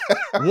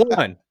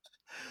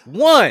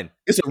 one.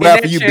 It's a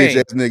wrap for you, bitch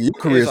ass nigga. Your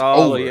career's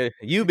over.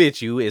 You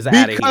bitch, you is out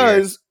of here.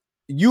 Because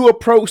you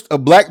approached a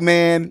black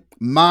man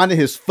minding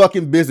his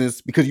fucking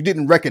business because you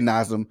didn't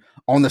recognize him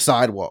on the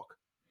sidewalk.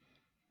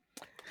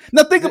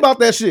 Now think about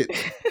that shit.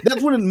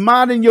 That's when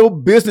minding your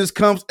business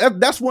comes.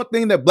 That's one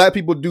thing that black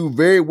people do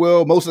very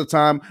well most of the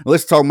time.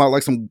 Let's talk about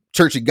like some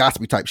churchy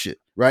gossipy type shit,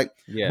 right?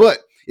 Yeah. But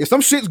if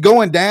some shit's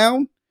going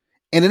down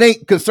and it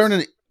ain't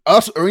concerning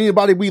us or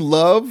anybody we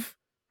love,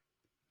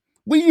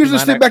 we usually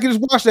sit back and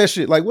just watch that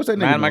shit. Like, what's that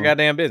nigga mind my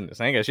goddamn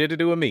business. I ain't got shit to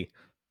do with me.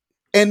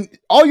 And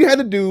all you had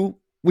to do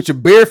with your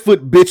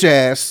barefoot bitch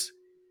ass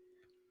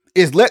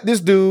is let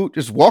this dude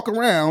just walk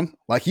around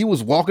like he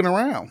was walking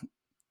around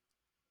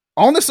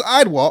on the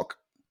sidewalk.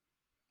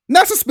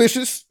 Not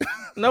suspicious.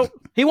 Nope.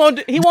 He won't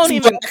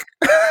even.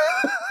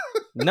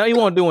 No, he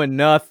won't doing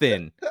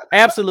nothing.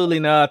 Absolutely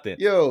nothing.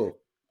 Yo.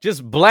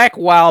 Just black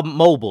while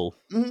mobile.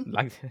 Mm-hmm.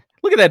 Like,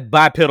 look at that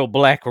bipedal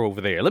black over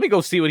there. Let me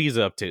go see what he's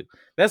up to.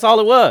 That's all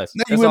it was.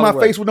 Now you in my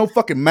face with no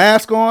fucking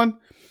mask on.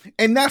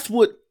 And that's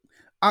what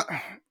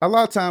a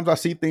lot of times I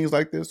see things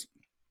like this.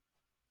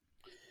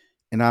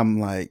 And I'm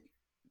like,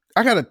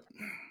 I got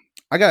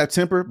a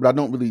temper, but I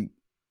don't really.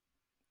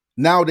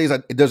 Nowadays,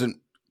 it doesn't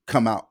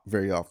come out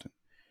very often.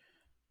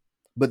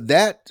 But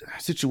that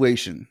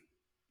situation.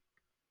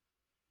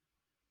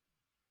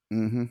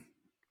 I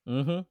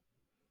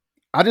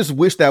just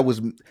wish that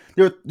was.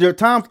 There are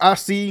times I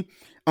see,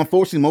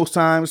 unfortunately, most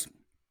times.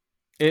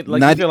 You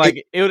feel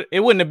like it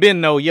wouldn't have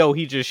been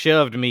he just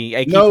shoved me.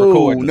 Hey, keep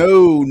recording.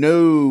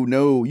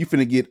 No. You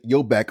finna get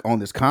your back on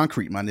this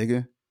concrete, my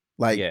nigga.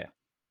 Like,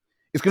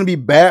 it's gonna be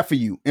bad for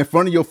you in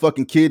front of your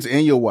fucking kids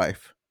and your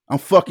wife. I'm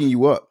fucking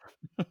you up.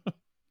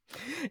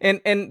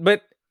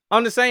 But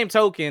on the same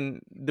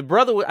token, the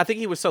brother, I think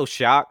he was so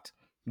shocked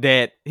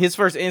that his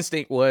first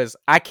instinct was,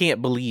 I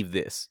can't believe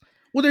this.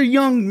 Well, they're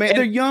young, man.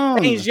 They're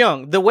young. He's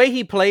young. The way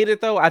he played it,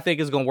 though, I think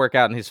is going to work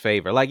out in his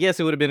favor. Like, yes,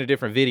 it would have been a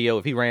different video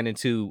if he ran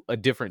into a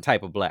different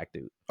type of black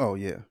dude. Oh,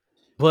 yeah.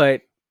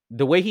 But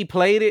the way he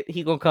played it,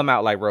 he going to come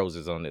out like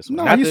roses on this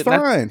one. No, he's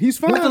fine. He's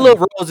fine. Not the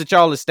little rose that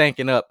y'all is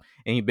stanking up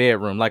in your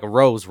bedroom, like a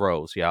rose,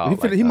 y'all.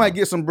 He might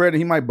get some bread and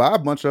he might buy a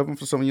bunch of them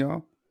for some of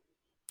y'all.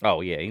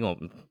 Oh, yeah. He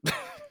going to...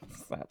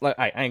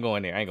 I ain't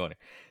going there.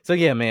 So,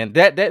 yeah, man,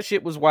 that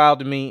shit was wild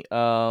to me.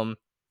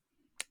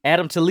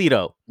 Adam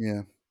Toledo.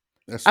 Yeah.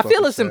 I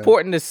feel it's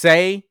important to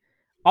say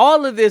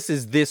all of this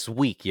is this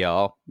week,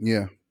 y'all.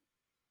 Yeah.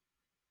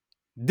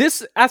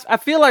 I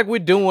feel like we're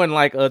doing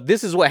like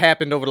this is what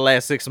happened over the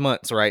last 6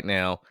 months right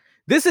now.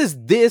 This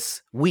is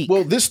this week.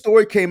 Well, this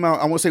story came out,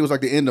 I want to say it was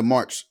like the end of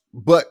March,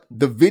 but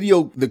the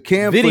video, the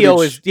cam video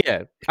footage is,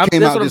 yeah.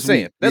 That's what I'm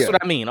saying. That's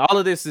what I mean. All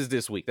of this is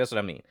this week. That's what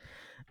I mean.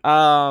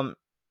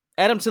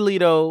 Adam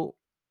Toledo,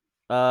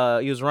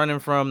 he was running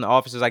from the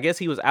officers. I guess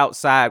he was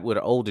outside with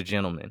an older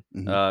gentleman,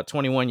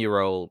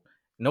 21-year-old.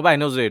 Nobody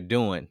knows what they're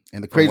doing.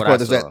 And the crazy part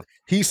is that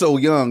he's so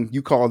young,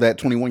 you call that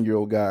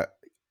 21-year-old guy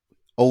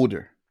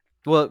older.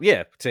 Well,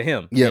 yeah, to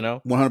him, yeah, you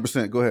know?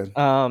 100%. Go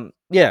ahead.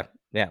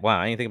 Yeah. Wow,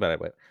 I didn't think about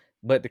that,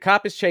 but the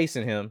cop is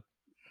chasing him,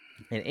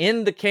 and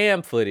in the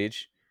cam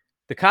footage,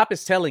 the cop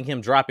is telling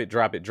him, drop it.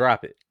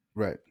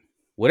 Right.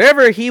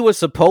 Whatever he was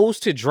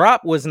supposed to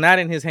drop was not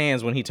in his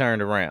hands when he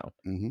turned around.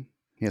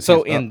 Mm-hmm.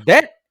 So in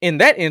that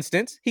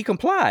instance, he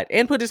complied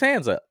and put his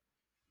hands up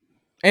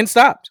and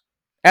stopped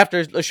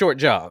after a short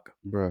jog.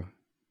 Bruh.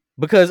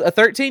 Because a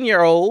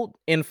 13-year-old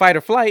in fight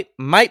or flight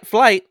might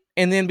flight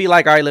and then be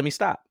like, all right, let me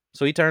stop.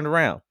 So he turned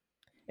around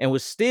and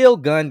was still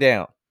gunned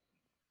down.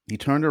 He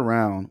turned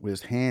around with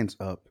his hands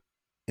up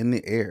in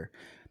the air.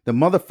 The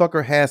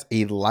motherfucker has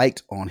a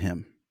light on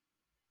him.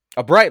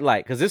 A bright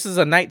light, because this is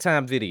a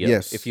nighttime video.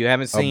 Yes. If you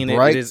haven't seen it,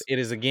 it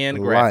is again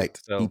graphic.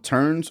 So. He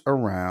turns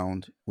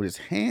around with his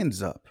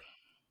hands up.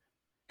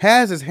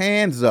 Has his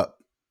hands up.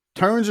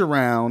 Turns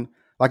around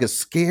like a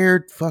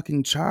scared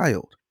fucking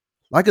child.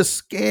 Like a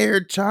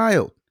scared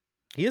child.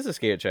 He is a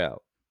scared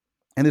child.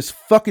 And this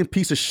fucking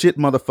piece of shit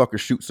motherfucker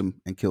shoots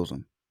him and kills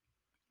him.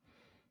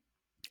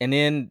 And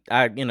then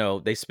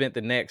they spent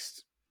the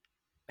next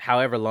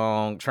however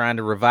long trying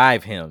to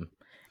revive him.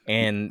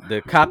 And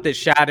the cop that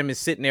shot him is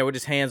sitting there with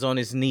his hands on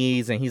his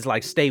knees, and he's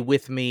like, "Stay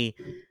with me."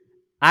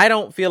 I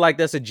don't feel like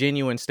that's a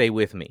genuine "stay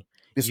with me."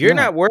 You're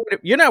not worried.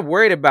 You're not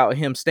worried about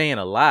him staying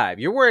alive.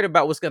 You're worried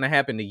about what's going to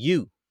happen to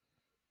you.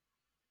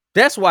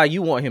 That's why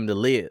you want him to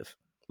live.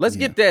 Let's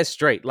get that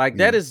straight. Like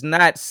that is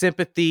not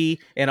sympathy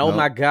and oh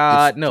my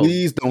God, no.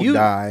 Please don't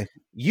die.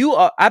 You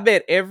are. I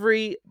bet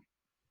every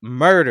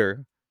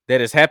murder that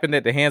has happened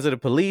at the hands of the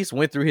police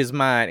went through his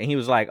mind, and he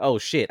was like, "Oh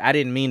shit, I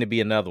didn't mean to be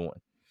another one."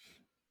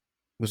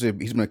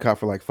 He's been a cop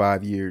for like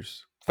 5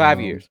 years.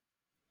 5 years.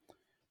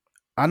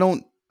 I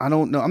don't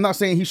know. I'm not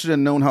saying he should have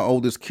known how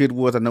old this kid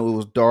was. I know it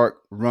was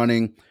dark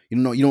running.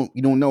 You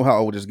don't know how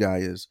old this guy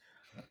is.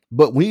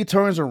 But when he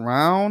turns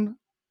around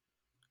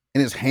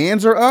and his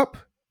hands are up,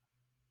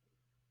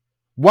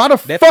 why the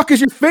fuck is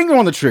your finger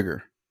on the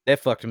trigger? That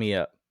fucked me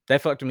up.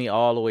 That fucked me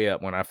all the way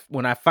up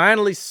when I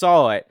finally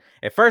saw it.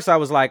 At first I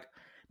was like,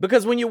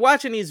 because when you're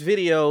watching these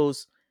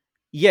videos,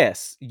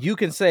 yes, you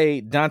can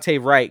say Dante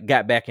Wright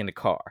got back in the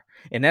car.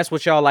 And that's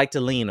what y'all like to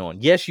lean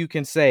on. Yes, you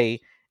can say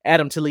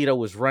Adam Toledo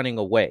was running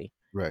away.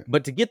 Right.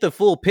 But to get the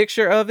full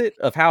picture of it,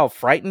 of how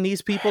frightened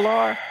these people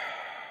are,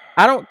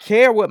 I don't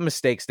care what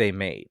mistakes they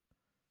made.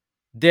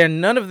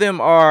 None of them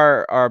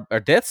are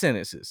death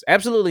sentences.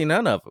 Absolutely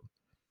none of them.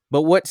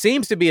 But what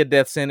seems to be a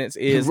death sentence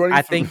is,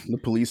 I think the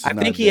police. I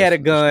think he had a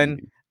gun.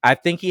 I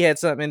think he had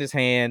something in his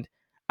hand.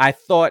 I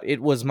thought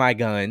it was my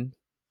gun.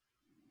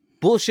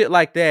 Bullshit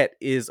like that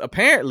is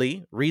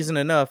apparently reason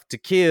enough to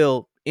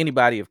kill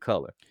anybody of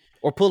color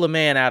or pull a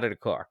man out of the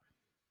car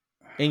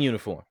in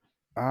uniform.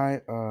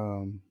 Out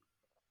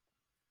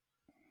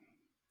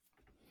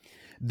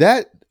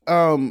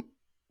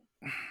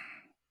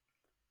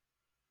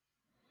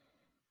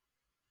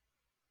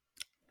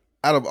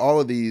of all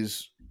of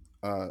these,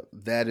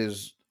 that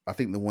is, I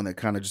think, the one that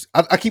kind of just,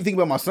 I keep thinking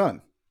about my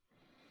son.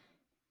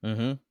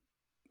 Mm-hmm.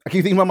 I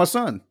keep thinking about my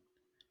son.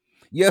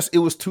 Yes, it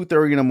was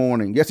 2:30 in the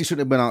morning. Yes, he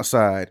shouldn't have been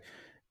outside.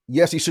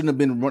 Yes, he shouldn't have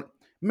been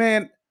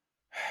man,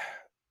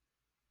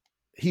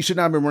 he should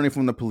not have been running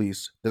from the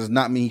police. Does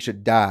not mean he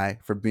should die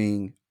for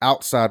being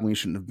outside when he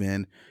shouldn't have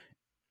been.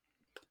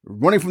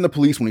 Running from the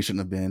police when he shouldn't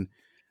have been.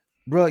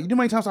 Bro, you know how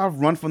many times I've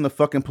run from the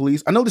fucking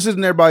police? I know this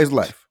isn't everybody's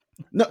life.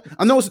 No,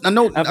 I know.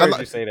 I've heard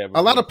you say that before.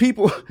 A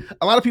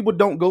lot of people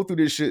don't go through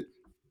this shit.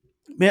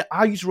 Man,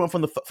 I used to run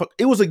from the fuck.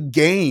 It was a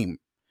game.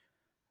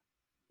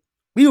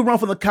 We would run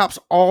from the cops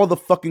all the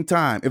fucking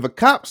time. If a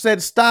cop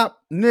said stop,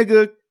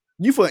 nigga,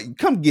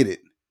 come get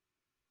it.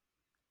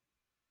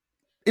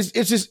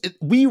 It's just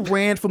we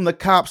ran from the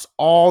cops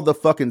all the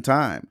fucking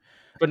time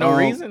for no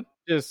reason.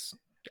 Just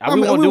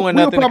we were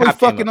probably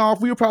fucking off.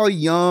 We were probably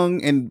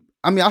young, and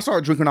I mean, I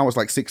started drinking when I was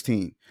like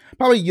 16.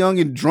 Probably young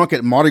and drunk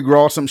at Mardi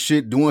Gras, some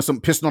shit, doing some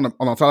pissing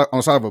on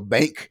the side of a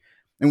bank,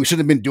 and we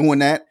shouldn't have been doing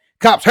that.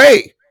 Cops,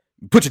 hey,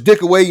 put your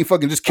dick away, you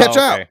fucking just catch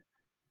out.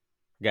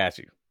 Got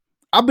you.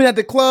 I've been at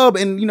the club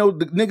and, the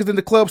niggas in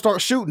the club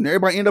start shooting.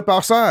 Everybody end up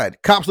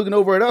outside. Cops looking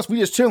over at us. We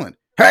just chilling.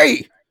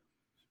 Hey,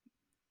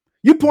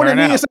 you point at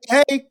me and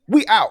say, hey,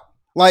 we out.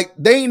 Like,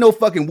 they ain't no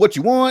fucking what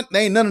you want.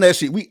 They ain't none of that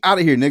shit. We out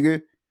of here,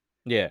 nigga.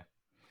 Yeah.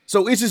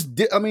 So it's just,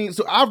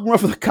 so I've run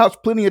for the cops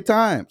plenty of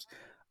times.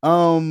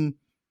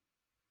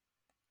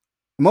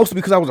 Mostly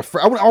because I was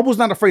afraid. I was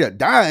not afraid of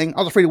dying. I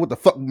was afraid of what the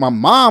fuck my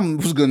mom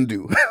was gonna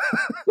do.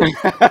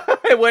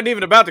 It wasn't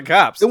even about the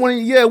cops. It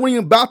wasn't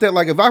even about that.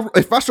 Like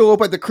if I show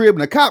up at the crib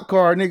in a cop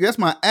car, nigga, that's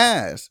my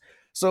ass.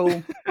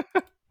 So,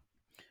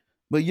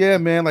 but yeah,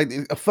 man, like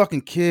a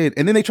fucking kid.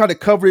 And then they tried to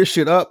cover his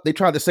shit up. They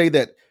tried to say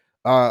that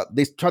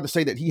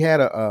he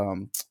had a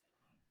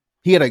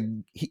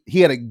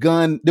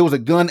gun. There was a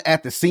gun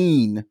at the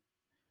scene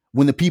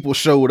when the people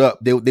showed up.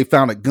 They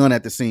found a gun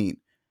at the scene.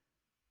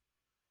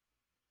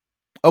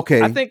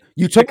 Okay, I think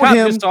you told the cop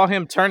him. Just saw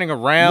him turning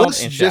around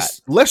and shot.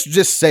 Let's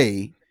just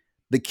say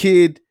the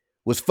kid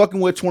was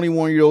fucking with a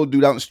 21-year-old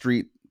dude out in the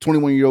street.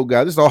 21-year-old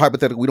guy. This is all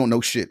hypothetical. We don't know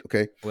shit.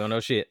 Okay, we don't know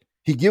shit.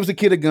 He gives the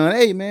kid a gun.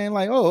 Hey man,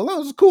 like, oh, that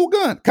was a cool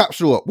gun. Cops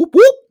show up. Whoop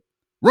whoop.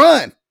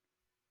 Run.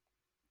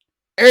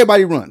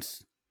 Everybody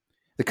runs.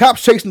 The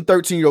cops chasing the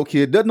 13-year-old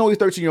kid. Doesn't know he's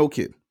a 13-year-old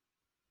kid.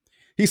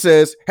 He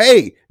says,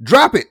 hey,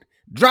 drop it.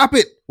 Drop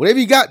it. Whatever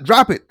you got,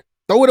 drop it.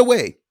 Throw it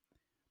away.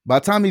 By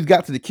the time he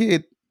got to the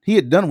kid, he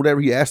had done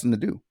whatever he asked him to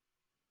do.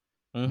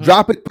 Mm-hmm.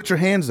 Drop it. Put your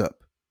hands up.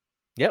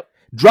 Yep.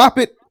 Drop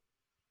it.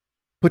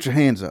 Put your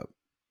hands up.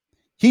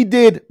 He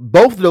did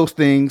both of those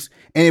things,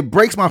 and it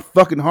breaks my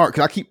fucking heart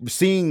because I keep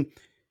seeing.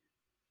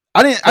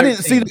 I didn't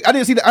see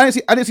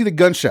the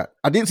gunshot.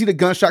 I didn't see the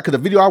gunshot because the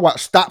video I watched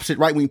stops it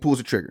right when he pulls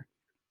the trigger.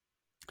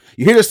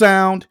 You hear the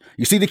sound,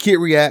 you see the kid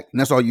react, and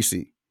that's all you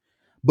see.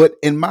 But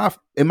in my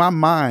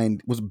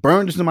mind, what's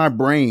burned into my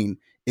brain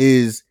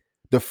is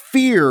the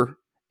fear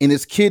in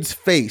his kid's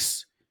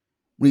face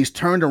when he's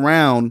turned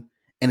around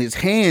and his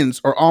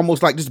hands are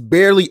almost like just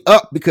barely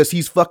up because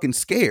he's fucking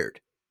scared.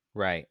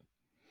 Right.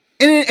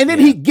 And then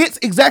he gets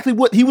exactly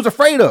what he was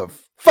afraid of.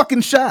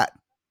 Fucking shot.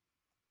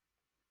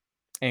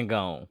 And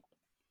gone.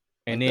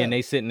 And then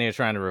they sitting there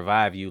trying to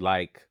revive you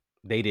like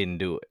they didn't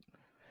do it.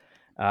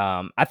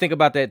 I think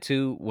about that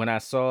too. When I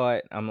saw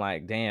it, I'm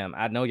like, damn,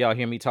 I know y'all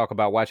hear me talk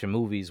about watching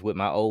movies with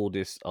my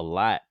oldest a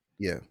lot.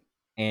 Yeah.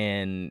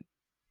 And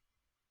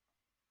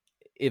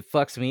it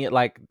fucks me.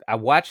 Like, I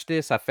watched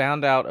this, I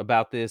found out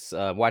about this,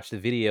 watched the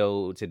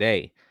video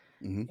today.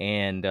 Mm-hmm.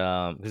 And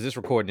because this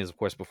recording is, of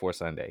course, before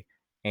Sunday.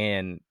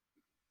 And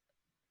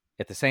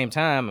at the same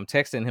time, I'm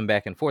texting him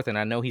back and forth, and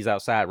I know he's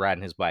outside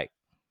riding his bike.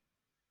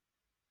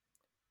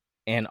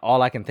 And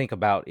all I can think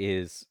about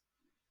is,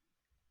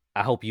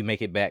 I hope you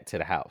make it back to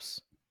the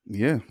house.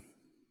 Yeah.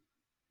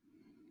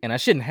 And I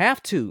shouldn't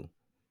have to.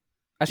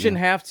 I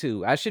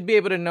should be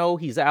able to know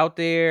he's out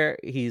there,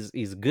 he's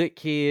a good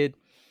kid,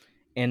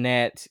 and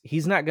that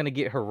he's not going to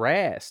get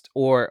harassed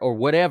or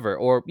whatever.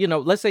 Or,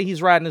 let's say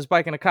he's riding his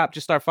bike and a cop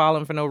just start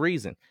following for no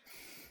reason.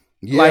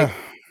 Yeah. Like,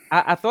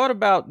 I thought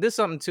about this,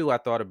 something too I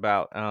thought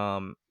about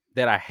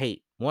that I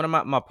hate. One of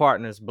my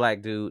partners,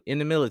 black dude in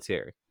the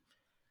military,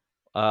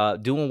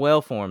 doing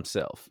well for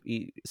himself.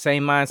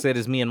 Same mindset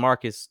as me and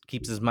Marcus,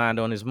 keeps his mind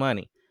on his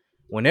money.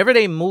 Whenever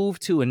they move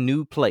to a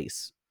new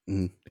place,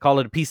 they call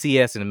it a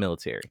PCS in the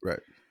military. Right.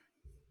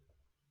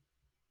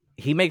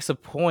 He makes a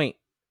point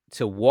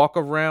to walk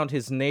around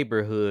his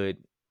neighborhood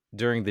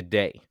during the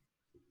day.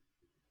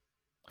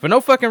 For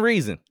no fucking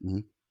reason.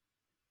 Mm-hmm.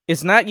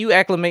 It's not you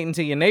acclimating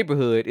to your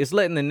neighborhood. It's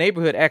letting the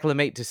neighborhood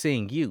acclimate to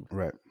seeing you.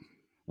 Right.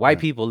 White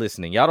people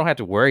listening, y'all don't have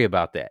to worry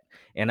about that.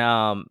 And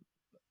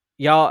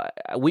y'all,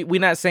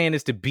 we're not saying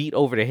this to beat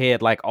over the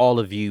head like all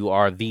of you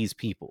are these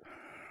people.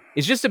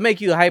 It's just to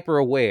make you hyper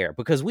aware,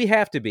 because we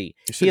have to be.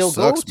 He'll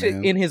go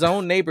in his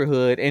own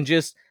neighborhood and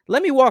just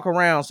let me walk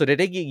around so that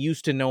they get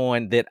used to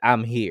knowing that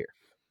I'm here.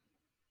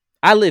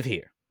 I live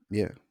here.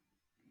 Yeah.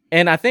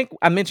 And I think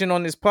I mentioned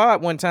on this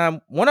pod one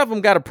time, one of them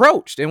got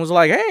approached and was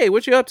like, hey,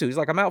 what you up to? He's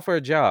like, I'm out for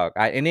a jog.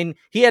 And then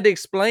he had to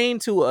explain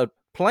to a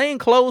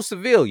plainclothes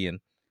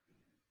civilian,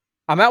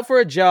 I'm out for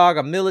a jog.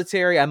 I'm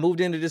military. I moved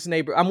into this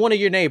neighbor. I'm one of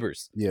your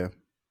neighbors. Yeah.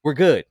 We're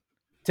good.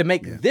 To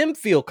make them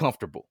feel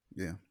comfortable.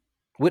 Yeah.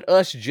 With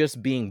us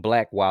just being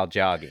black while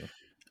jogging.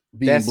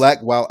 Being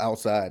black while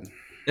outside.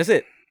 That's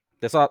it.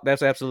 That's all.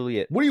 That's absolutely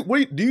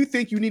it. Do you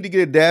think you need to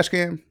get a dash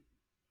cam?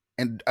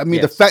 And I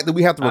mean, the fact that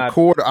we have to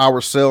record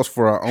ourselves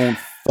for our own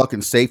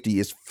fucking safety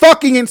is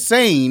fucking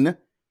insane.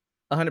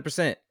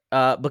 100%.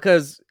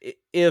 Because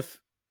if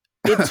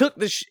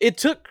it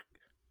took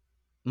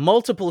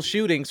multiple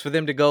shootings for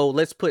them to go,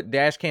 let's put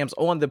dash cams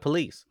on the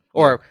police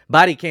or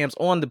body cams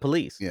on the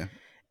police. Yeah.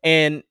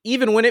 And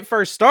even when it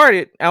first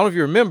started, I don't know if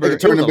you remember, they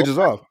turn the bitches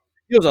off.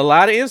 There was a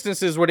lot of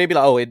instances where they'd be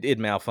like, oh, it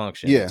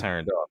malfunctioned. Yeah. It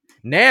turned off.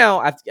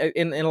 Now,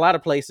 in a lot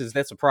of places,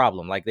 that's a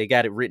problem. Like, they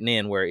got it written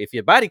in where if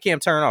your body cam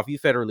turn off, you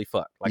federally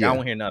fucked. Like, I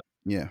don't hear nothing.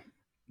 Yeah.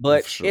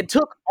 But it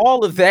took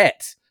all of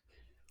that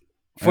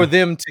for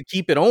them to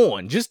keep it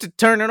on, just to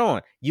turn it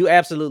on. You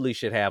absolutely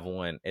should have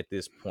one at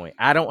this point.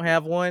 I don't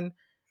have one.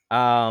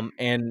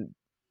 And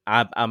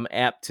I'm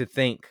apt to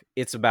think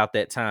it's about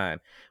that time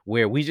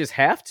where we just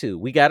have to.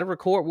 We got to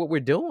record what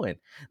we're doing.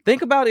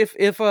 Think about if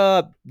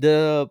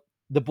the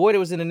boy that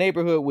was in the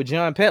neighborhood with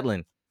John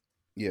Petlin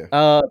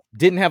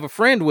didn't have a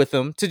friend with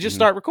him to just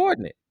start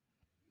recording it.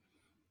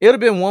 It would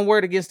have been one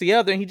word against the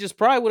other, and he just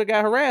probably would have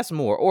got harassed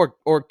more,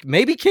 or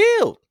maybe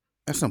killed.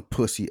 That's some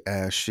pussy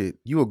ass shit.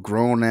 You a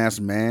grown ass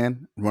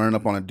man running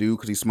up on a dude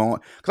because he's small.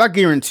 Because I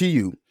guarantee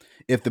you,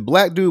 if the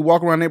black dude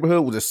walking around the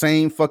neighborhood was the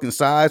same fucking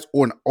size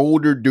or an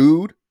older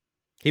dude,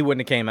 he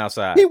wouldn't have came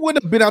outside. He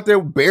wouldn't have been out there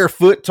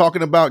barefoot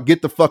talking about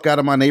get the fuck out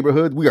of my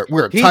neighborhood.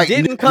 We're a tight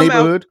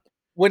neighborhood.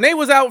 When they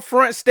was out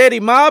front steady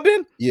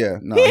mobbing. Yeah,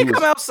 no, he didn't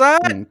come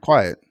outside.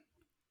 Quiet.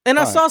 And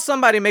I saw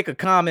somebody make a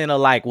comment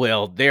of like,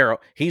 well, they're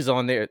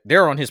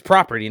on his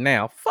property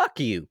now. Fuck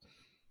you.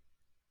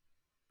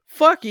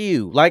 Fuck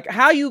you. Like,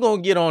 how you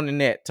gonna get on the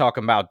net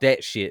talking about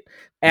that shit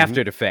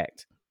after the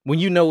fact when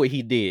you know what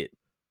he did?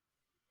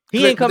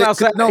 He ain't come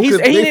outside. He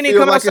didn't even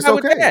come outside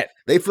with that.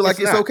 They feel like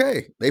it's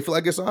okay. They feel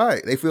like it's all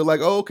right. They feel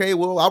like, oh, okay,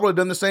 well, I would have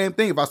done the same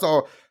thing if I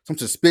saw some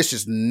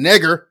suspicious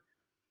nigger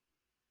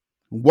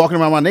walking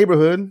around my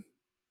neighborhood.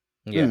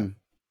 Yeah.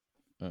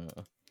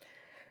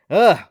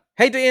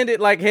 Hate to end it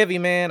like heavy,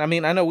 man. I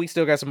mean, I know we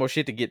still got some more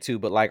shit to get to,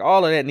 but like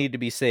all of that need to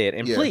be said.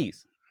 And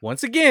please,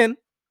 once again,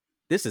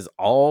 this is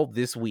all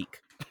this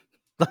week.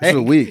 Like, this is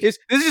a week. This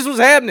is just what's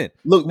happening.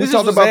 Look, we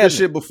talked about this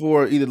shit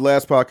before, either the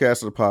last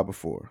podcast or the pod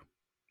before.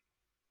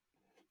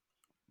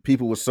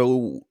 People were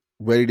so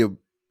ready to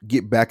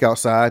get back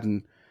outside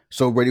and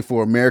so ready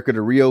for America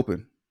to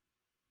reopen.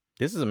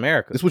 This is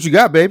America. This is what you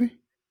got, baby.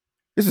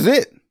 This is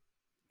it.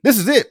 This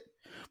is it.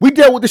 We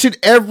dealt with this shit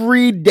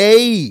every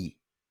day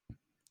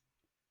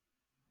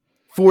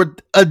for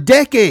a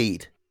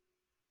decade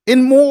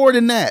and more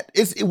than that.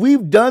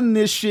 We've done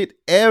this shit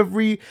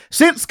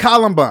since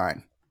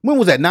Columbine. When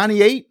was that?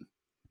 98?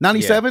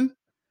 97? Yeah.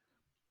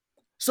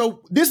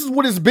 So this is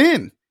what it's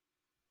been.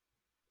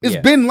 It's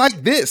been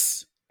like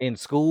this. In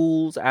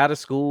schools, out of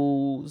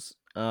schools.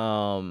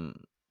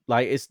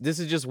 This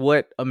is just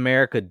what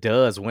America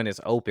does when it's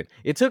open.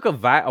 It took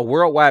a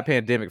worldwide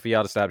pandemic for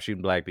y'all to stop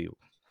shooting black people.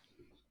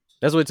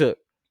 That's what it took.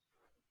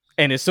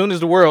 And as soon as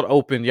the world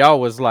opened, y'all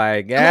was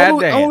like, God damn.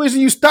 The only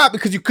reason you stopped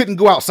because you couldn't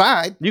go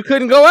outside. You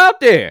couldn't go out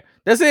there.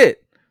 That's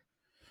it.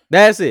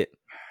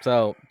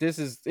 So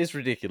it's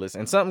ridiculous.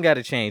 And something got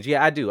to change.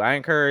 Yeah, I do. I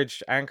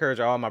encourage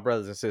all my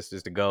brothers and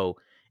sisters to go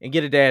and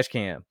get a dash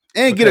cam.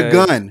 And get a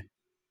gun.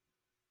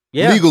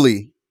 Yeah.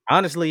 Legally.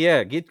 Honestly,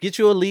 yeah. Get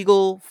you a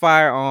legal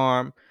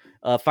firearm.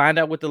 Find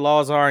out what the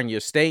laws are in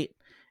your state.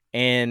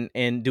 And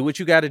do what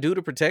you got to do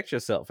to protect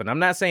yourself. And I'm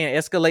not saying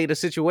escalate the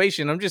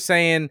situation. I'm just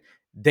saying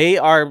they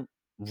are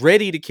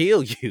ready to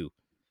kill you.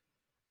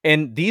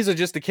 And these are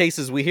just the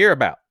cases we hear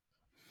about.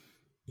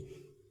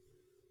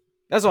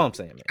 That's all I'm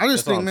saying, man. I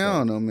just think, man, I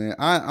don't know, man.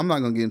 I'm not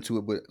going to get into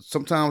it, but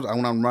sometimes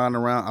when I'm riding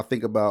around, I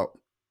think about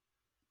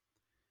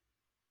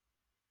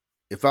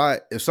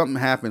if something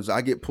happens,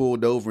 I get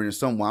pulled over and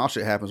some wild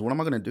shit happens, what am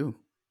I going to do?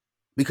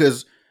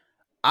 Because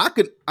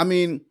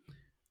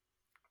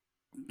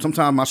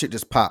sometimes my shit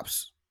just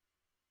pops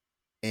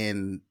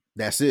and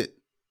that's it.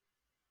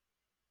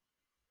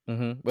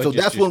 Mm-hmm. So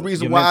that's one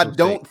reason why I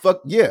don't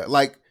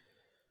like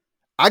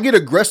I get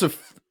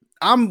aggressive.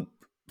 I'm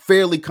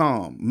fairly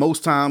calm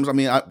most times. I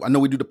mean, I know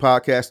we do the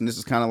podcast and this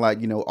is kind of like,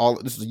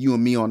 this is you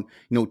and me on,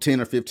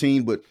 10 or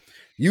 15, but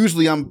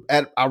usually I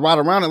ride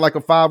around it like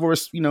a 5 or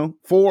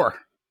 4.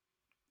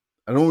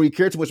 I don't really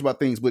care too much about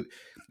things, but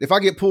if I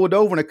get pulled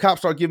over and the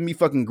cops start giving me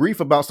fucking grief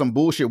about some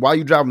bullshit, why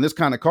you driving this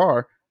kind of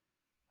car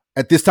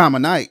at this time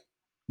of night?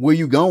 Where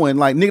you going?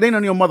 Like, nigga, they ain't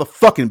none of your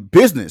motherfucking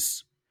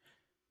business.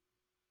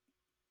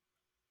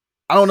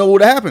 I don't know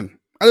what happened.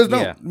 I just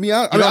don't.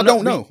 Yeah. I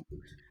don't know.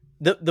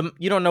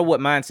 You don't know what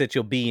mindset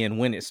you'll be in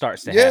when it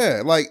starts to happen.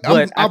 Yeah, like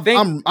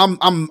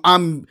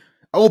I'm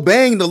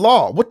obeying the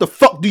law. What the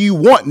fuck do you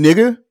want,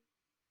 nigga?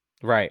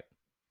 Right.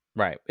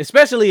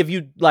 Especially if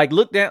you like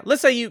look down.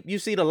 Let's say you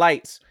see the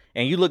lights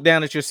and you look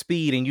down at your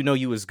speed and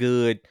you was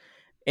good,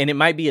 and it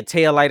might be a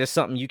tail light or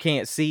something you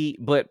can't see,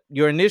 but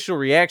your initial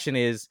reaction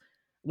is,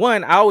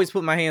 one, I always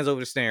put my hands over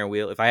the steering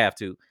wheel if I have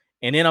to,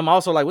 and then I'm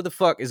also like, what the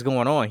fuck is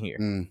going on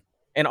here?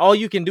 And all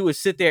you can do is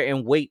sit there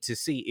and wait to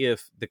see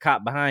if the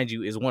cop behind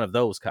you is one of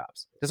those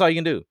cops. That's all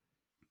you can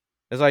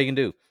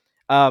do.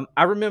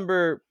 I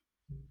remember,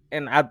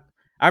 and I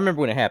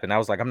remember when it happened. I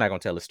was like, I'm not going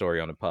to tell the story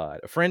on the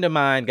pod. A friend of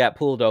mine got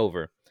pulled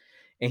over,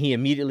 and he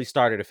immediately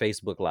started a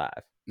Facebook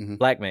Live. Mm-hmm.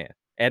 Black man,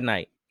 at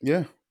night.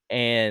 Yeah.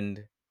 And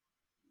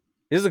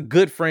this is a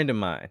good friend of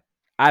mine.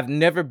 I've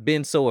never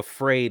been so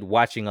afraid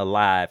watching a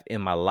live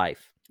in my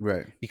life.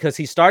 Right. Because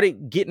he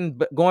started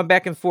going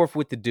back and forth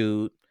with the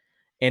dude.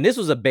 And this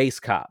was a base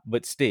cop,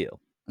 but still,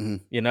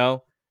 And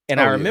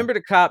I remember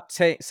the cop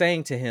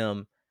saying to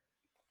him,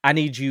 I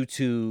need you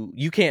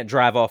can't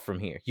drive off from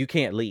here. You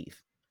can't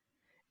leave.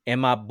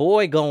 And my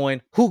boy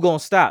going, who gonna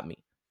stop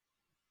me?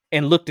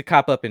 And looked the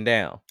cop up and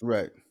down.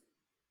 Right.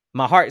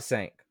 My heart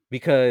sank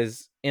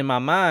because in my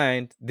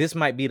mind, this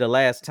might be the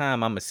last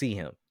time I'm gonna see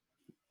him.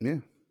 Yeah.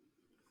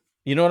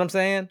 You know what I'm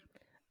saying?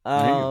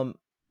 In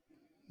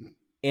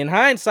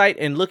hindsight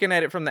and looking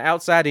at it from the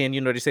outside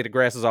in, they say the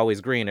grass is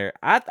always greener.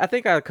 I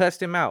think I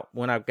cussed him out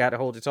when I got a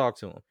hold to talk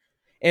to him.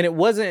 And it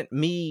wasn't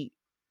me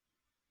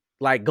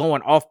like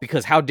going off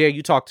because how dare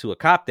you talk to a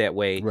cop that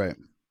way. Right.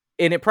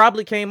 And it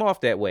probably came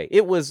off that way.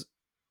 It was,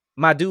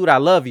 my dude, I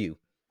love you.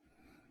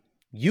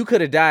 You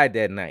could have died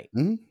that night.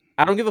 Mm-hmm.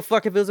 I don't give a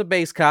fuck if it was a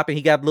base cop and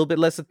he got a little bit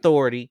less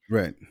authority.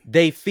 Right.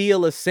 They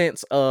feel a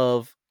sense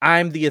of,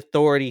 I'm the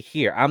authority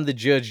here. I'm the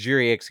judge,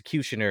 jury,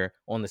 executioner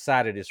on the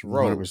side of this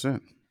road.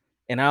 100%.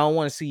 And I don't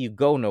want to see you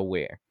go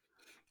nowhere.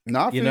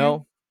 Not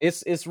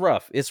it's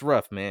rough. It's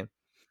rough, man.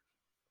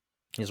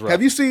 It's rough.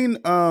 Have you seen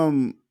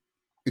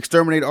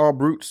Exterminate All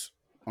Brutes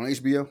on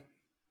HBO?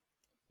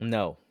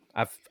 No.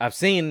 I've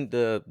seen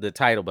the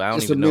title, but I don't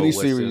it's even know it's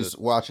a miniseries.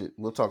 Watch it.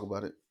 We'll talk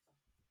about it.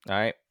 All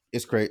right.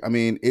 It's great. I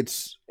mean,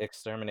 it's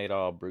Exterminate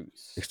All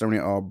Brutes.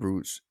 Exterminate All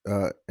Brutes.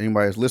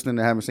 Anybody that's listening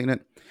that haven't seen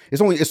it,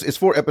 it's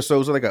 4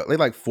 episodes. They're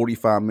like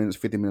 45 minutes,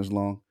 50 minutes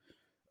long.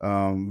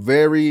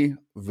 Very,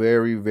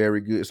 very, very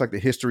good. It's like the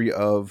history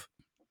of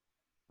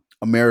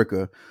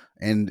America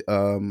and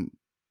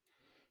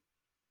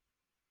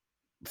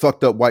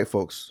fucked up white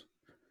folks.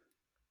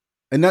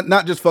 And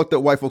not just fucked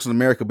up white folks in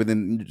America, but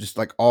then just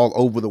like all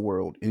over the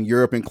world, in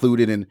Europe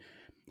included, and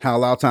how a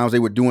lot of times they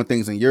were doing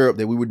things in Europe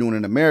that we were doing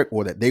in America,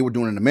 or that they were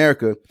doing in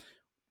America,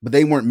 but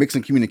they weren't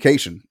mixing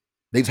communication.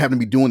 They just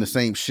happened to be doing the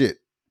same shit.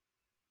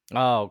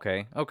 Oh,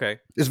 okay. Okay.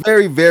 It's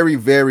very, very,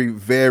 very,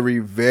 very,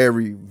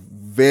 very,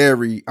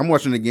 very, I'm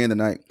watching it again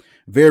tonight.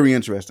 Very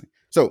interesting.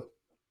 So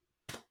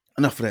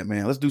enough of that,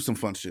 man. Let's do some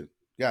fun shit.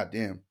 God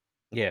damn.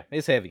 Yeah,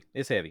 it's heavy.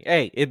 It's heavy.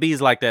 Hey, it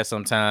bees like that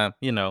sometime.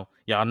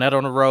 Y'all nut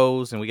on the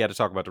rose, and we got to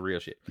talk about the real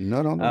shit.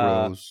 Nut on the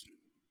rose.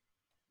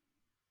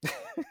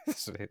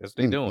 That's what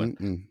they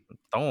doing.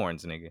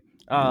 Thorns, nigga.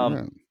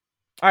 All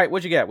right,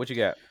 what you got?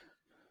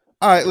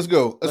 All right, let's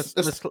go. Let's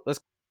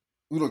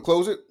we gonna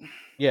close it?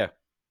 Yeah.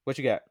 What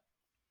you got?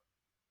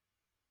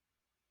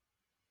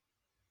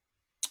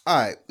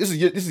 All right. This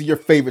is your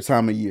favorite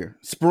time of year.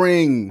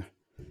 Spring.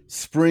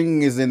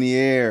 Spring is in the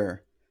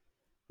air.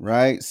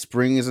 Right?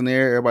 Spring is in the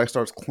air. Everybody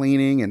starts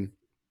cleaning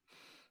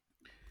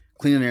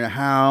their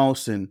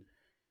house, and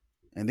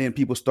then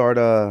people start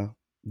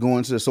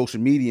going to the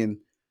social media and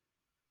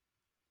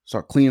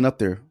start cleaning up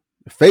their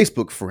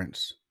Facebook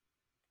friends.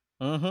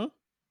 Mm-hmm.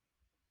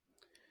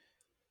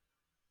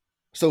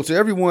 So to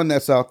everyone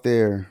that's out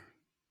there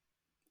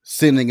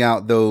sending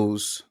out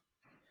those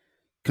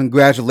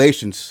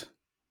congratulations,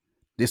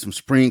 did some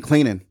spring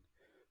cleaning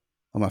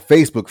on my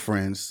Facebook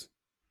friends,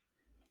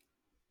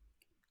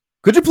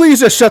 could you please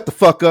just shut the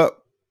fuck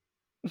up?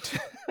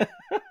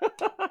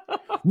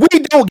 We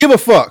don't give a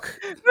fuck.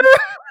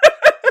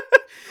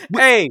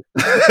 Hey,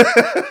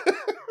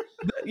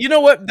 you know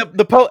what?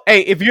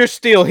 Hey, if you're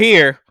still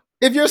here,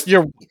 if you're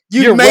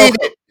made welcome.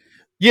 it.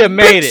 You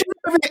made it.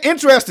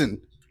 Interesting.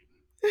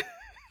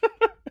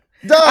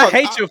 Dog, I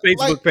hate your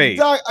Facebook page.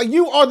 Dog,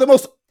 you are the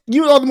most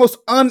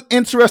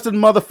uninterested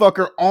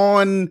motherfucker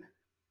on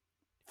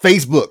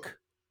Facebook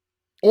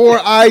or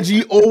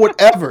IG or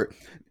whatever.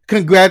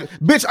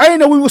 Bitch, I didn't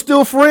know we were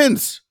still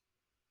friends.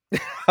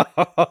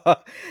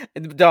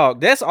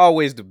 Dog, that's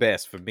always the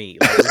best for me.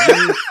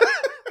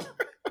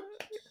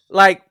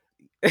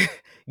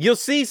 You'll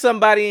see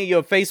somebody in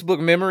your Facebook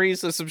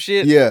memories or some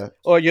shit. Yeah.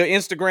 Or your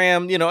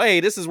Instagram,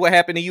 hey, this is what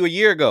happened to you a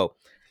year ago.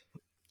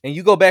 And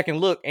you go back and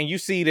look and you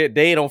see that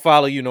they don't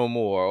follow you no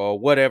more or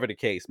whatever the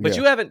case. But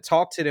you haven't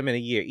talked to them in a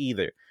year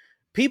either.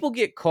 People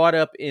get caught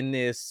up in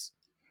this,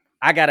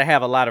 I got to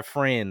have a lot of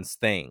friends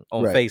thing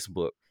on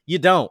Facebook. You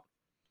don't.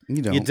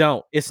 You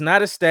don't. It's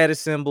not a status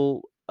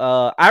symbol.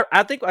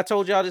 I think I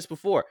told y'all this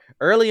before.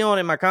 Early on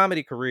in my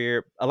comedy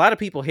career, a lot of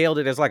people hailed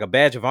it as like a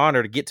badge of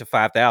honor to get to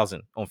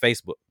 5,000 on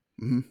Facebook.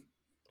 Mm-hmm.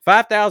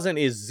 5,000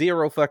 is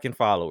 0 fucking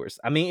followers.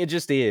 I mean, it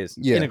just is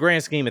in the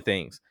grand scheme of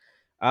things.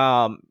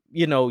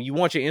 You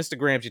want your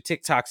Instagrams, your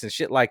TikToks and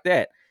shit like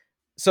that.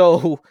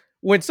 So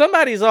when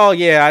somebody's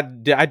I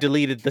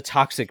deleted the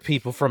toxic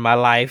people from my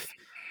life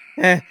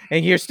and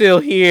you're still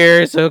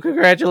here. So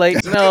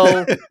congratulations.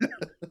 No,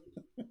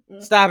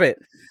 stop it.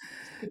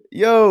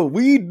 Yo,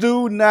 we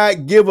do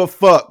not give a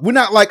fuck. We're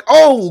not like,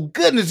 oh,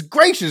 goodness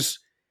gracious.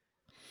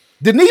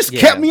 Denise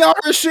kept me on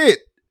her shit.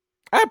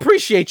 I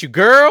appreciate you,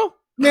 girl.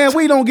 Man,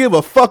 we don't give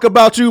a fuck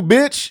about you,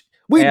 bitch.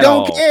 We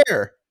don't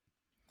care.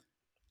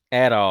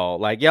 At all.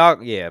 Like, y'all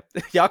could have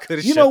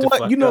You know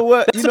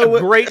what?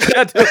 Great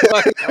shut the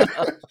fuck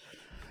up.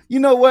 You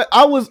know what?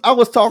 I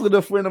was talking to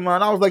a friend of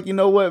mine. I was like, you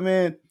know what,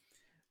 man?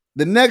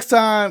 The next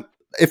time,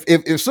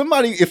 if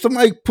somebody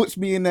puts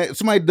me in that, if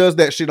somebody does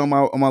that shit on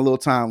my little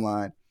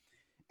timeline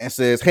and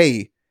says,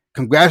 hey,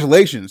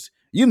 congratulations,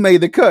 you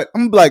made the cut.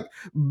 I'm like,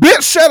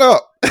 bitch, shut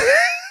up.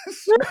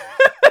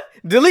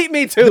 Delete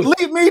me too.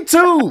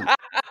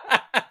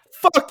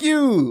 Fuck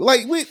you.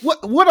 Like,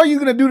 what are you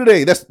gonna do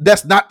today?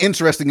 That's not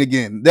interesting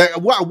again.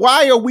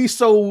 Why are we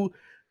so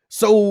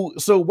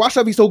why should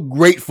I be so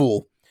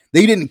grateful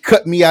that you didn't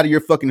cut me out of your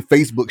fucking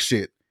Facebook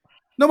shit?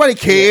 Nobody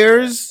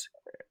cares.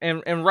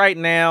 and right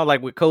now,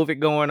 like with COVID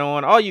going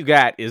on, all you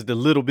got is the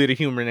little bit of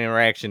human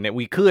interaction that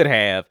we could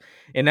have.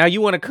 And now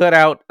you want to cut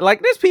out,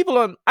 like, there's people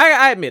on,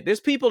 I admit, there's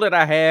people that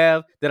I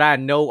have that I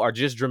know are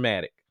just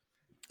dramatic.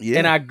 Yeah.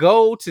 And I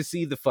go to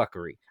see the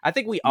fuckery. I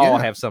think we all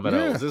have some of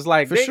those. It's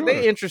like they're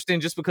interesting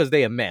just because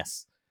they a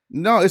mess.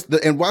 No,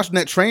 and watching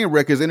that train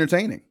wreck is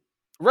entertaining.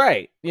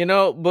 Right. You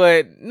know,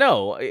 but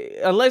no,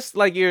 unless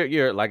like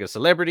you're like a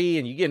celebrity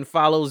and you're getting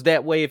follows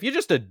that way. If you're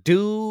just a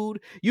dude,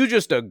 you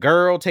just a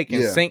girl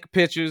taking sync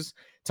pictures,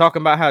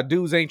 talking about how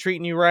dudes ain't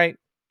treating you right.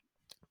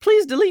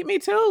 Please delete me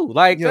too.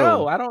 Like,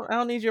 no, I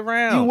don't need you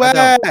around.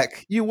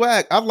 You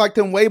whack. I liked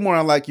him way more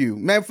than I like you.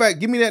 Matter of fact,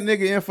 give me that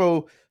nigga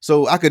info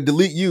so I could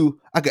delete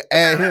you. I could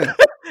add him.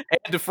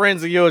 Add the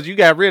friends of yours you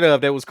got rid of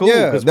that was cool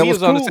because we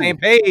was on the same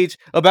page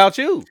about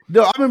you.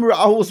 No, I remember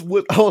I was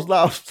watching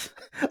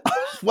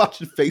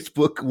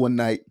Facebook one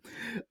night,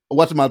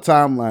 watching my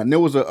timeline. And there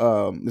was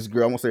this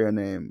girl, I won't say her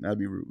name, that'd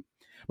be rude,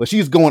 but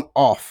she's going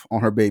off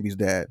on her baby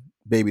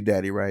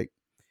daddy, right?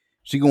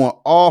 She going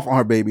off on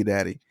her baby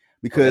daddy.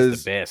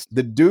 Because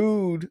the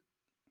dude,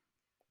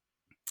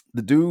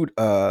 you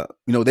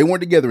know, they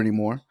weren't together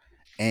anymore,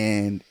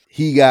 and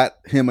he got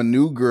him a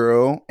new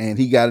girl, and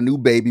he got a new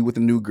baby with a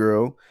new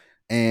girl,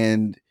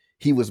 and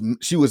she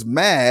was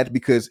mad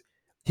because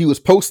he was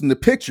posting the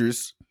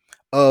pictures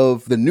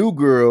of the new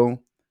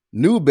girl,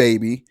 new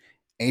baby,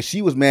 and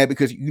she was mad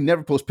because you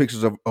never post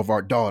pictures of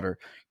our daughter.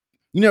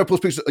 You never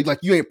post pictures, like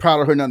you ain't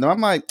proud of her, nothing. I'm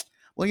like,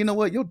 well, you know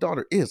what? Your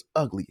daughter is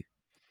ugly,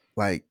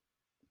 like.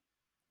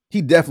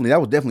 That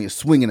was definitely a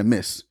swing and a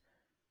miss.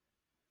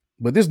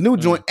 But this new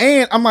joint,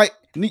 and I'm like,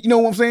 you know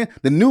what I'm saying?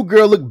 The new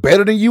girl looked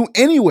better than you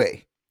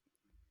anyway.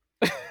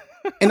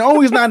 And the only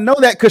reason I know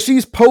that because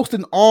she's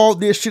posting all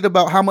this shit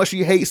about how much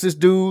she hates this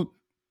dude.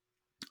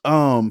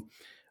 This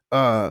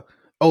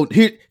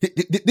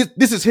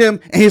is him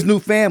and his new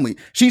family.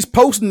 She's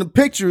posting the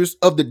pictures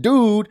of the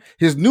dude,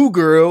 his new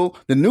girl,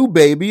 the new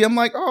baby. I'm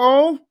like,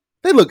 oh,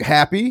 they look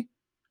happy.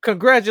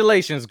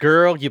 Congratulations,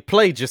 girl. You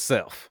played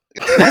yourself.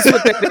 That's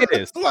what that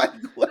is. Like,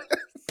 what?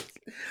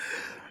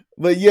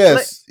 But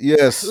yes,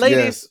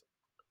 ladies.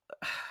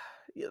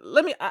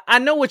 Let me. I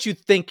know what you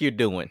think you're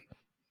doing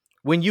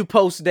when you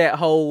post that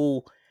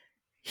whole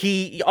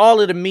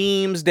all of the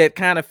memes that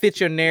kind of fit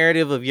your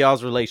narrative of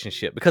y'all's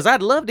relationship. Because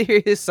I'd love to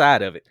hear his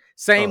side of it.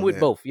 Same with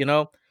both, you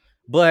know.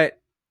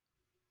 But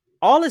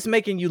all it's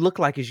making you look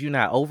like is you're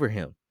not over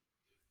him.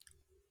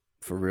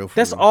 For real.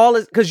 That's all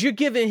it, because you're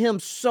giving him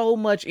so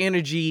much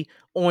energy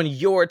on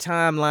your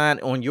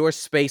timeline, on your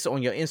space,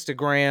 on your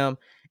Instagram,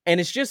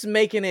 and it's just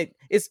making it.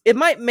 It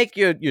might make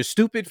your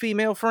stupid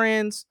female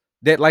friends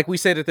that, like we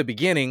said at the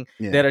beginning,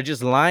 that are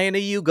just lying to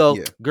you. Go,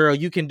 girl,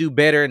 you can do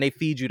better, and they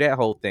feed you that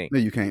whole thing. No,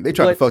 you can't. They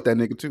tried to fuck that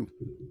nigga too.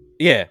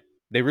 Yeah,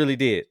 they really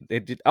did. They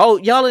did. Oh,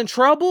 y'all in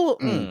trouble?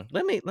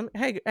 Let me.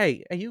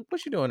 Hey, you.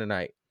 What you doing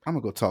tonight? I'm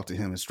gonna go talk to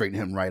him and straighten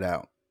him right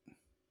out.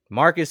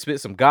 Marcus spit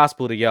some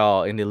gospel to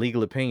y'all in the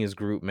Legal Opinions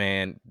group,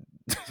 man.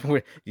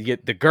 You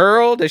get the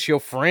girl that's your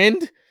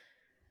friend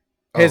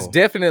has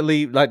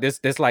definitely like this.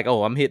 That's like,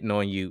 oh, I'm hitting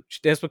on you.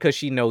 That's because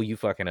she know you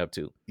fucking up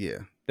too. Yeah.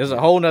 There's a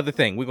whole nother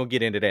thing. We're gonna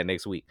get into that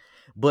next week.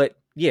 But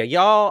yeah,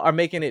 y'all are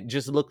making it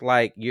just look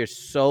like you're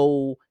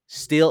so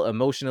still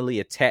emotionally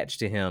attached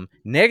to him,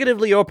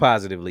 negatively or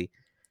positively,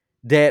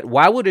 that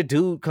why would a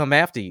dude come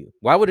after you?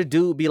 Why would a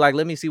dude be like,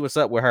 let me see what's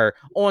up with her?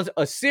 On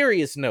a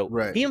serious note,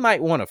 he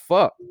might want to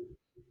fuck.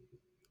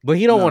 But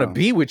he don't want to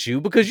be with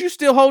you because you're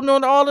still holding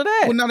on to all of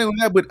that. Well, not even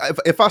that, but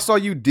if I saw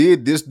you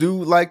did this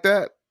dude like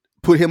that,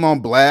 put him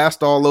on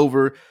blast all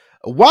over,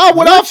 why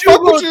would I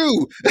fuck with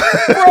you?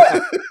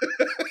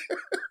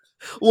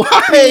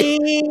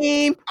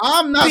 Why?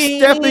 I'm not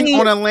stepping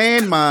on a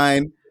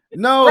landmine.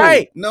 No,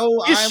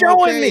 no, you're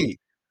showing me.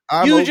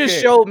 You just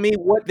showed me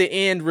what the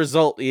end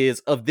result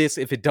is of this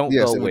if it don't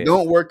go well. If it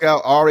don't work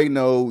out, I already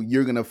know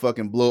you're going to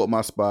fucking blow up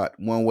my spot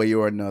one way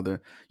or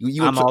another.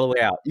 I'm all the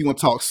way out. You're going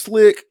to talk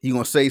slick. You're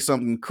going to say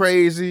something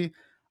crazy.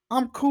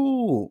 I'm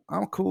cool,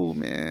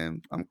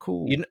 man. I'm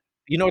cool. You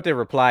know what their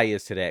reply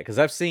is to that? Because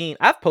I've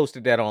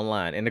posted that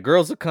online, and the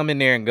girls will come in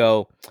there and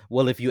go,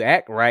 well, if you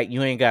act right,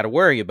 you ain't got to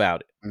worry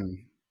about it.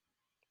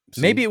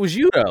 Maybe it was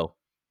you, though.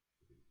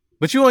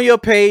 But you on your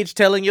page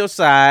telling your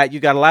side, you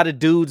got a lot of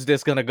dudes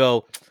that's going to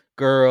go,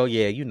 girl,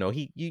 yeah, you know,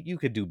 you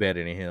could do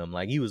better than him.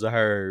 Like, he was a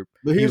herb.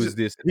 But here's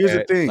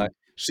the thing. Like,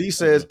 she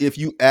says, if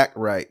you act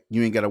right,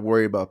 you ain't got to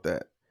worry about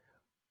that.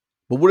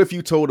 But what if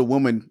you told a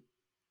woman,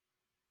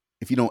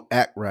 if you don't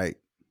act right,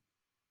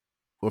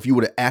 or if you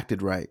would have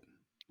acted right,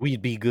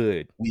 we'd be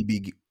good.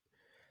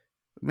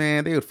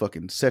 Man, they would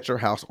fucking set your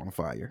house on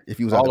fire if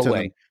you was all out the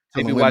way.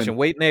 If you watching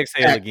Wait and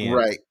Exhale again,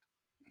 right?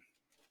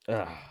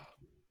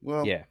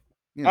 Well, yeah.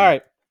 You know. All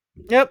right.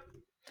 Yep.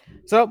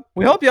 So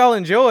we hope y'all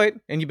enjoyed,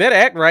 and you better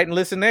act right and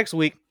listen next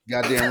week.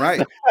 Goddamn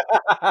right.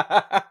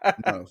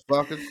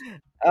 Motherfuckers.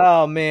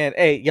 Oh man,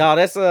 hey y'all,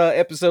 that's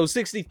episode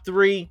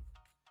 63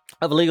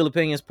 of Legal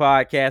Opinions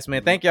Podcast.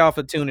 Man, thank y'all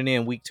for tuning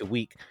in week to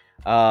week.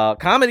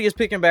 Comedy is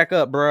picking back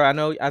up, bro. I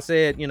know I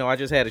said, I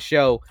just had a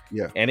show,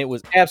 and it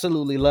was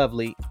absolutely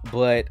lovely,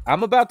 but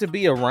I'm about to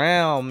be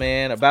around,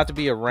 man.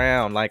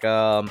 Like,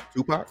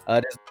 Tupac?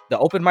 The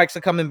open mics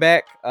are coming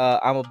back.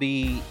 I'm gonna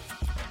be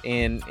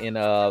in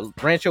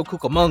Rancho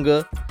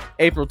Cucamonga,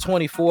 April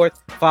 24th.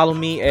 Follow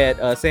me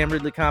at Sam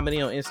Ridley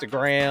Comedy on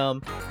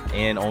Instagram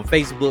and on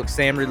Facebook,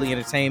 Sam Ridley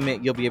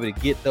Entertainment. You'll be able to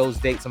get those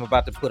dates. I'm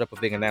about to put up a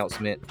big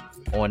announcement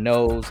on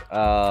those.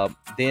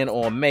 Then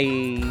on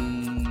May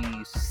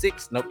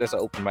 6th, nope, that's an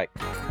open mic.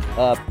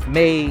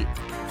 May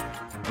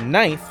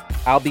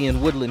 9th, I'll be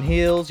in Woodland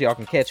Hills. Y'all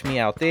can catch me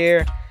out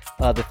there.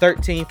 The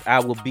 13th, I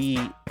will be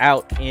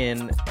out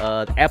in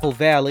Apple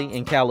Valley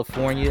in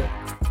California.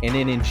 And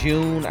then in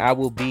June, I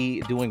will be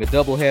doing a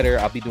doubleheader.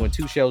 I'll be doing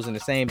 2 shows in the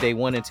same day,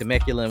 one in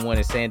Temecula and one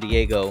in San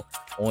Diego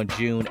on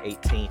June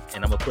 18th.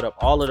 And I'm going to put up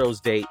all of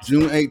those dates.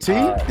 June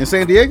 18th in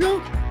San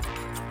Diego?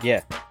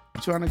 Yeah.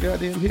 You trying to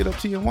goddamn hit up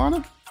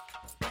Tijuana?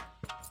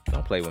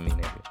 Don't play with me,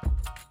 nigga.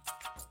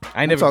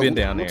 I ain't never been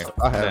down there.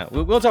 I have.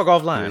 We'll talk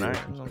offline, all right?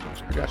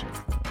 I got you.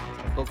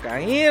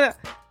 Cocaine.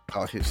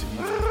 Oh, shit.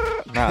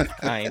 Nah,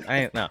 I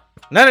ain't. No.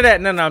 None of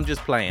that. No, I'm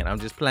just playing. I'm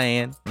just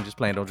playing.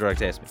 Don't drug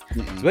test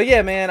me. But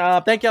yeah,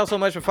 man, thank y'all so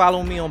much for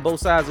following me on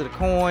both sides of the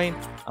coin.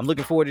 I'm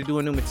looking forward to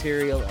doing new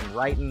material. I'm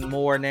writing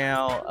more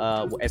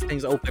now. As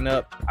things open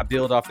up, I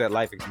build off that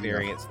life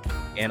experience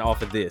and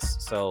off of this.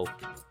 So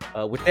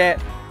with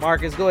that,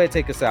 Marcus, go ahead and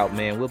take us out,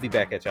 man. We'll be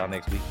back at y'all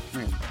next week.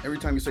 Man, every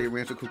time you say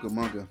Rancho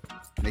Cucamonga,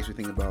 it makes me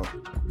think about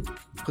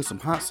put some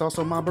hot sauce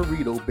on my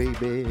burrito,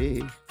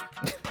 baby.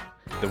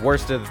 The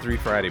worst of the 3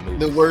 Friday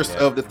movies. The worst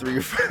of the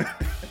 3 Friday.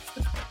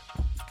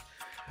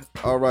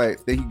 All right.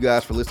 Thank you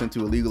guys for listening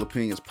to Illegal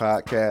Opinions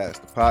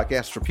Podcast. The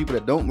podcast for people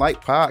that don't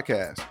like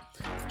podcasts.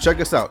 Check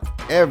us out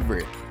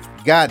every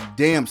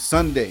goddamn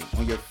Sunday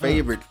on your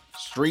favorite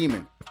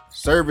streaming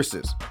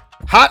services.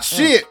 Hot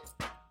shit.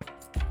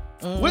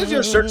 What does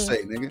your shirt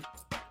say, nigga?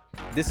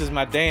 This is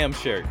my damn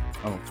shirt.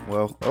 Oh,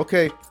 well,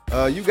 okay.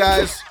 You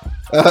guys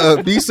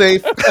be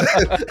safe.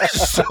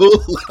 Show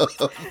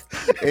love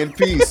and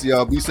peace,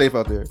 y'all. Be safe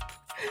out there.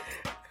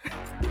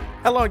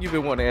 How long you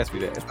been wanting to ask me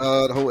that?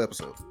 The whole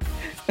episode.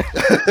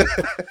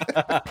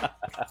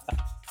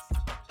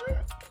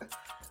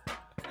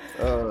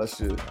 Oh,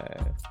 shit.